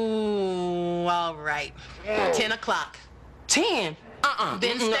 Oh, all right. 10 o'clock. 10?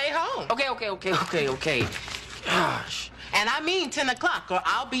 Then stay home. Okay. Gosh. And I mean 10 o'clock, or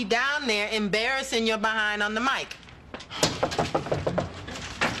I'll be down there embarrassing your behind on the mic.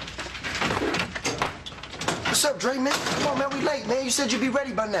 What's up, Dre, man? Come on, man, we late, man. You said you'd be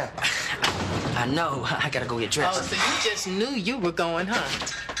ready by now. I know. I gotta go get dressed. Oh, so you just knew you were going, huh?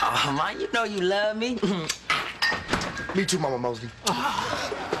 Oh, man, you know you love me. Me too, Mama Mosley.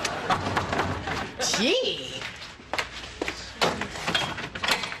 Oh. Gee.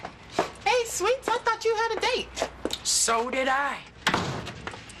 Hey, Sweets, I thought you had a date. So did I.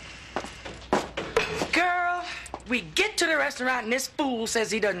 Girl, we get to the restaurant and this fool says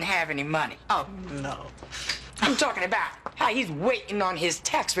he doesn't have any money. Oh, no. I'm talking about how he's waiting on his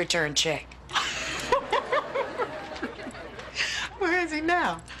tax return check. Where is he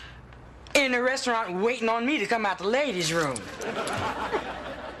now? In the restaurant waiting on me to come out the ladies' room.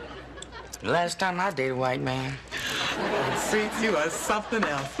 Last time I dated a white man. Sweets, you are something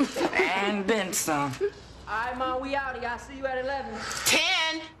else. And then some. All right, Mom, we out here. I'll see you at 11.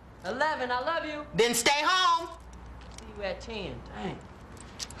 10. 11, I love you. Then stay home. See you at 10. Dang.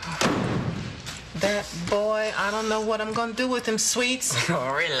 That boy, I don't know what I'm gonna do with him, Sweets.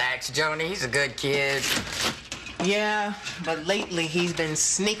 Oh, relax, Joni. He's a good kid. Yeah, but lately he's been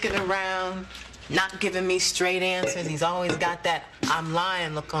sneaking around, not giving me straight answers. He's always got that I'm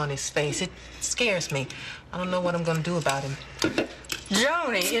lying look on his face. It scares me. I don't know what I'm gonna do about him.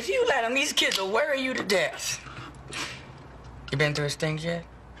 Joni, if you let him, these kids will worry you to death. You been through his things yet?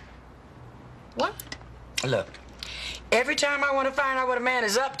 What? Look, every time I want to find out what a man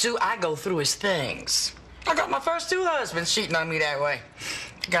is up to, I go through his things. I got my first 2 husbands cheating on me that way.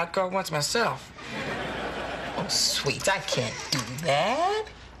 Got caught once myself. Oh, Sweets, I can't do that.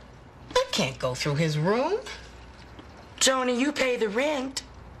 I can't go through his room. Joni, you pay the rent.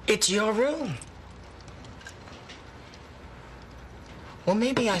 It's your room. Well,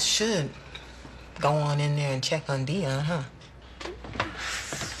 maybe I should go on in there and check on Dion, huh?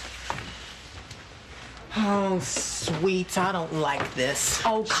 Oh, Sweets, I don't like this.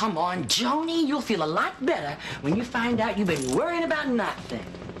 Oh, come on, Joni. You'll feel a lot better when you find out you've been worrying about nothing.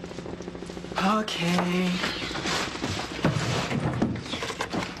 Okay.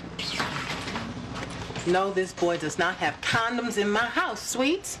 No, this boy does not have condoms in my house,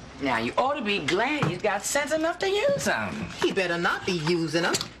 Sweets. Now, you ought to be glad he's got sense enough to use them. He better not be using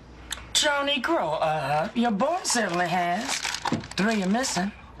them. Joni, grow up. Your boy certainly has. 3 you're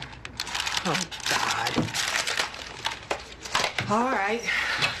missing. Oh, God. All right.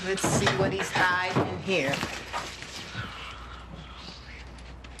 Let's see what he's hiding here.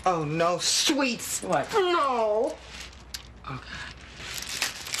 Oh, no, Sweets. What? No. Okay.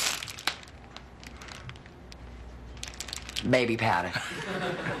 Baby powder.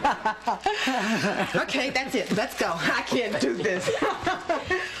 Okay, that's it. Let's go. I can't do this.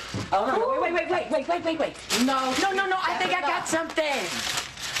 Oh, no, wait. No. I think I got something.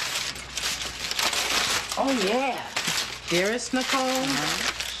 Oh, yeah. Dearest Nicole,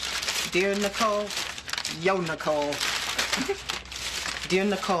 dear Nicole, yo Nicole. Dear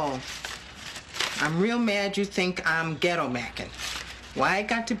Nicole, I'm real mad you think I'm ghetto macking. Why it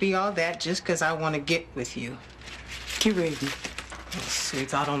got to be all that just because I want to get with you? Keep reading. Oh,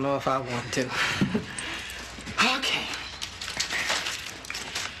 Sweets, I don't know if I want to. Okay.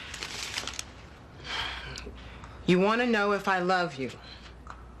 You want to know if I love you.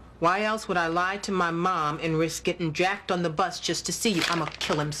 Why else would I lie to my mom and risk getting jacked on the bus just to see you? I'm gonna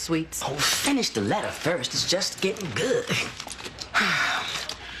kill him, Sweets. Oh, finish the letter first. It's just getting good.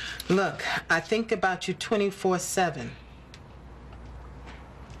 Look, I think about you 24/7.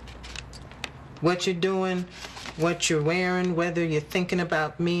 What you're doing, what you're wearing, whether you're thinking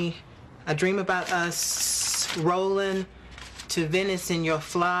about me. I dream about us rolling to Venice in your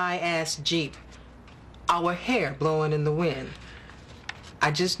fly-ass Jeep. Our hair blowing in the wind. I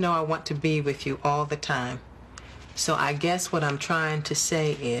just know I want to be with you all the time. So I guess what I'm trying to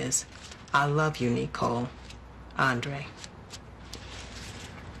say is, I love you, Nicole. Andre.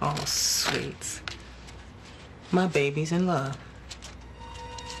 Oh, Sweets. My baby's in love.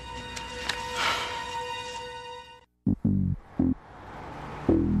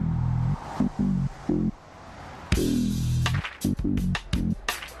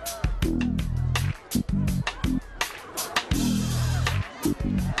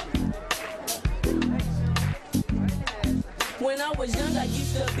 When I was young, I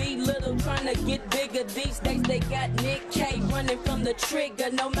used to be little, trying to get bigger. These days, they got Nick K running from the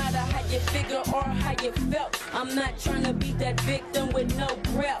trigger. No matter how you figure or how you felt, I'm not trying to be that victim with no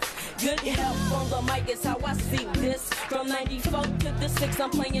breath. Good help on the mic is how I see this. From 94 to the 6,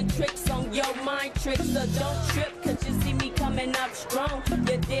 I'm playing tricks on your mind tricks. So don't trip, cause you see me coming out strong.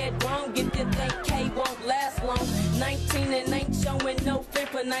 You're dead wrong if you think K won't last long. 19 and ain't showing no fear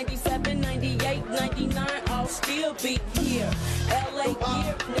for 97, 98, 99, I'll still be here. LA here,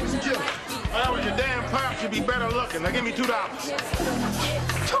 nigga like it. Well, with your damn pops, you'd be better looking. Now give me $2.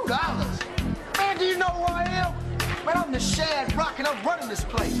 $2? Man, do you know who I am? Man, I'm the Shad Rock and I'm running this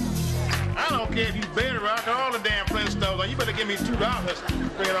place. I don't care if you Betty Rock or all the damn Flintstones. You better give me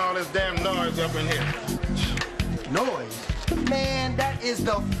 $2 bringing all this damn noise up in here. Noise? Man, that is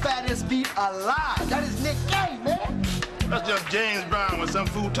the fattest beat alive. That is Nick K, man. That's just James Brown with some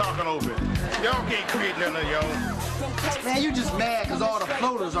fool talking over it. Y'all can't create nothing of your own. Man, you just mad because all the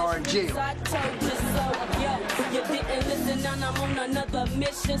floaters are in jail. I told you so, yo. You didn't listen, and I'm on another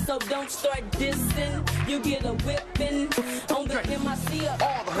mission, so don't start dissing. You get a whipping on the MIC.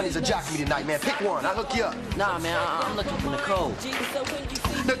 All the honeys are jocking me tonight, man. Pick one. I'll hook you up. Nah, man, I'm looking for Nicole.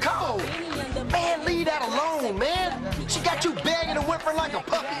 Nicole? Man, leave that alone, man. She got you begging and whimpering like a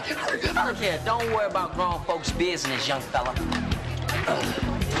puppy. Yeah, don't worry about grown folks' business, young fella.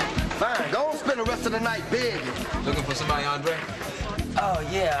 Fine, go and spend the rest of the night begging. Looking for somebody, Andre? Oh,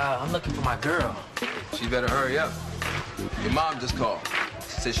 yeah, I'm looking for my girl. She better hurry up. Your mom just called.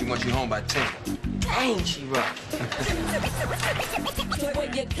 She said she wants you home by 10. Dang, she rough. To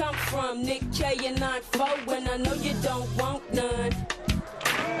where you come from, Nick K and 9-4, and I know you don't want none.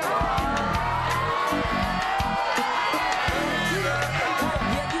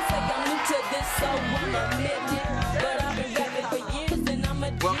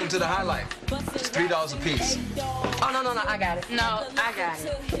 Welcome to the High Life. It's $3 a piece. Oh, no, I got it. No, I got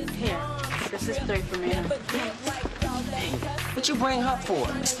it. Here, this is 3 for me. What you bring her for?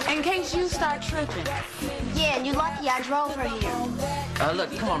 In case you start tripping. Yeah, and you're lucky I drove her here.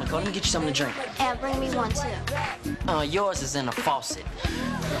 Look, come on, Nicole, let me get you something to drink. And bring me one, too. Yours is in a faucet.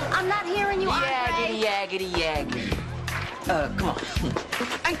 I'm not hearing you, Andre. Yaggity. Come on.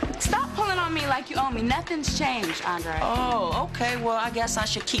 Hey, stop pulling on me like you owe me. Nothing's changed, Andre. Oh, okay. Well, I guess I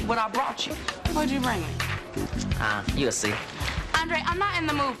should keep what I brought you. What'd you bring me? You'll see. Andre, I'm not in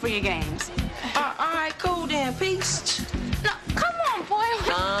the mood for your games. All right, cool then. Peace. No, come on, boy.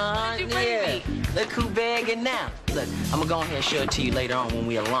 What did you bring me? Look who begging now. Look, I'm gonna go ahead and show it to you later on when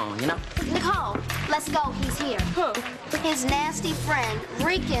we're alone, you know? Nicole, let's go. He's here. Who? His nasty friend,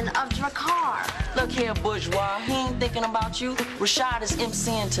 Rican of Drakkar. Look here, bourgeois. He ain't thinking about you. Rashad is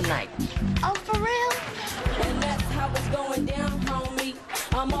MCing tonight. Oh, for real? And that's how it's going down, homie.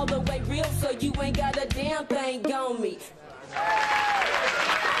 I'm all the way real, so you ain't got a damn thing on me.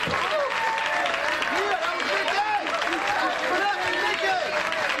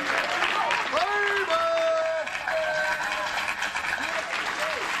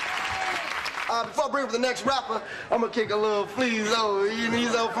 Before I bring up the next rapper, I'm gonna kick a little fleas over.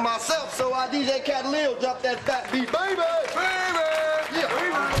 He's over for myself, so DJ Cat Lil drop that fat beat, baby! Baby! Yeah,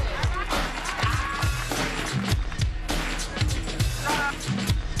 baby!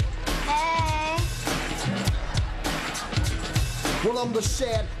 Well, I'm the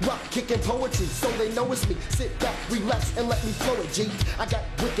Shad Rock kicking poetry, so they know it's me. Sit back, relax, and let me flow it, G. I got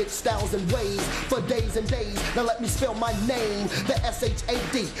wicked styles and ways for days and days. Now let me spell my name, the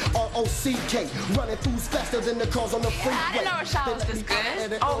S-H-A-D-R-O-C-K. Running fools faster than the cars on the freeway. I didn't know Rashad was this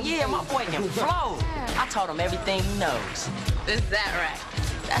good. Oh, yeah, my boy can flow. I taught him everything he knows. Is that right?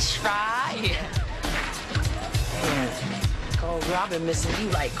 That's right. Man, Cole, girl, I've been missing you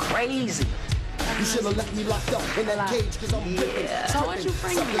like crazy. You should have left me locked up in that cage, cause I'm ripping. So what'd you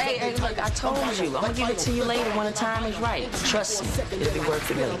bring me? Hey, look, I told you. I'm gonna give it to you later when the time is right. Trust me, it'll be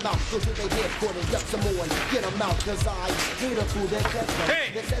worth it.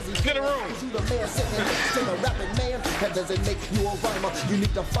 Hey, get a room. That doesn't make you a rhymer. You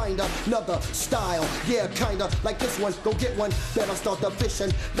need to find another style. Yeah, kinda like this one. Go get one. Better start the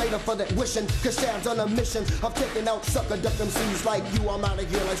fishing. Later for that wishing. Cause Shad's on a mission of taking out sucker duck MCs like you. I'm out of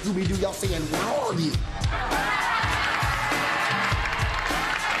here like Scooby-Doo. Y'all saying, where are you?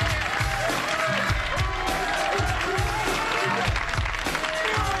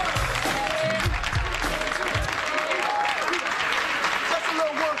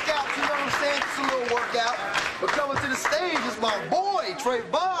 But coming to the stage is my boy,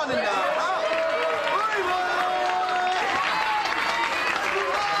 Trayvon, in the house.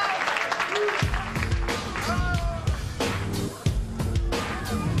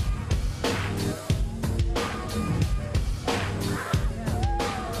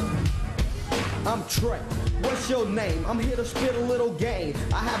 Trey, what's your name? I'm here to spit a little game.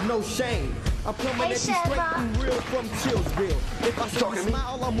 I have no shame. I'm coming at you straight and real from Chillsville. If I see you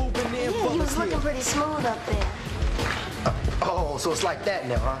smile, I'm moving in Yeah, for you the was looking kill. pretty smooth up there. Oh, so it's like that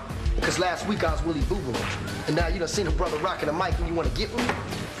now, huh? Because last week I was Willie Boo Boo. And now you done seen a brother rocking a mic and you want to get me?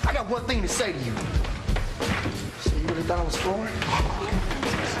 I got one thing to say to you. So you really thought I was foreign?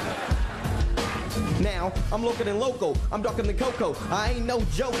 Now, I'm looking in loco, I'm darker than Coco. I ain't no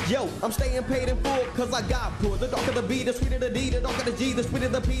joke, yo. I'm staying paid in full, cause I got poor. The darker the B, the sweeter the D, the darker the G, the sweeter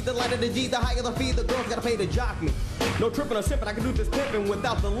the P, the lighter the G, the higher the fee. The girls gotta pay to jock me. No tripping or sipping, I can do this pimping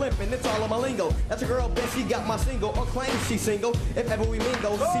without the limping. It's all on my lingo. That's a girl, bet she got my single, or claims she's single. If ever we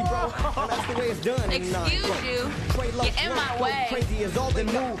mingle, see bro, and that's the way it's done. Excuse you, you're in my way. Crazy is all they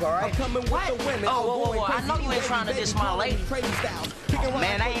move, all right? I'm coming with the women. Oh, whoa. I know you ain't trying to diss my lady.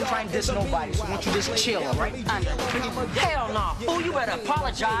 Man, I ain't trying to diss nobody, so won't you just chill, all right? Hell no. Fool, you better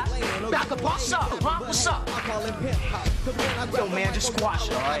apologize. Back up, what's up? Huh? What's up? Yo, man, just squash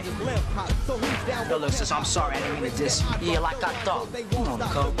it, all right? Yo, look, sis, I'm sorry. I didn't mean to diss you. Yeah, like I thought. Come on,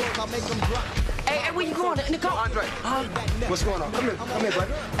 Nicole. Hey, where you going, Nicole? Andre, what's going on? Come here,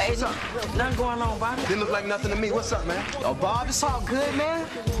 buddy. Hey, what's up? Nothing going on, Bob. Didn't look like nothing to me. What's up, man? Yo, Bob, it's all good, man.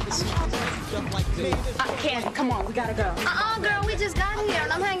 Candy, come on, we gotta go. Girl, we just got here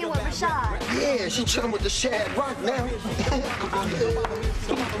and I'm hanging with Rashad. Yeah, she chilling with the Shad Rock now.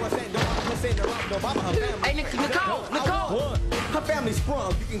 Hey, Nicole! Her family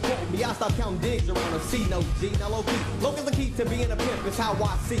sprung, you can quote me. I stop counting digs around a C, no G, now low key. Low is the key to being a pimp, is how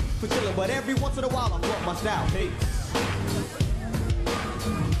I see. For chillin', but every once in a while I flaunt my style. Peace.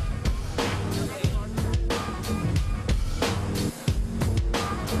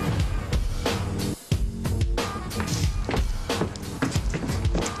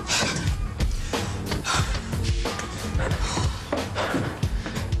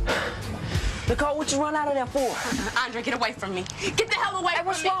 Nicole, what you run out of there for? Andre, get away from me. Get the hell away from me.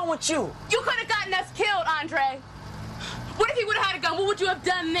 What's wrong with you? You could have gotten us killed, Andre. What if he would have had a gun? What would you have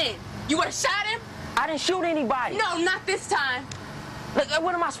done then? You would have shot him? I didn't shoot anybody. No, not this time. Look,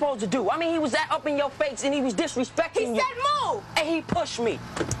 what am I supposed to do? I mean, he was that up in your face and he was disrespecting you. He said move. And he pushed me.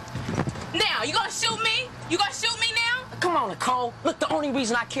 Now, you gonna shoot me? You gonna shoot me now? Come on, Nicole. Look, the only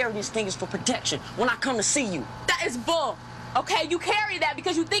reason I carry this thing is for protection when I come to see you. That is bull. Okay, you carry that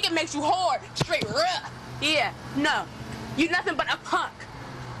because you think it makes you hard, straight rough. Yeah, no. You nothing but a punk.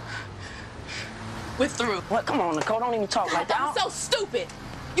 We're through. What? Come on, Nicole, don't even talk like that. I'm so stupid.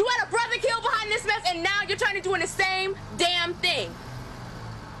 You had a brother killed behind this mess, and now you're trying to do the same damn thing.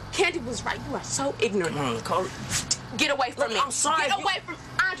 Candy was right. You are so ignorant. Come on, Nicole. Get away from me. I'm sorry. Get away from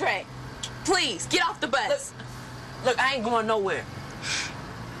Andre. Please, get off the bus. Look, I ain't going nowhere.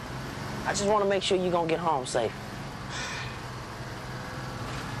 I just want to make sure you're going to get home safe.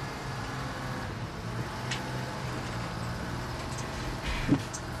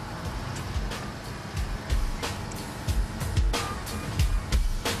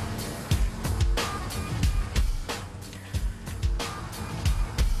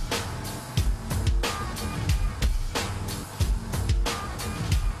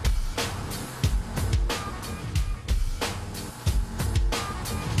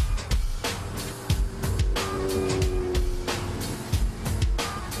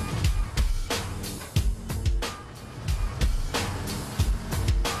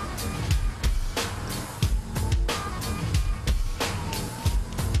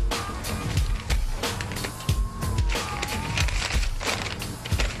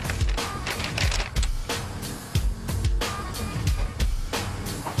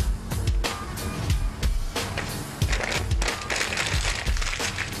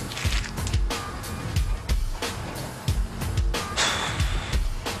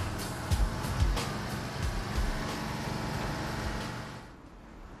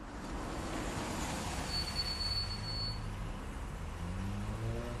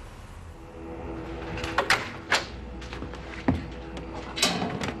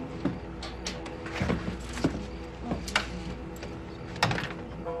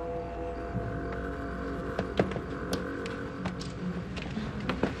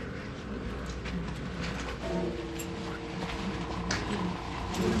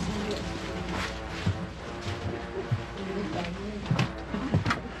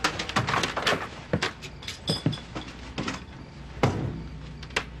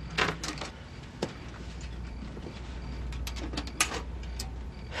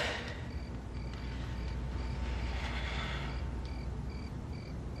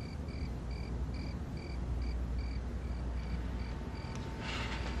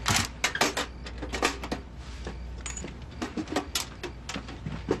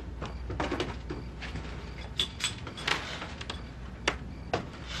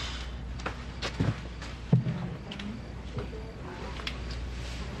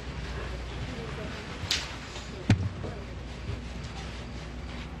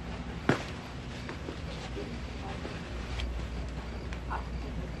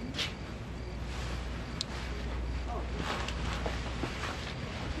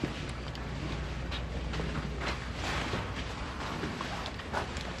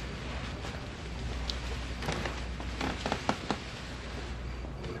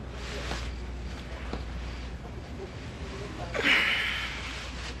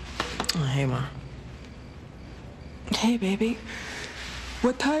 Oh, hey, Ma. Hey, baby.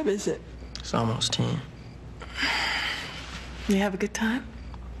 What time is it? It's almost 10. You have a good time?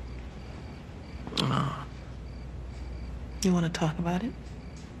 No. You want to talk about it?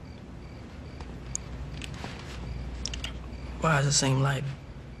 Why does it seem like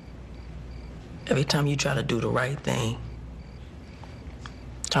every time you try to do the right thing,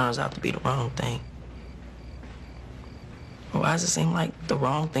 turns out to be the wrong thing? Why does it seem like the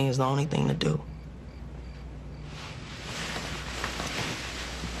wrong thing is the only thing to do?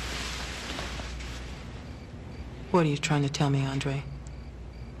 What are you trying to tell me, Andre?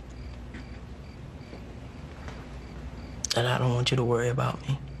 That I don't want you to worry about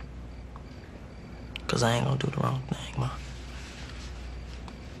me. Because I ain't gonna do the wrong thing, Ma.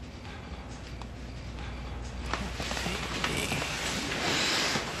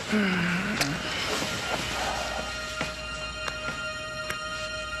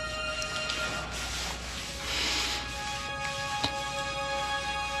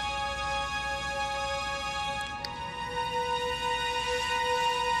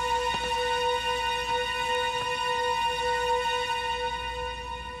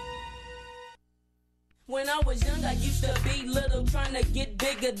 When I was young, I used to be little, trying to get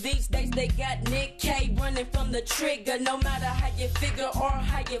bigger. These days, they got Nick K running from the trigger. No matter how you figure or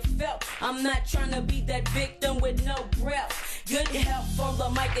how you felt, I'm not trying to be that victim with no breath. Good help on the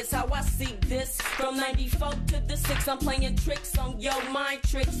mic is how I see this. From 94 to the 6, I'm playing tricks on your mind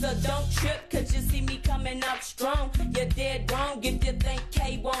tricks. So don't trip, cause you see me coming out strong. You're dead wrong if you think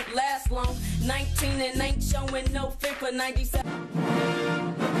K won't last long. 19 and ain't showing no fear for 97.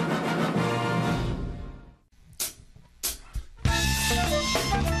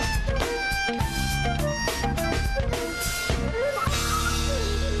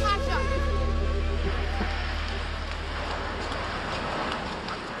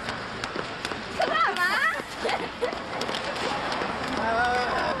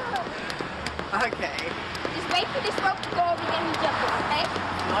 Okay. Just wait for this rope to go over and you jump it, okay?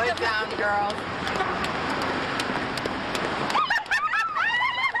 Slow it down, girls.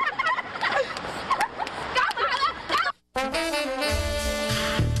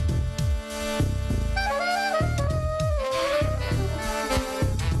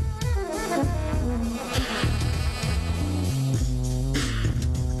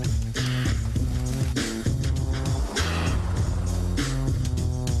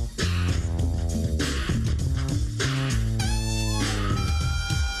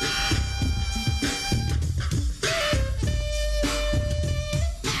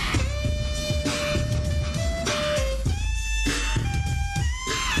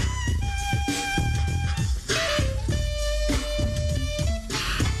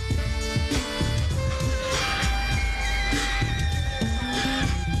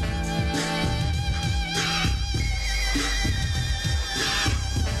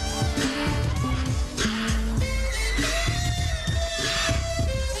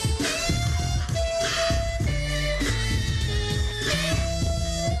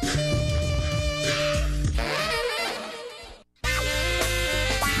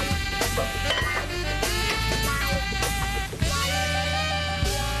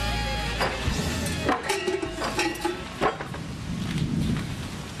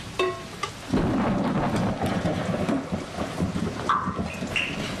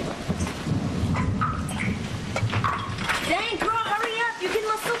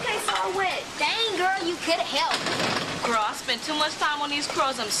 Too much time on these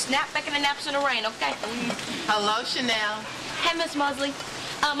crows. I'm snap back in the naps in the rain, okay? Hello, Chanel. Hey, Miss Mosley.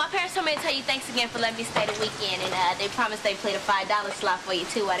 My parents told me to tell you thanks again for letting me stay the weekend, and they promised they played a $5 slot for you,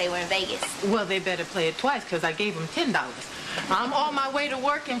 too, while they were in Vegas. Well, they better play it twice, because I gave them $10. I'm on my way to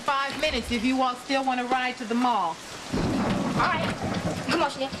work in 5 minutes if you all still want to ride to the mall. All right. Come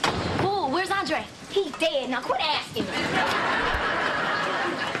on, Chanel. Ooh, where's Andre? He's dead. Now quit asking me.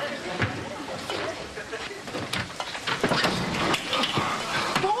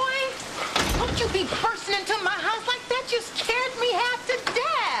 You be bursting into my house like that. You scared me half to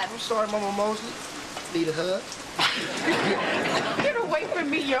death. I'm sorry, Mama Mosley. Need a hug? Get away from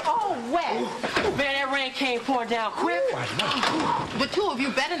me. You're all wet. Man, that rain came pouring down quick. The two of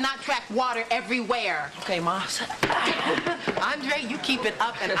you better not track water everywhere. Okay, Ma. Andre, you keep it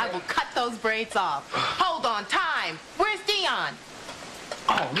up and I will cut those braids off. Hold on, time. Where's Dion?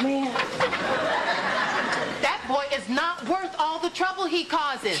 Oh, man. That boy is not worth all the trouble he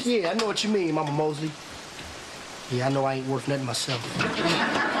causes. Yeah, I know what you mean, Mama Mosley. Yeah, I know I ain't worth nothing myself.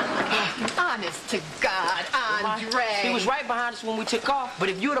 Honest to God, Andre. He was right behind us when we took off, but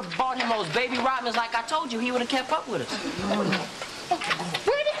if you would have bought him those baby Robins like I told you, he would have kept up with us.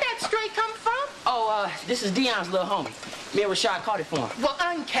 Where did that stray this is Dion's little homie. Me and Rashad caught it for him. Well,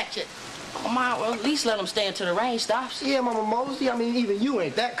 uncatch it. Oh, Ma, well, at least let him stay until the rain stops. Yeah, Mama Mosley, I mean, even you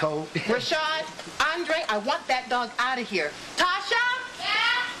ain't that cold. Rashad, Andre, I want that dog out of here. Tasha?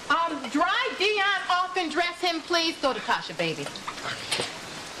 Yeah? Dry Dion off and dress him, please. Go to Tasha, baby.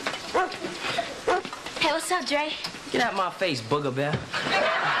 Hey, what's up, Dre? Get out my face, Booger Bear.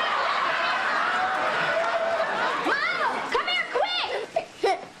 Mom, come here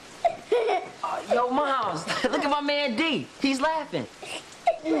quick! Yo, Miles, look at my man D. He's laughing.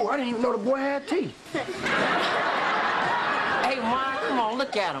 Ooh, I didn't even know the boy had teeth. Hey, Mom, come on,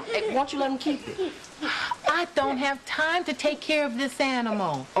 look at him. Hey, why don't you let him keep it? I don't have time to take care of this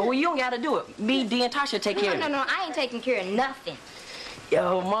animal. Oh, well, you don't gotta do it. Me, D, and Tasha take care of it. No, I ain't taking care of nothing.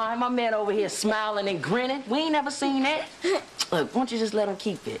 Yo, my man over here smiling and grinning. We ain't never seen that. Look, why don't you just let him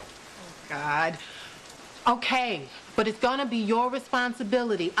keep it? God. Okay, but it's gonna be your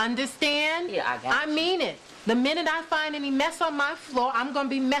responsibility. Understand? Yeah, I got you. I mean it. The minute I find any mess on my floor, I'm gonna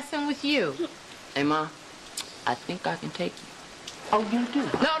be messing with you. Hey, Ma, I think I can take you. Oh, you do? No.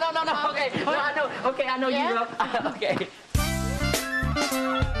 Okay, no, I know. Okay, I know you will. Okay.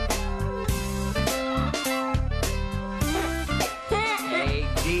 Hey,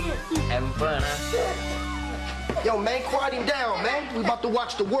 D, having fun, huh? Yo, man, quiet him down, man. We about to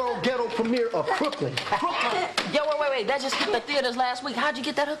watch the world ghetto premiere of Crooklyn. Yo, wait. That just hit the theaters last week. How'd you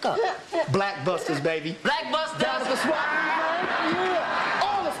get that hookup? Blackbusters, baby. Blackbusters? Down at the swap meet, man. Yeah.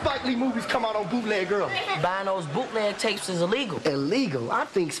 All the Spike Lee movies come out on bootleg girl. Buying those bootleg tapes is illegal. Illegal? I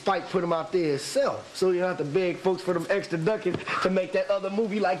think Spike put them out there himself, so you don't have to beg folks for them extra ducats to make that other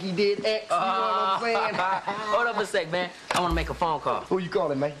movie like he did X. You know what I'm saying? Hold up a sec, man. I want to make a phone call. Who you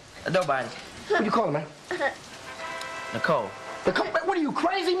calling, man? Nobody. Who you calling, man? Nicole. Nicole, what are you,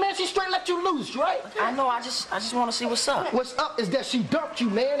 crazy, man? She straight let you loose, right? I know, I just want to see what's up. What's up is that she dumped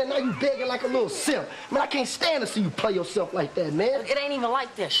you, man, and now you begging like a little simp. Man, I can't stand to see you play yourself like that, man. It ain't even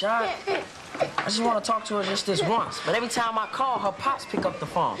like that, Sean. I just want to talk to her just this once. But every time I call, her pops pick up the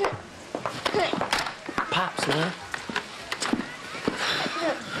phone. Pops, man.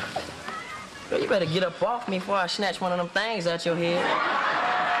 Girl, you better get up off me before I snatch one of them things out your head.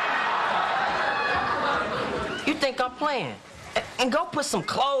 You think I'm playing? And go put some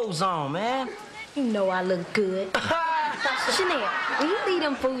clothes on, man. You know I look good. Chanel, will you leave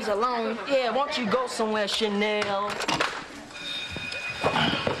them fools alone? Yeah, won't you go somewhere, Chanel?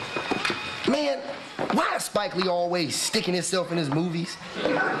 Man, why is Spike Lee always sticking himself in his movies?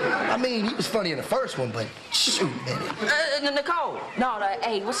 I mean, he was funny in the first one, but shoot, man. Nicole. No,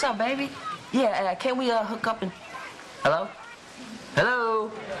 hey, what's up, baby? Yeah, can we hook up and... Hello? Hello?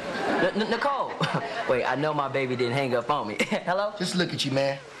 Nicole. Wait, I know my baby didn't hang up on me. Hello? Just look at you,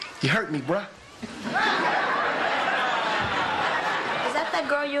 man. You hurt me, bruh. Is that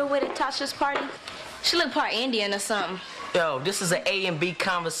girl you were with at Tasha's party? She looked part Indian or something. Yo, this is an A and B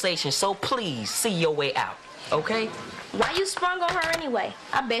conversation, so please see your way out, okay? Why you sprung on her anyway?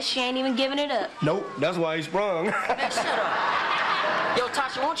 I bet she ain't even giving it up. Nope, that's why he sprung. Man, shut up. Yo,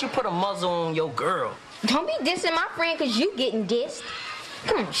 Tasha, why don't you put a muzzle on your girl? Don't be dissing my friend because you getting dissed.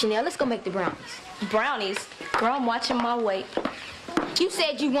 Come on, Chanel, let's go make the brownies. Brownies? Girl, I'm watching my weight. You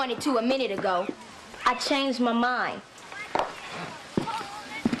said you wanted to a minute ago. I changed my mind.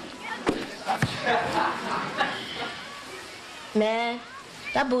 Man,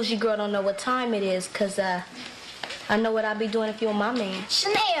 that bougie girl don't know what time it is, because I know what I'd be doing if you were my man.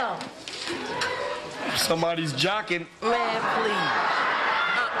 Chanel! Somebody's jocking. Man, please.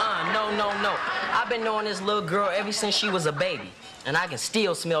 No. I've been knowing this little girl ever since she was a baby, and I can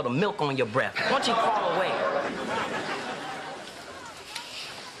still smell the milk on your breath. Why don't you crawl away?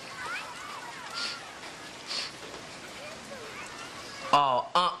 Oh,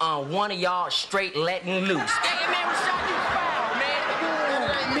 one of y'all straight letting loose. Hey, man, Rashad, you foul, man.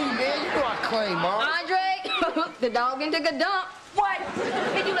 That ain't me, man. You know I claim, Mom. Andre, the dog done took a dump. What?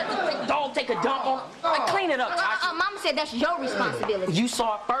 Did you let the dog take a dump on? Like, clean it up, Tasha. Mama said that's your responsibility. You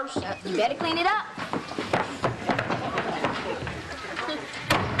saw it first? You better clean it up.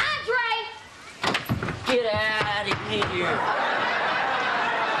 Andre! Get out of here.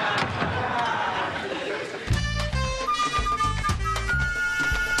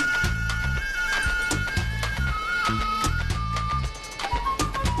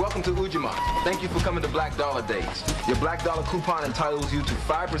 Welcome to Ujamaa. Thank you for coming to Black Dollar Days. Your Black Dollar coupon entitles you to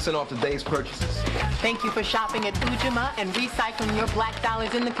 5% off the day's purchases. Thank you for shopping at Ujamaa and recycling your black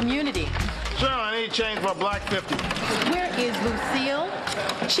dollars in the community. Sure, I need change for a black 50. Where is Lucille?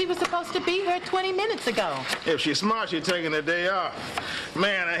 She was supposed to be here 20 minutes ago. If she's smart, she's taking a day off.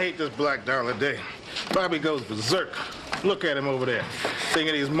 Man, I hate this Black Dollar Day. Bobby goes berserk. Look at him over there.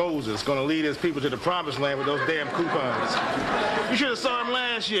 Thinking he's Moses, gonna lead his people to the promised land with those damn coupons. You should have saw him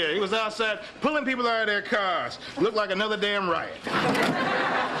last year. He was outside pulling people out of their cars. Looked like another damn riot.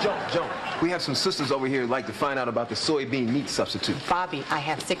 Joe, we have some sisters over here who'd like to find out about the soybean meat substitute. Bobby, I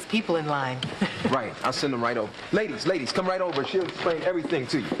have 6 people in line. Right, I'll send them right over. Ladies, come right over. She'll explain everything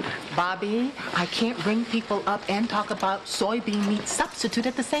to you. Bobby, I can't ring people up and talk about soybean meat substitute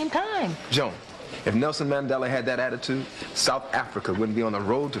at the same time. Joan, if Nelson Mandela had that attitude, South Africa wouldn't be on the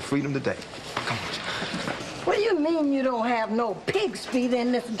road to freedom today. Come on, Joan. What do you mean you don't have no pig's feet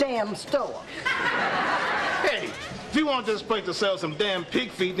in this damn store? Hey, if you want this place to sell some damn pig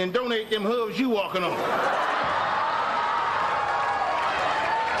feet, then donate them hooves you walking on.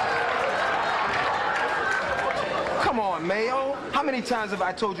 Come on, Mayo. How many times have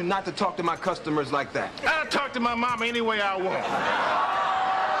I told you not to talk to my customers like that? I'll talk to my mama any way I want.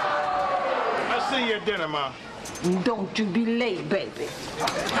 I'll see you at dinner, Ma. Don't you be late, baby.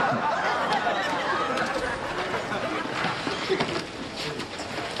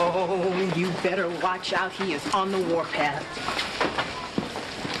 Oh, you better watch out. He is on the warpath.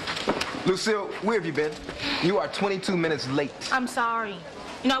 Lucille, where have you been? You are 22 minutes late. I'm sorry.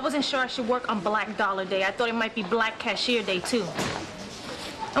 You know, I wasn't sure I should work on Black Dollar Day. I thought it might be Black Cashier Day, too.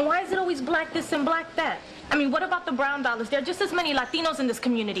 And why is it always black this and black that? I mean, what about the brown dollars? There are just as many Latinos in this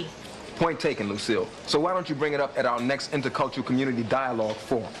community. Point taken, Lucille. So why don't you bring it up at our next Intercultural Community Dialogue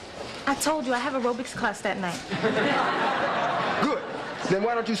Forum? I told you, I have aerobics class that night. Good. Then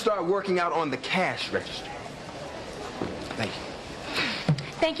why don't you start working out on the cash register? Thank you.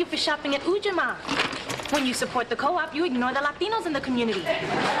 Thank you for shopping at Ujamaa. When you support the co-op, you ignore the Latinos in the community.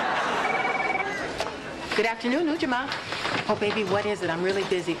 Good afternoon, Ujamaa. Oh, baby, what is it? I'm really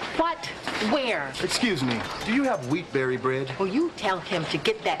busy. What? Where? Excuse me, do you have wheatberry bread? Well, you tell him to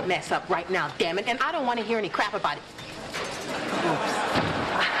get that mess up right now, damn it, and I don't want to hear any crap about it. Oops.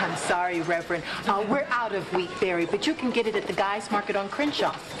 I'm sorry, Reverend. We're out of wheatberry, but you can get it at the Guys Market on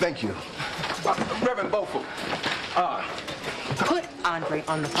Crenshaw. Thank you. Reverend Beaufort. Put Andre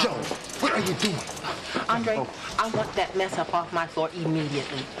on the phone. Joe, what are you doing? Andre, I want that mess up off my floor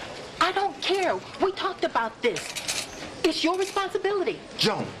immediately. I don't care. We talked about this. It's your responsibility.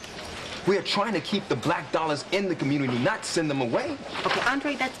 Joan, we are trying to keep the black dollars in the community, not send them away. Okay,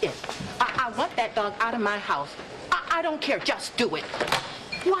 Andre, that's it. I want that dog out of my house. I don't care. Just do it.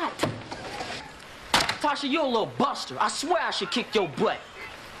 What? Tasha, you're a little buster. I swear I should kick your butt.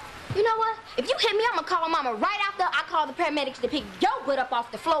 You know what? If you hit me, I'm gonna call my mama right after I call the paramedics to pick your butt up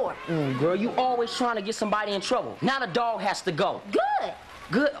off the floor. Girl, you always trying to get somebody in trouble. Now the dog has to go. Good.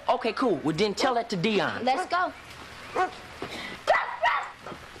 Good? Okay, cool. Well, then tell that to Dion. Let's go.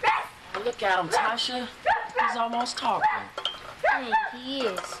 Look at him, Tasha. He's almost talking. Hey, he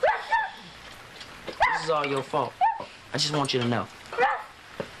is. This is all your fault. I just want you to know.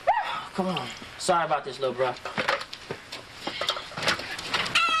 Come on. Sorry about this, little bro.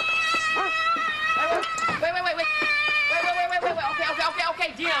 Wait.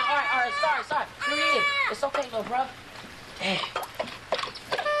 Okay, Dion. All right. Sorry. Here he is. It's okay, little bro. Hey.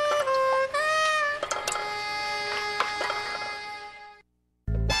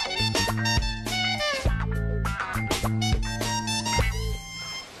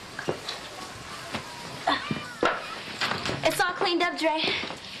 It's all cleaned up, Dre.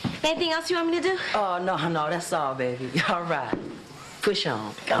 Anything else you want me to do? Oh, no, that's all, baby. All right. Push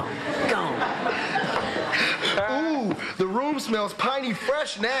on. Go on. Ooh, the room smells piney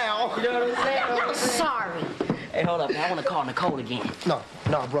fresh now. You know what I'm saying? I'm sorry. Hey, hold up. I want to call Nicole again. No,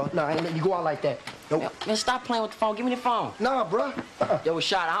 bro. No, I ain't letting you go out like that. Nope. Man, stop playing with the phone. Give me the phone. Nah, bro. Yo,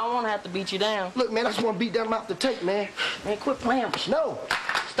 Rashad, I don't want to have to beat you down. Look, man, I just want to beat them out the tape, man. Man, quit playing. No.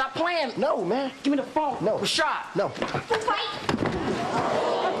 Stop playing. No, man. Give me the phone. No. Rashad. No. Fight.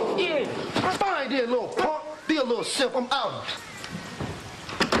 Yeah. Fine, dear little punk. Be a little simp. I'm out.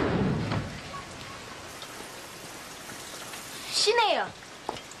 Chanel.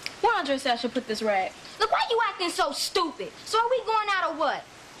 Where Andre said I should put this rag? Look, why you acting so stupid? So are we going out or what?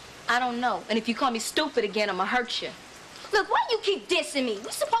 I don't know. And if you call me stupid again, I'm gonna hurt you. Look, why you keep dissing me?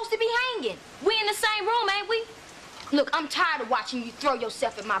 We supposed to be hanging. We in the same room, ain't we? Look, I'm tired of watching you throw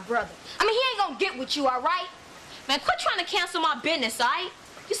yourself at my brother. I mean, he ain't gonna get with you, all right? Man, quit trying to cancel my business, all right?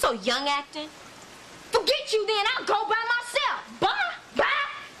 You so young acting. Forget you then. I'll go by myself. Bye.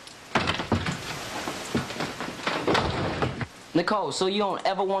 Nicole, so you don't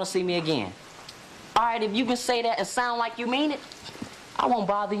ever want to see me again? All right, if you can say that and sound like you mean it, I won't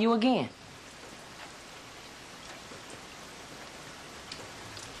bother you again.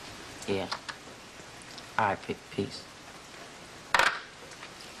 Yeah. All right, peace.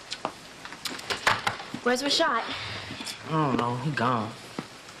 Where's Rashad? I don't know. He gone.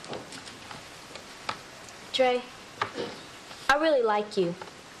 Dre, I really like you.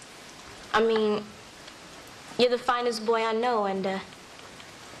 I mean, you're the finest boy I know, and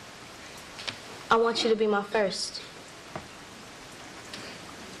I want you to be my first.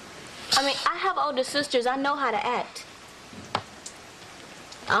 I mean, I have older sisters. I know how to act.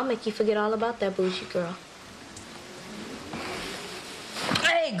 I'll make you forget all about that bougie girl.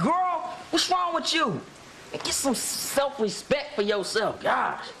 Hey, girl, what's wrong with you? Get some self-respect for yourself,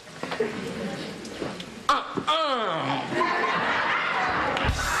 gosh.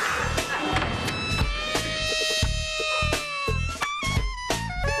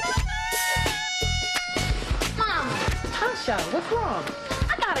 Tasha, what's wrong?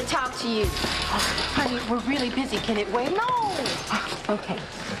 I gotta talk to you. Honey, we're really busy. Can it wait? No. Okay.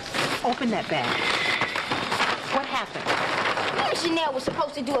 Open that bag. What happened? Me and Chanel was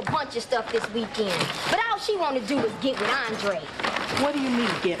supposed to do a bunch of stuff this weekend, but all she wanted to do was get with Andre. What do you mean,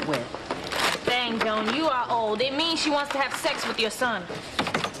 get with? Dang, Joan, you are old. It means she wants to have sex with your son.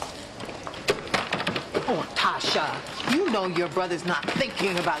 Oh, Tasha, you know your brother's not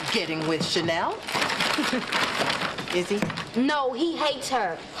thinking about getting with Chanel. Is he? No, he hates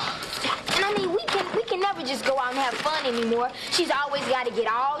her. And I mean, we can never just go out and have fun anymore. She's always got to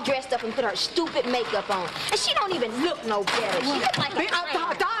get all dressed up and put her stupid makeup on. And she don't even look no better. She looks like a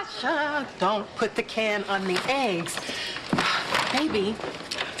clown. Tasha, don't put the can on the eggs. Baby,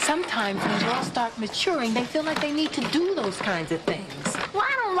 sometimes when girls start maturing, they feel like they need to do those kinds of things. Well,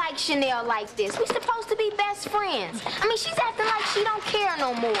 I don't like Chanel like this. We're supposed to be best friends. I mean, she's acting like she don't care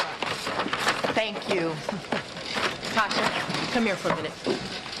no more. Thank you. Tasha, come here for a minute.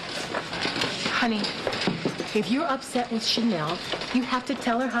 Honey, if you're upset with Chanel, you have to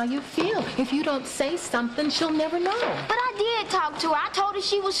tell her how you feel. If you don't say something, she'll never know. But I did talk to her. I told her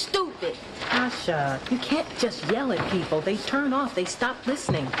she was stupid. Tasha, you can't just yell at people. They turn off. They stop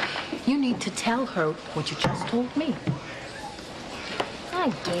listening. You need to tell her what you just told me. I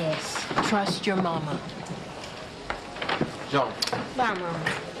guess. Trust your mama. Joan, Bye, Mama.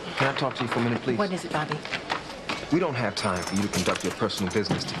 can I talk to you for a minute, please? What is it, Bobby? We don't have time for you to conduct your personal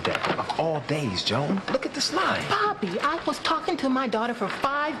business today. Of all days, Joan. Look at this line. Bobby, I was talking to my daughter for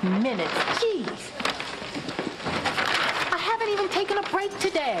 5 minutes. Jeez. I haven't even taken a break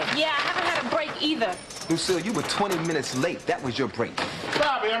today. Yeah, I haven't had a break either. Lucille, you were 20 minutes late. That was your break.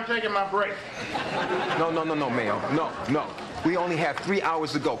 Bobby, I'm taking my break. No, Mayo. No. We only have 3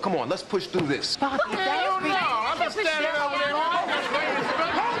 hours to go. Come on, let's push through this. Bobby, I'm just standing over there.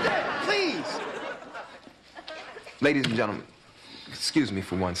 Hold it, please. Ladies and gentlemen, excuse me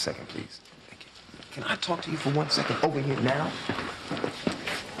for 1 second, please. Thank you. Can I talk to you for 1 second over here now?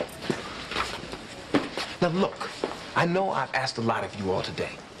 Now look, I know I've asked a lot of you all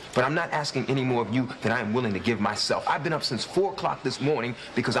today, but I'm not asking any more of you than I am willing to give myself. I've been up since 4 o'clock this morning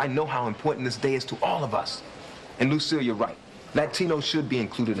because I know how important this day is to all of us. And Lucille, you're right. Latinos should be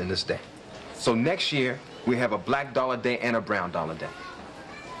included in this day. So next year, we have a Black Dollar Day and a Brown Dollar Day.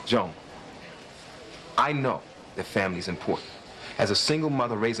 Joan, I know that family's important. As a single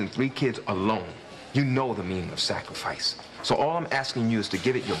mother raising 3 kids alone, you know the meaning of sacrifice. So all I'm asking you is to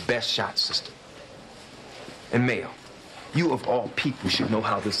give it your best shot, sister. And Mayo, you of all people should know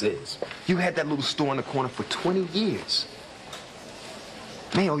how this is. You had that little store in the corner for 20 years.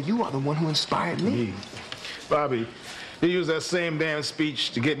 Mayo, you are the one who inspired me. Bobby, you used that same damn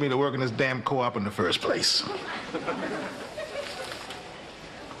speech to get me to work in this damn co-op in the first place.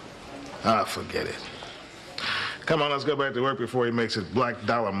 Ah, forget it. Come on, let's go back to work before he makes it Black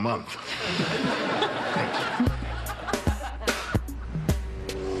Dollar Month.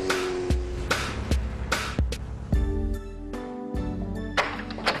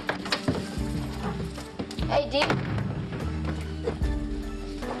 Hey, Dee.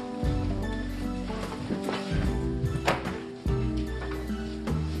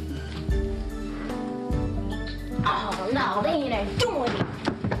 Oh, no, they ain't there doing it.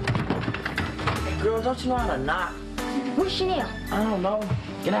 Hey, girl, don't you know how to knock? Where's Chanel? I don't know.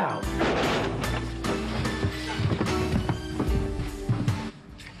 Get out.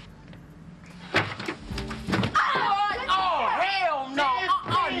 Oh, hell no.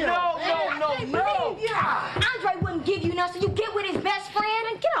 No. Andre wouldn't give you nothing, so you get with his best friend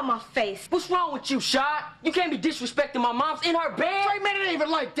and get out my face. What's wrong with you, Shot? You can't be disrespecting my mom's in her bed. Hey, man, it ain't even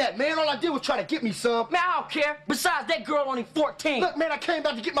like that, man. All I did was try to get me some. Man, I don't care. Besides, that girl only 14. Look, man, I came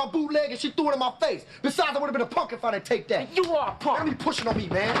back to get my bootleg and she threw it in my face. Besides, I would have been a punk if I didn't take that. You are a punk. Don't be pushing on me,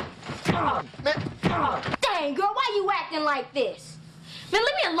 man. Dang, girl, why you acting like this? Man,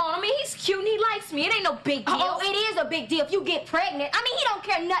 leave me alone. I mean, he's cute and he likes me. It ain't no big deal. It is a big deal if you get pregnant. I mean, he don't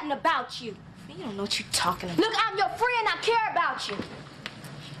care nothing about you. You don't know what you're talking about. Look, I'm your friend. I care about you.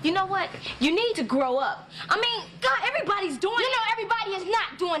 You know what? You need to grow up. I mean, God, everybody's doing it. You know everybody is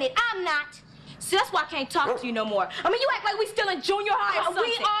not doing it. I'm not. See, that's why I can't talk to you no more. I mean, you act like we still in junior high or something.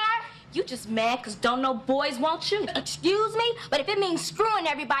 We are. You just mad because don't know boys won't you. Excuse me? But if it means screwing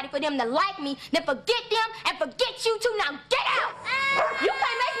everybody for them to like me, then forget them and forget you too. Now get out. You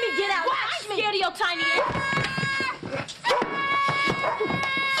can't make me get out. Watch me. I'm scared of your tiny ass.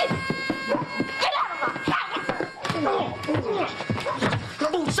 Get out of my house.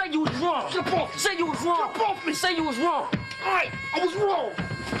 Oh, say you was wrong. Say you was wrong. Say you was wrong. All right, I was wrong.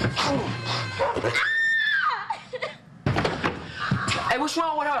 Hey, what's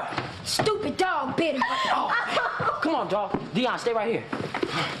wrong with her? Stupid dog bit her. Oh. Come on, dog. Dion, stay right here.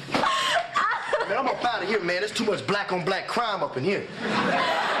 Man, I'm up out of here, man. There's too much black on black crime up in here.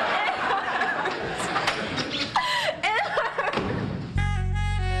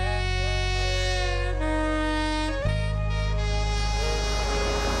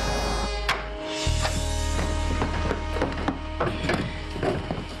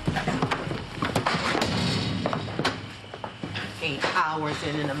 Hours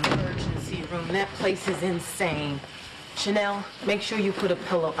in an emergency room. That place is insane. Chanel, make sure you put a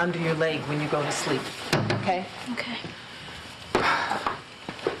pillow under your leg when you go to sleep. Okay? Okay.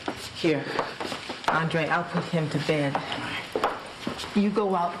 Here. Andre, I'll put him to bed. You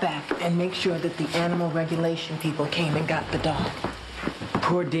go out back and make sure that the animal regulation people came and got the dog.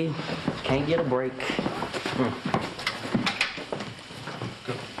 Poor D. Can't get a break.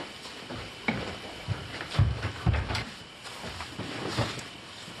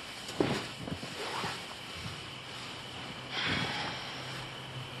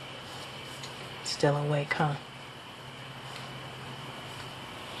 Still awake, huh?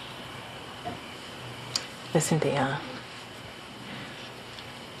 Listen, Dion.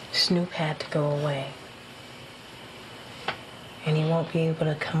 Snoop had to go away. And he won't be able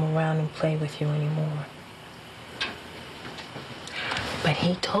to come around and play with you anymore. But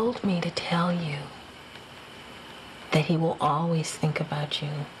he told me to tell you that he will always think about you,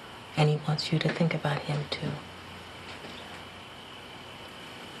 and he wants you to think about him too.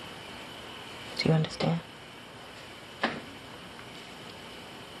 Do you understand? Good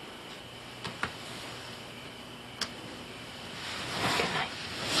night.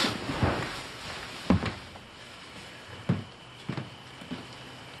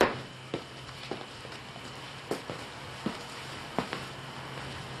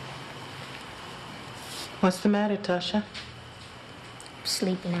 What's the matter, Tasha? I'm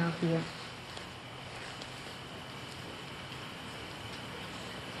sleeping out here.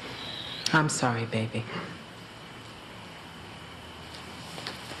 I'm sorry, baby.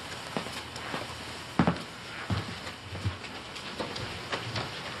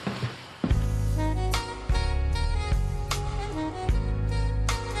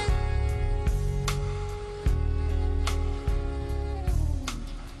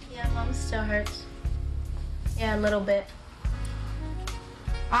 Yeah, Mom still hurts. Yeah, a little bit.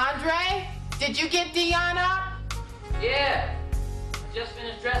 Andre, did you get Dion up? Yeah. I just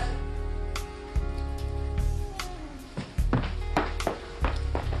finished dressing.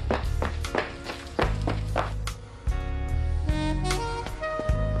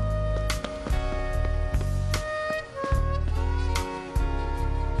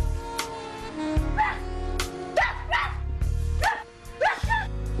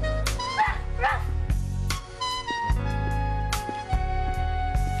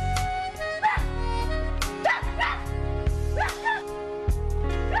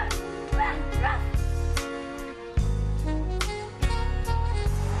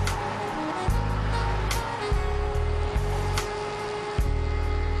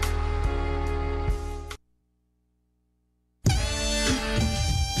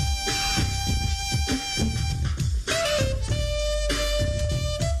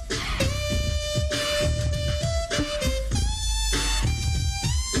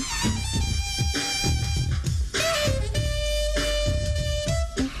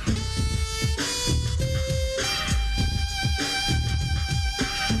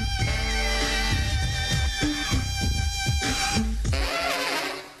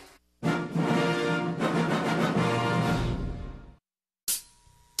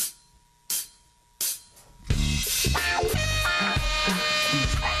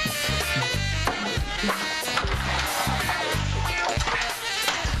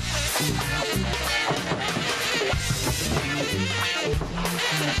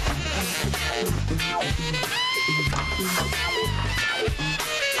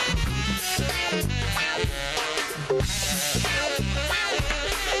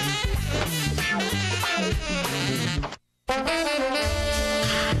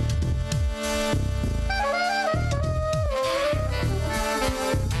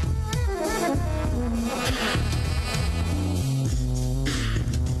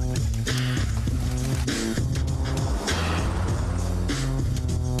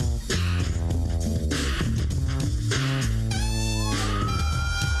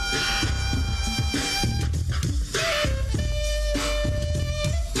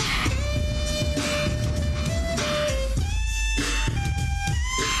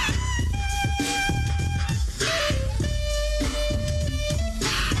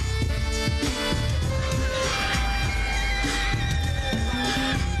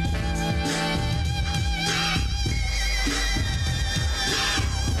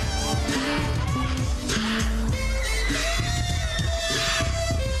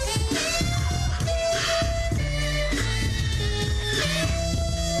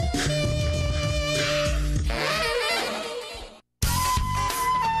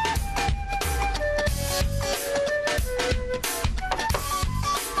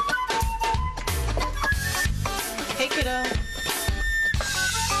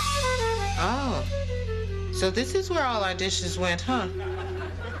 So this is where all our dishes went, huh?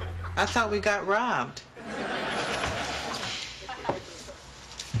 I thought we got robbed.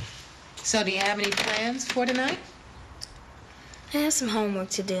 So do you have any plans for tonight? I have some homework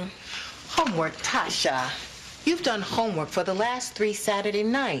to do. Homework, Tasha. You've done homework for the last 3 Saturday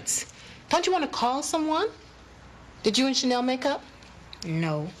nights. Don't you want to call someone? Did you and Chanel make up?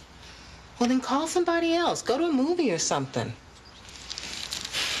 No. Well, then call somebody else. Go to a movie or something.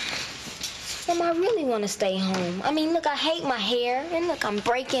 Mom, I really want to stay home. I mean, look, I hate my hair, and look, I'm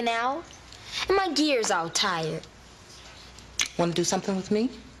breaking out, and my gear's all tired. Want to do something with me?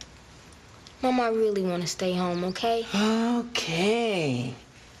 Mom, I really want to stay home, okay? Okay.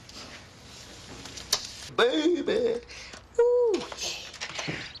 Baby. Ooh.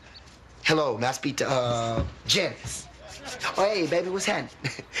 Hello, may I speak to, Janice? Oh, hey, baby, what's happening?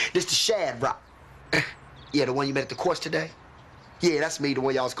 This the Shad Rock. Yeah, the one you met at the course today? Yeah, that's me, the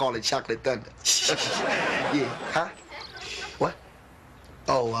one y'all was calling Chocolate Thunder. Yeah, huh? What?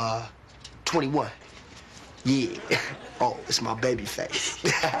 Oh, 21. Yeah. Oh, it's my baby face.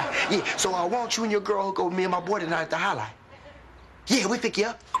 Yeah, so I want you and your girl go with me and my boy tonight at the Highlight. Yeah, we pick you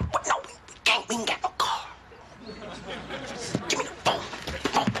up. But no, we ain't got no car. Give me the phone.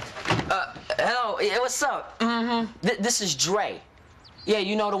 Hello, yeah, what's up? This is Dre. Yeah,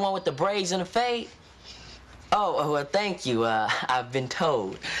 you know the one with the braids and the fade? Oh, well, thank you. I've been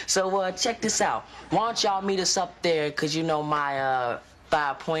told. So, check this out. Why don't y'all meet us up there, because you know my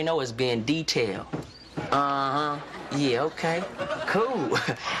 5.0 is being detailed. Yeah, okay. Cool. All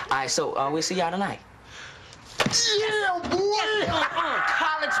right, so we'll see y'all tonight. Yeah, boy!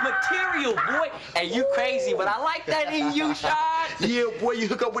 College material, boy. Hey, you crazy, but I like that in you, Sean. Yeah, boy, you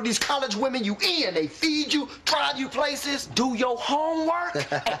hook up with these college women, you in. They feed you, drive you places. Do your homework,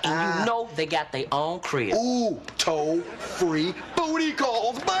 and you know they got their own crib. Ooh, toll-free booty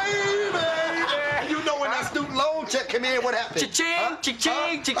calls, baby! You know when that student loan check come in, what happens? Cha-ching,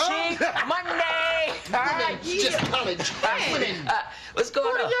 cha-ching, cha-ching. Monday. All right, just college. Women. What's going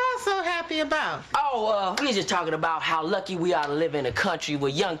on? What are y'all so happy about? Oh, we're just talking about how lucky we are to live in a country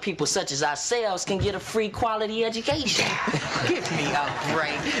where young people such as ourselves can get a free quality education. Give me a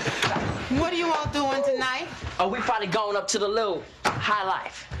break. What are you all doing tonight? Oh, we probably going up to the little High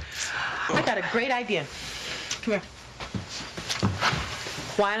Life. I got a great idea. Come here.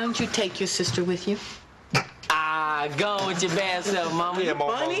 Why don't you take your sister with you? Go with your bad self, Mama. Yeah,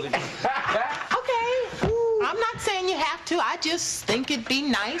 Bunny. Okay. I'm not saying you have to. I just think it'd be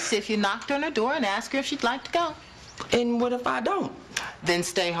nice if you knocked on her door and asked her if she'd like to go. And what if I don't? Then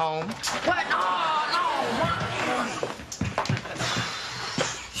stay home. What? Oh,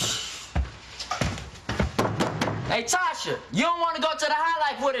 no. Hey, Tasha, you don't want to go to the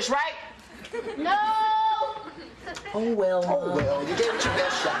High Life with us, right? No! Oh, well, Mom. Oh, well, you gave it your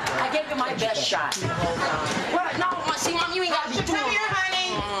best shot, right? I gave it my best shot. What? No, see, Mom, you ain't got to be doing Come here, honey.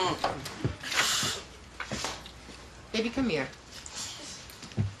 Baby, come here.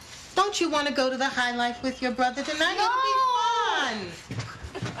 Don't you want to go to the High Life with your brother tonight? No. It'll be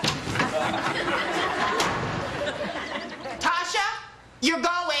fun. Tasha, you're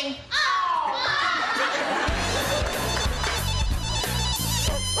going.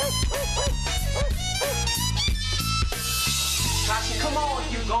 Tasha, come on,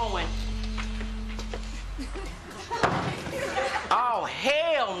 you're going. Oh,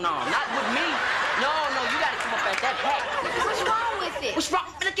 hell no, not with me. No, you gotta come up at that hat. What's wrong with it? What's wrong?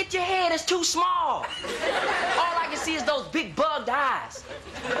 Look at your head, it's too small. All I can see is those big bugged eyes.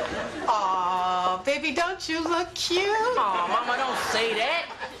 Aw, baby, don't you look cute? Aw, Mama, don't say that.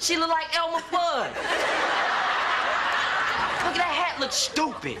 She look like Elmer Fudd. Look at that hat, looks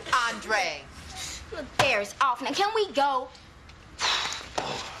stupid. Andre. Look, there, it's off. Now, can we go?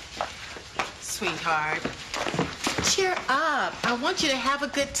 Sweetheart, cheer up. I want you to have a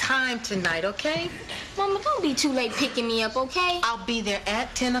good time tonight, okay? Mama, don't be too late picking me up, okay? I'll be there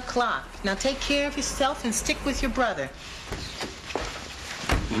at 10 o'clock. Now take care of yourself and stick with your brother.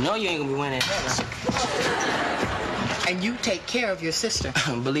 You know you ain't gonna be winning that. And you take care of your sister.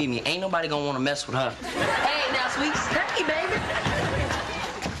 Believe me, ain't nobody gonna wanna mess with her. Hey, now, sweets. Hey, baby.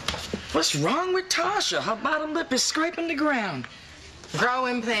 What's wrong with Tasha? Her bottom lip is scraping the ground.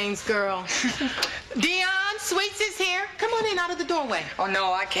 Growing pains, girl. Dion, Sweets is here. Come on in out of the doorway. Oh,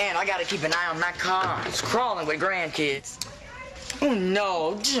 no, I can't. I gotta keep an eye on my car. It's crawling with grandkids. Oh,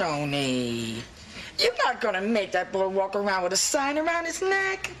 no, Joni. You're not gonna make that boy walk around with a sign around his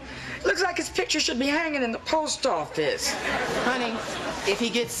neck. Looks like his picture should be hanging in the post office. Honey, if he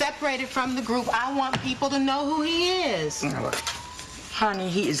gets separated from the group, I want people to know who he is. Honey,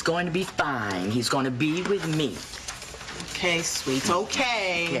 he is going to be fine. He's going to be with me. Okay, Sweets,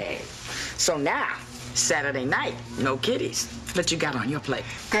 okay. Okay. So now, Saturday night, no kiddies. What you got on your plate?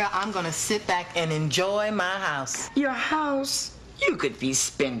 Girl, I'm gonna sit back and enjoy my house. Your house? You could be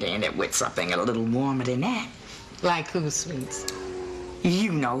spending it with something a little warmer than that. Like who, Sweets?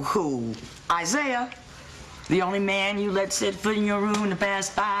 You know who. Isaiah. The only man you let set foot in your room in the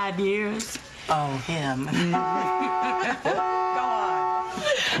past 5 years. Oh, him. Go on.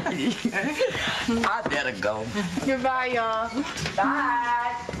 I better go. Goodbye, y'all.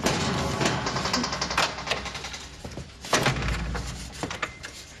 Bye.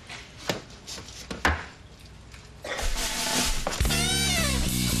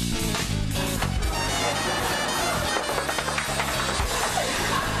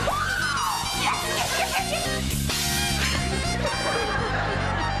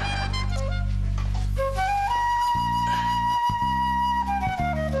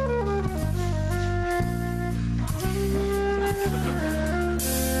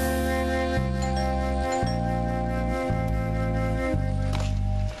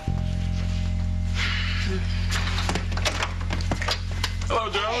 Hello,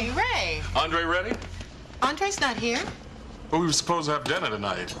 Joan. Hey, Ray. Andre ready? Andre's not here. Well, we were supposed to have dinner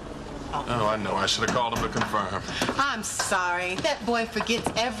tonight. Oh, I know. I should have called him to confirm. I'm sorry. That boy forgets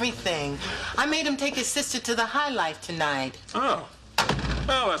everything. I made him take his sister to the High Life tonight. Oh.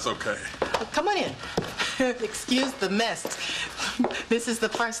 Well, that's okay. Come on in. Excuse the mess. This is the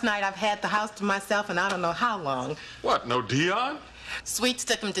first night I've had the house to myself in I don't know how long. What, no Dion? Sweets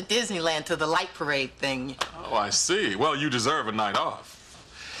took him to Disneyland to the light parade thing. Oh, I see. Well, you deserve a night off.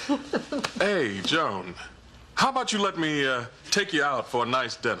 Hey, Joan, how about you let me take you out for a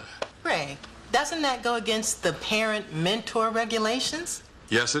nice dinner? Ray, doesn't that go against the parent-mentor regulations?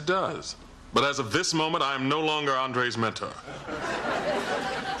 Yes, it does. But as of this moment, I am no longer Andre's mentor.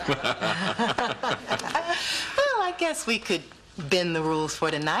 Well, I guess we could bend the rules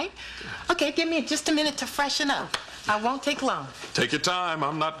for tonight. Okay, give me just a minute to freshen up. I won't take long. Take your time.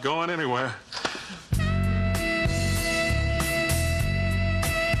 I'm not going anywhere.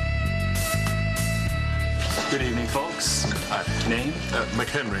 Good evening, folks. Name?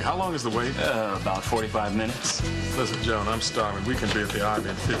 McHenry. How long is the wait? About 45 minutes. Listen, Joan, I'm starving. We can be at the Ivy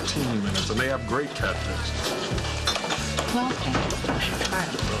in 15 minutes, and they have great catfish. Well,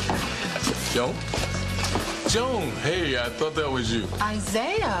 Joan? Joan, hey, I thought that was you.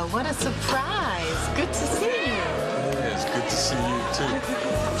 Isaiah, what a surprise. Good to see you. Yeah, it's good to see you, too.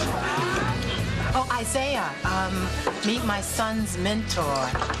 Oh, Isaiah, meet my son's mentor.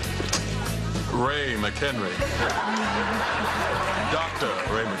 Ray McHenry. Dr.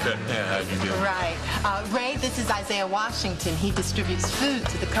 Ray McHenry. Yeah, how you doing? Right. Ray, this is Isaiah Washington. He distributes food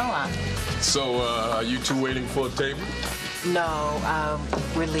to the co-op. So, are you two waiting for a table? No,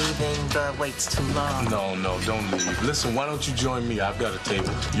 we're leaving. The wait's too long. No, don't leave. Listen, why don't you join me? I've got a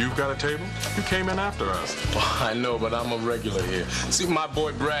table. You've got a table? You came in after us. Oh, I know, but I'm a regular here. See, my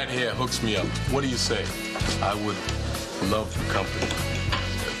boy Brad here hooks me up. What do you say? I would love the company.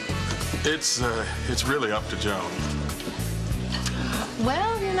 It's really up to Joan.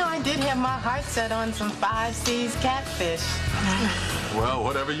 Well, you know, I did have my heart set on some 5 C's catfish. Well,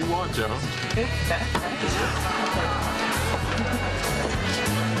 whatever you want, Joan. Can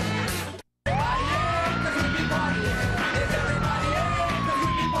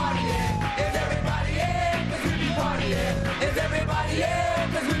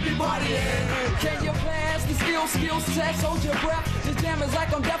you pass the skills test? Hold your breath. This jam is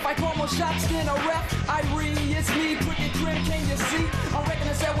like I'm deaf. I call more shots than a rep. Irene, it's me, Cricket Trim. Can you see? I'm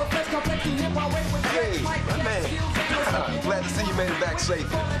reckoning set with flex complex to hip. I wait with Hey, my man. Glad to see you made it back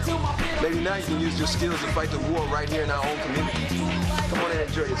safely. Maybe now you can use your skills to fight the war right here in our own community. Come on in and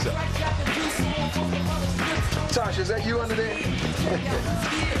enjoy yourself. Tasha, is that you under there?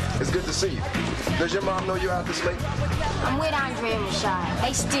 It's good to see you. Does your mom know you're out this late? I'm with Andre and Rashad.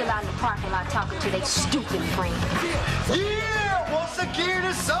 They still out in the parking lot talking to their stupid friend. Yeah! Once again,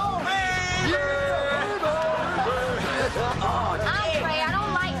 it's on, man! Yeah! Oh, Andre, I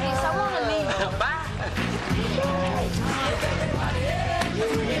don't like this. I want to leave. Bye.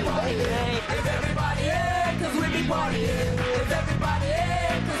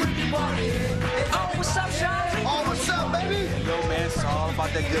 Oh, what's up, Sean? Oh, what's up, baby? Yo, man, it's all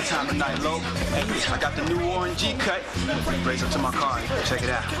about that good time tonight, Lo. Hey, I got the new Warren G cut. Race up to my car. Check it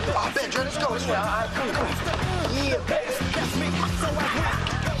out. Oh, Ben, Dre, let's go. Let's go. All right, come. Yeah, baby.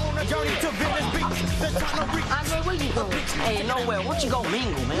 Andre, where you going? Hey, nowhere. What you gonna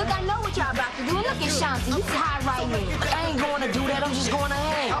mingle, man? Look, I know what y'all about to do. And look at Shanti. He's high right now. I ain't going to do that. I'm just going to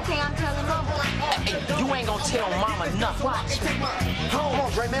hang. Okay, I'm telling Mama. Hey, you ain't gonna tell Mama nothing. Watch. Come on,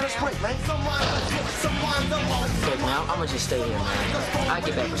 Dre, man, let's break, man. Look, man, I'm gonna just stay here, man. I'll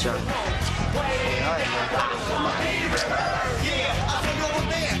get back with y'all. Hey, all right,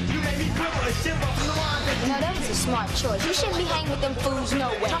 No, that was a smart choice. You shouldn't be hanging with them fools no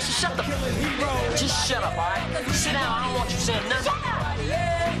way. Tasha, shut the... Just shut up, all right? Sit down. I don't want you saying nothing.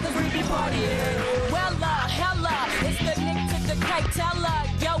 Well, hella, it's the Nick to the K. Tell her,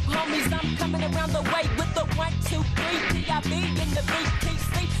 yo, homies, I'm coming around the way with the 1, 2, 3 PIB in the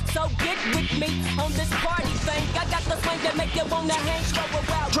BTC. So get with me on this party thing. I got the swing that make you wanna hang for a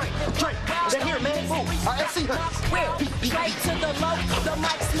while. Dre, they're here, man. Move. I see her. Where? Straight to the low, the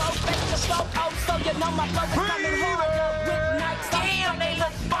mic smoke, fake the flow. Oh, so you know my flow is coming hard with nights. Damn, they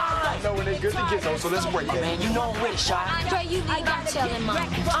look fine. I know when they're good to get on, so let's break that. Man, you know I'm with it, Shy. Andre, you leave. I'm telling Mama.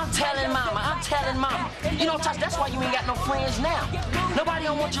 I'm telling Mama. You know, Tasha, that's why you ain't got no friends now. Nobody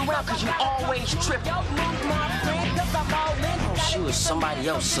don't want you around because you always tripping. Oh, she was somebody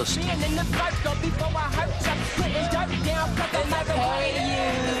else's sister. Hey, you.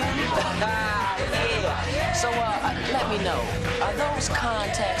 Yeah. So, let me know. Are those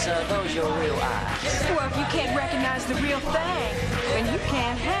contacts or are those your real eyes? Well, if you can't recognize the real thing, then you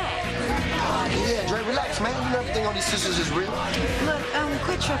can't hang. Yeah, Dre, relax, man. You know everything on these sisters is real. Look,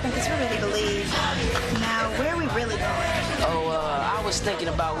 quit tripping, because we're ready to leave. Now, where are we really going? Oh, I was thinking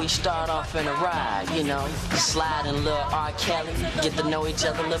about we start off in a ride, you know, slide in a little R. Kelly, get to know each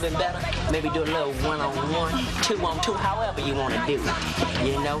other a little bit better, maybe do a little one-on-one, two-on-two, however you want to do it,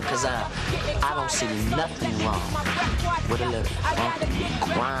 you know, because I don't see nothing wrong with a little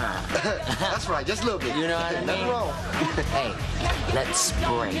crime. That's right, just a little bit. You know what I mean? Nothing wrong. Hey, let's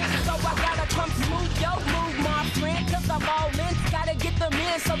break. So I gotta come smooth, yo, move my friend, cause I'm all in. Gotta get them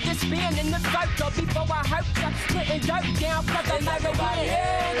in, so just spin in the circle before I hurt ya. Putting dirt down, cause I'm never winning.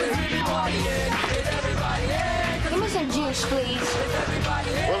 Give me some juice, please.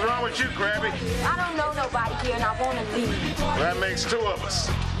 What's wrong with you, Krabby? I don't know nobody here, and I want to leave. That makes two of us.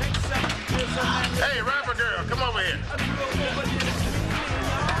 Hey, rapper girl, come over here.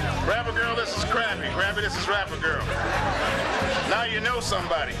 Rapper girl, this is Krabby. Krabby, this is rapper girl. Now you know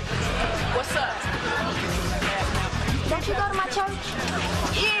somebody. What's up? Don't you go to my church?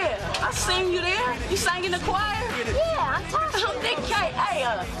 Yeah, I seen you there. You sang in the choir? Yeah, I'm Tasha. I'm Nick K. Hey,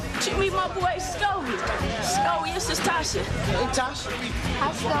 you meet my boy Scoey. Scoey, this is Tasha. Hey, Tasha.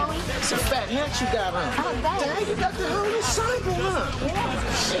 Hi, Scoey. It's a fat hat you got on. Oh, thanks. Dang, you got the whole cycle, huh? Yeah.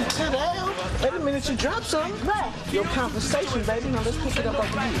 Shit, sit down. Wait a minute, you dropped something. What? Your conversation, baby. Now let's pick it up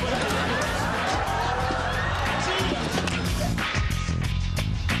over here.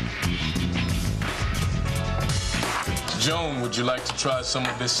 Joan, would you like to try some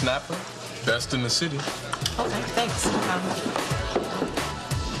of this snapper? Best in the city. Okay, thanks.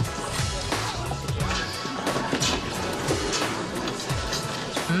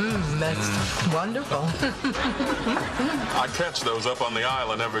 That's wonderful. I catch those up on the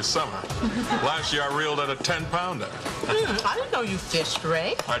island every summer. Last year I reeled at a 10-pounder. I didn't know you fished,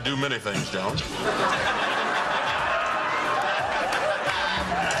 Ray. I do many things, Joan.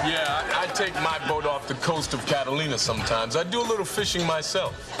 Yeah, I take my boat off the coast of Catalina sometimes. I do a little fishing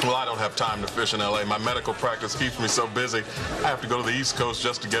myself. Well, I don't have time to fish in L.A. My medical practice keeps me so busy, I have to go to the East Coast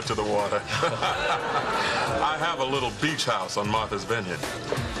just to get to the water. I have a little beach house on Martha's Vineyard.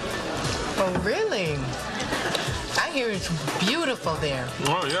 Oh, really? I hear it's beautiful there.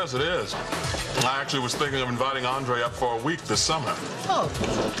 Oh, yes, it is. I actually was thinking of inviting Andre up for a week this summer. Oh,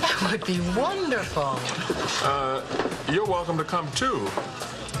 that would be wonderful. You're welcome to come, too.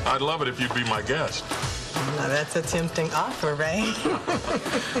 I'd love it if you'd be my guest. Now, that's a tempting offer, Ray.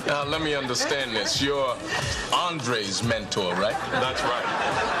 Now, let me understand this. You're Andre's mentor, right? That's right.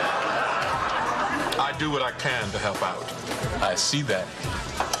 I do what I can to help out. I see that.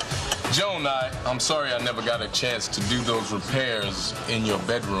 Joan, I'm sorry I never got a chance to do those repairs in your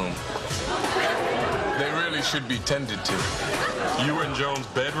bedroom. They really should be tended to. You were in Joan's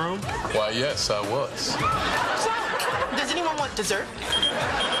bedroom? Why, yes, I was. So, does anyone want dessert?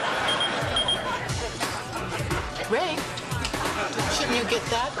 Ray, shouldn't you get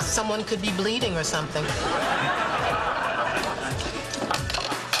that? Someone could be bleeding or something.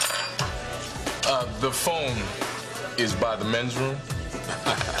 The phone is by the men's room.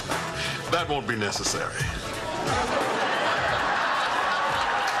 That won't be necessary.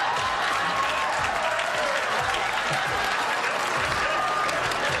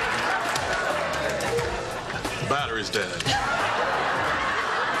 Battery's dead.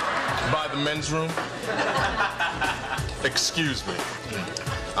 By the men's room? Excuse me.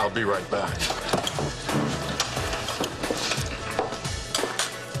 I'll be right back.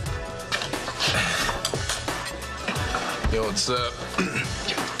 Yo, it's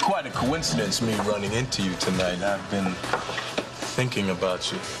quite a coincidence me running into you tonight. I've been thinking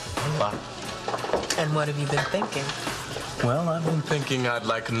about you a lot. And what have you been thinking? Well, I've been thinking I'd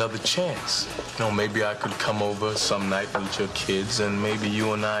like another chance. You know, maybe I could come over some night with your kids, and maybe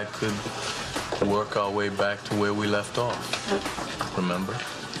you and I could work our way back to where we left off. Remember?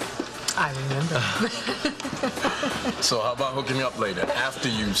 I remember. So how about hooking up later, after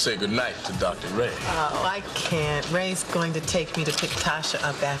you say goodnight to Dr. Ray? Oh, I can't. Ray's going to take me to pick Tasha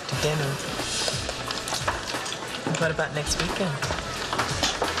up after dinner. What about next weekend?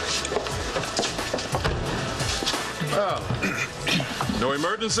 Oh, no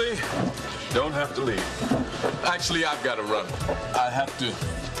emergency? Don't have to leave. Actually, I've got to run. I have to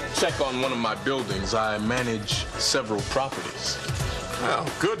check on one of my buildings. I manage several properties. Well,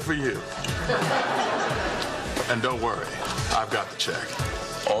 good for you. And don't worry, I've got the check.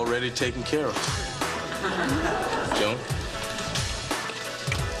 Already taken care of. Joan?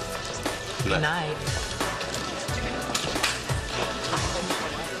 Good night.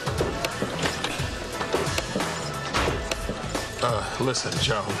 Listen,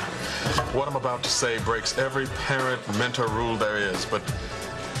 Joan. What I'm about to say breaks every parent-mentor rule there is, but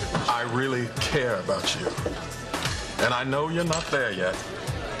I really care about you. And I know you're not there yet.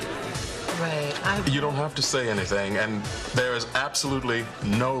 Ray, You don't have to say anything, and there is absolutely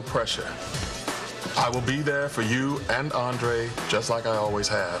no pressure. I will be there for you and Andre, just like I always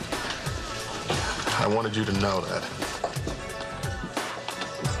have. I wanted you to know that.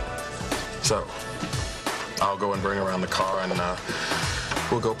 So, I'll go and bring around the car, and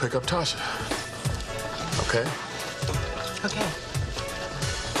we'll go pick up Tasha. Okay? Okay.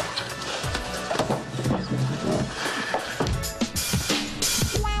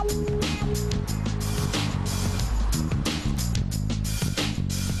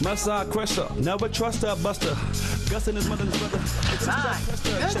 Must Crusher, never trust a buster. Gus and his mother's brother. My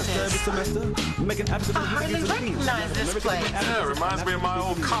goodness. Making I hardly recognize this place. Yeah, it reminds me of my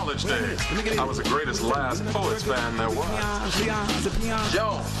old college days. I was the greatest Last Poets fan there was.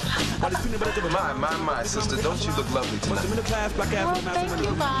 Yo! My, sister, don't you look lovely tonight? Well, thank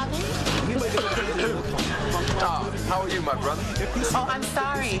you, Bobby. How are you, my brother? Oh, I'm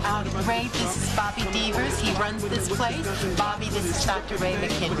sorry. Ray, this is Bobby Devers. He runs this place. Bobby, this is Dr. Ray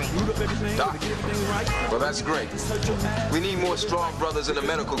McHenry. Doc. Well, that's great. We need more strong brothers in the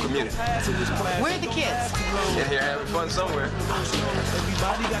medical community. Where are the kids? In here having fun somewhere.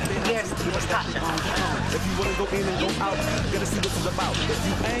 There's Tasha. If you want to go in and go out, you gotta see what it's about. If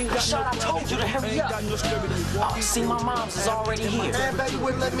you ain't got Shut up, I told you to hurry up. Oh, see, my mom's is already here. Man, baby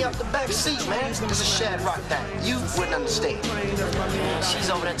wouldn't let me off the back seat, man. This is Shad Rock thing. You wouldn't understand. Man, she's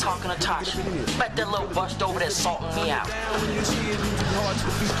over there talking to Tasha. Bet that little bust over there salting me out.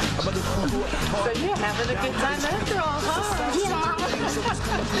 So you're having a good time after all, huh? Yeah, Mama.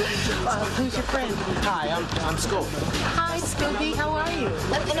 Who's your friend? Hi, I'm Scope. Hi, Scooby. How are you?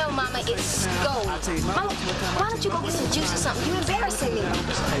 No, Mama, it's gold. Mama, why don't you go get some juice or something? You're embarrassing me.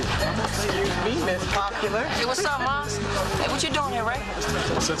 Excuse me, Miss Popular. Hey, what's up, Moms? Hey, what you doing here, Ray?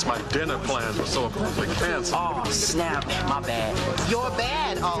 Since my dinner plans were so abruptly canceled. Oh, snap. My bad. You're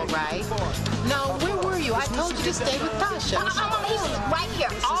bad, all right. No, where were you? I told you to stay with Tasha. Mama, he was right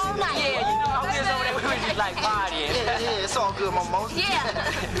here all night. Yeah, I'm just over there with you like partying. Yeah, it's all good, Mama. Yeah.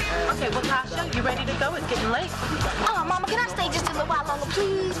 Okay, well, Tasha, you ready to go? It's getting late. Oh, Mama, can I stay just a little while longer,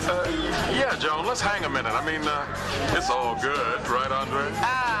 please? Yeah, Joan, let's hang a minute. I mean, it's all good, right, Andre?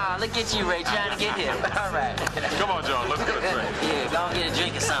 Ah, look at you, Ray, trying to get here. All right. Come on, Joan, let's get a drink. Yeah, go and get a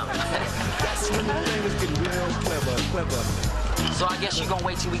drink or something. So I guess you're gonna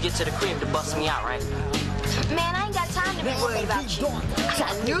wait till we get to the crib to bust me out, right? Man, I ain't got time to be worried about you. I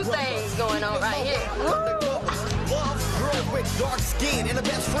got new things going on right here. Girl with dark skin and a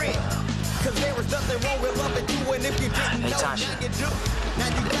best friend. Cause there is nothing wrong with loving you, and if you didn't know, now you do. Now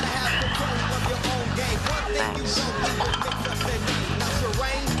you gotta have control of your own game. One thing you don't need is mix up and me. Now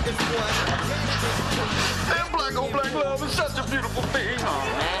Terrain is one, Janet is two. And black on black love is such a beautiful thing. Oh,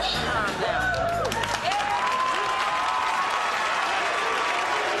 man, calm down.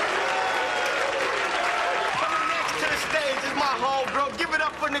 Coming next to the stage is my homegirl. Give it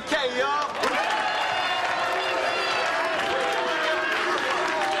up for Nikkei, y'all.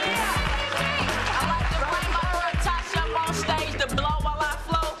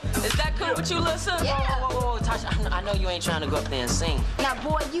 With you, listen? Yeah. Whoa, Tasha, I know you ain't trying to go up there and sing. Now,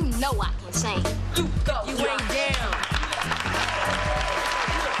 boy, you know I can sing. You go. You ain't down.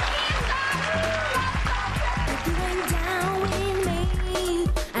 If you ain't down with me,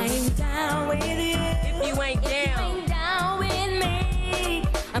 I ain't down with you. If you ain't down with me,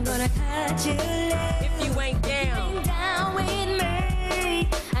 I'm gonna cut you loose. If you ain't down. with me,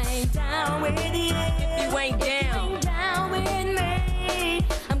 I ain't down with you. If you ain't down with me,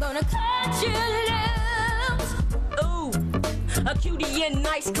 I'm gonna cut you loose. Ooh, a cutie in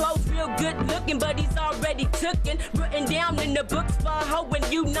nice clothes, real good looking, but he's already tooken. Written down in the books for a hoe when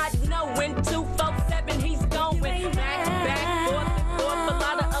you not knowing. 247, he's going back, forth and forth. A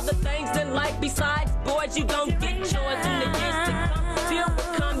lot of other things in life besides boys, you gon' get yours in the years to come. Still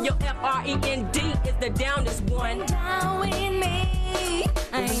will come, your F-R-E-N-D is the downest one. Down with me,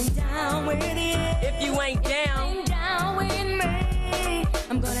 I ain't down with you. If you ain't down with me,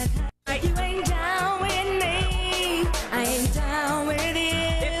 I'm gonna cut. You ain't down with me, I ain't down with you.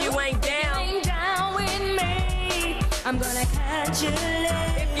 If you ain't down with me, I'm gonna cut you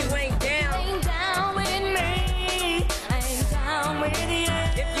loose. If you ain't down with me, I ain't down with you.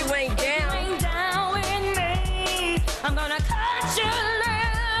 If you ain't down with me, I'm gonna cut you loose.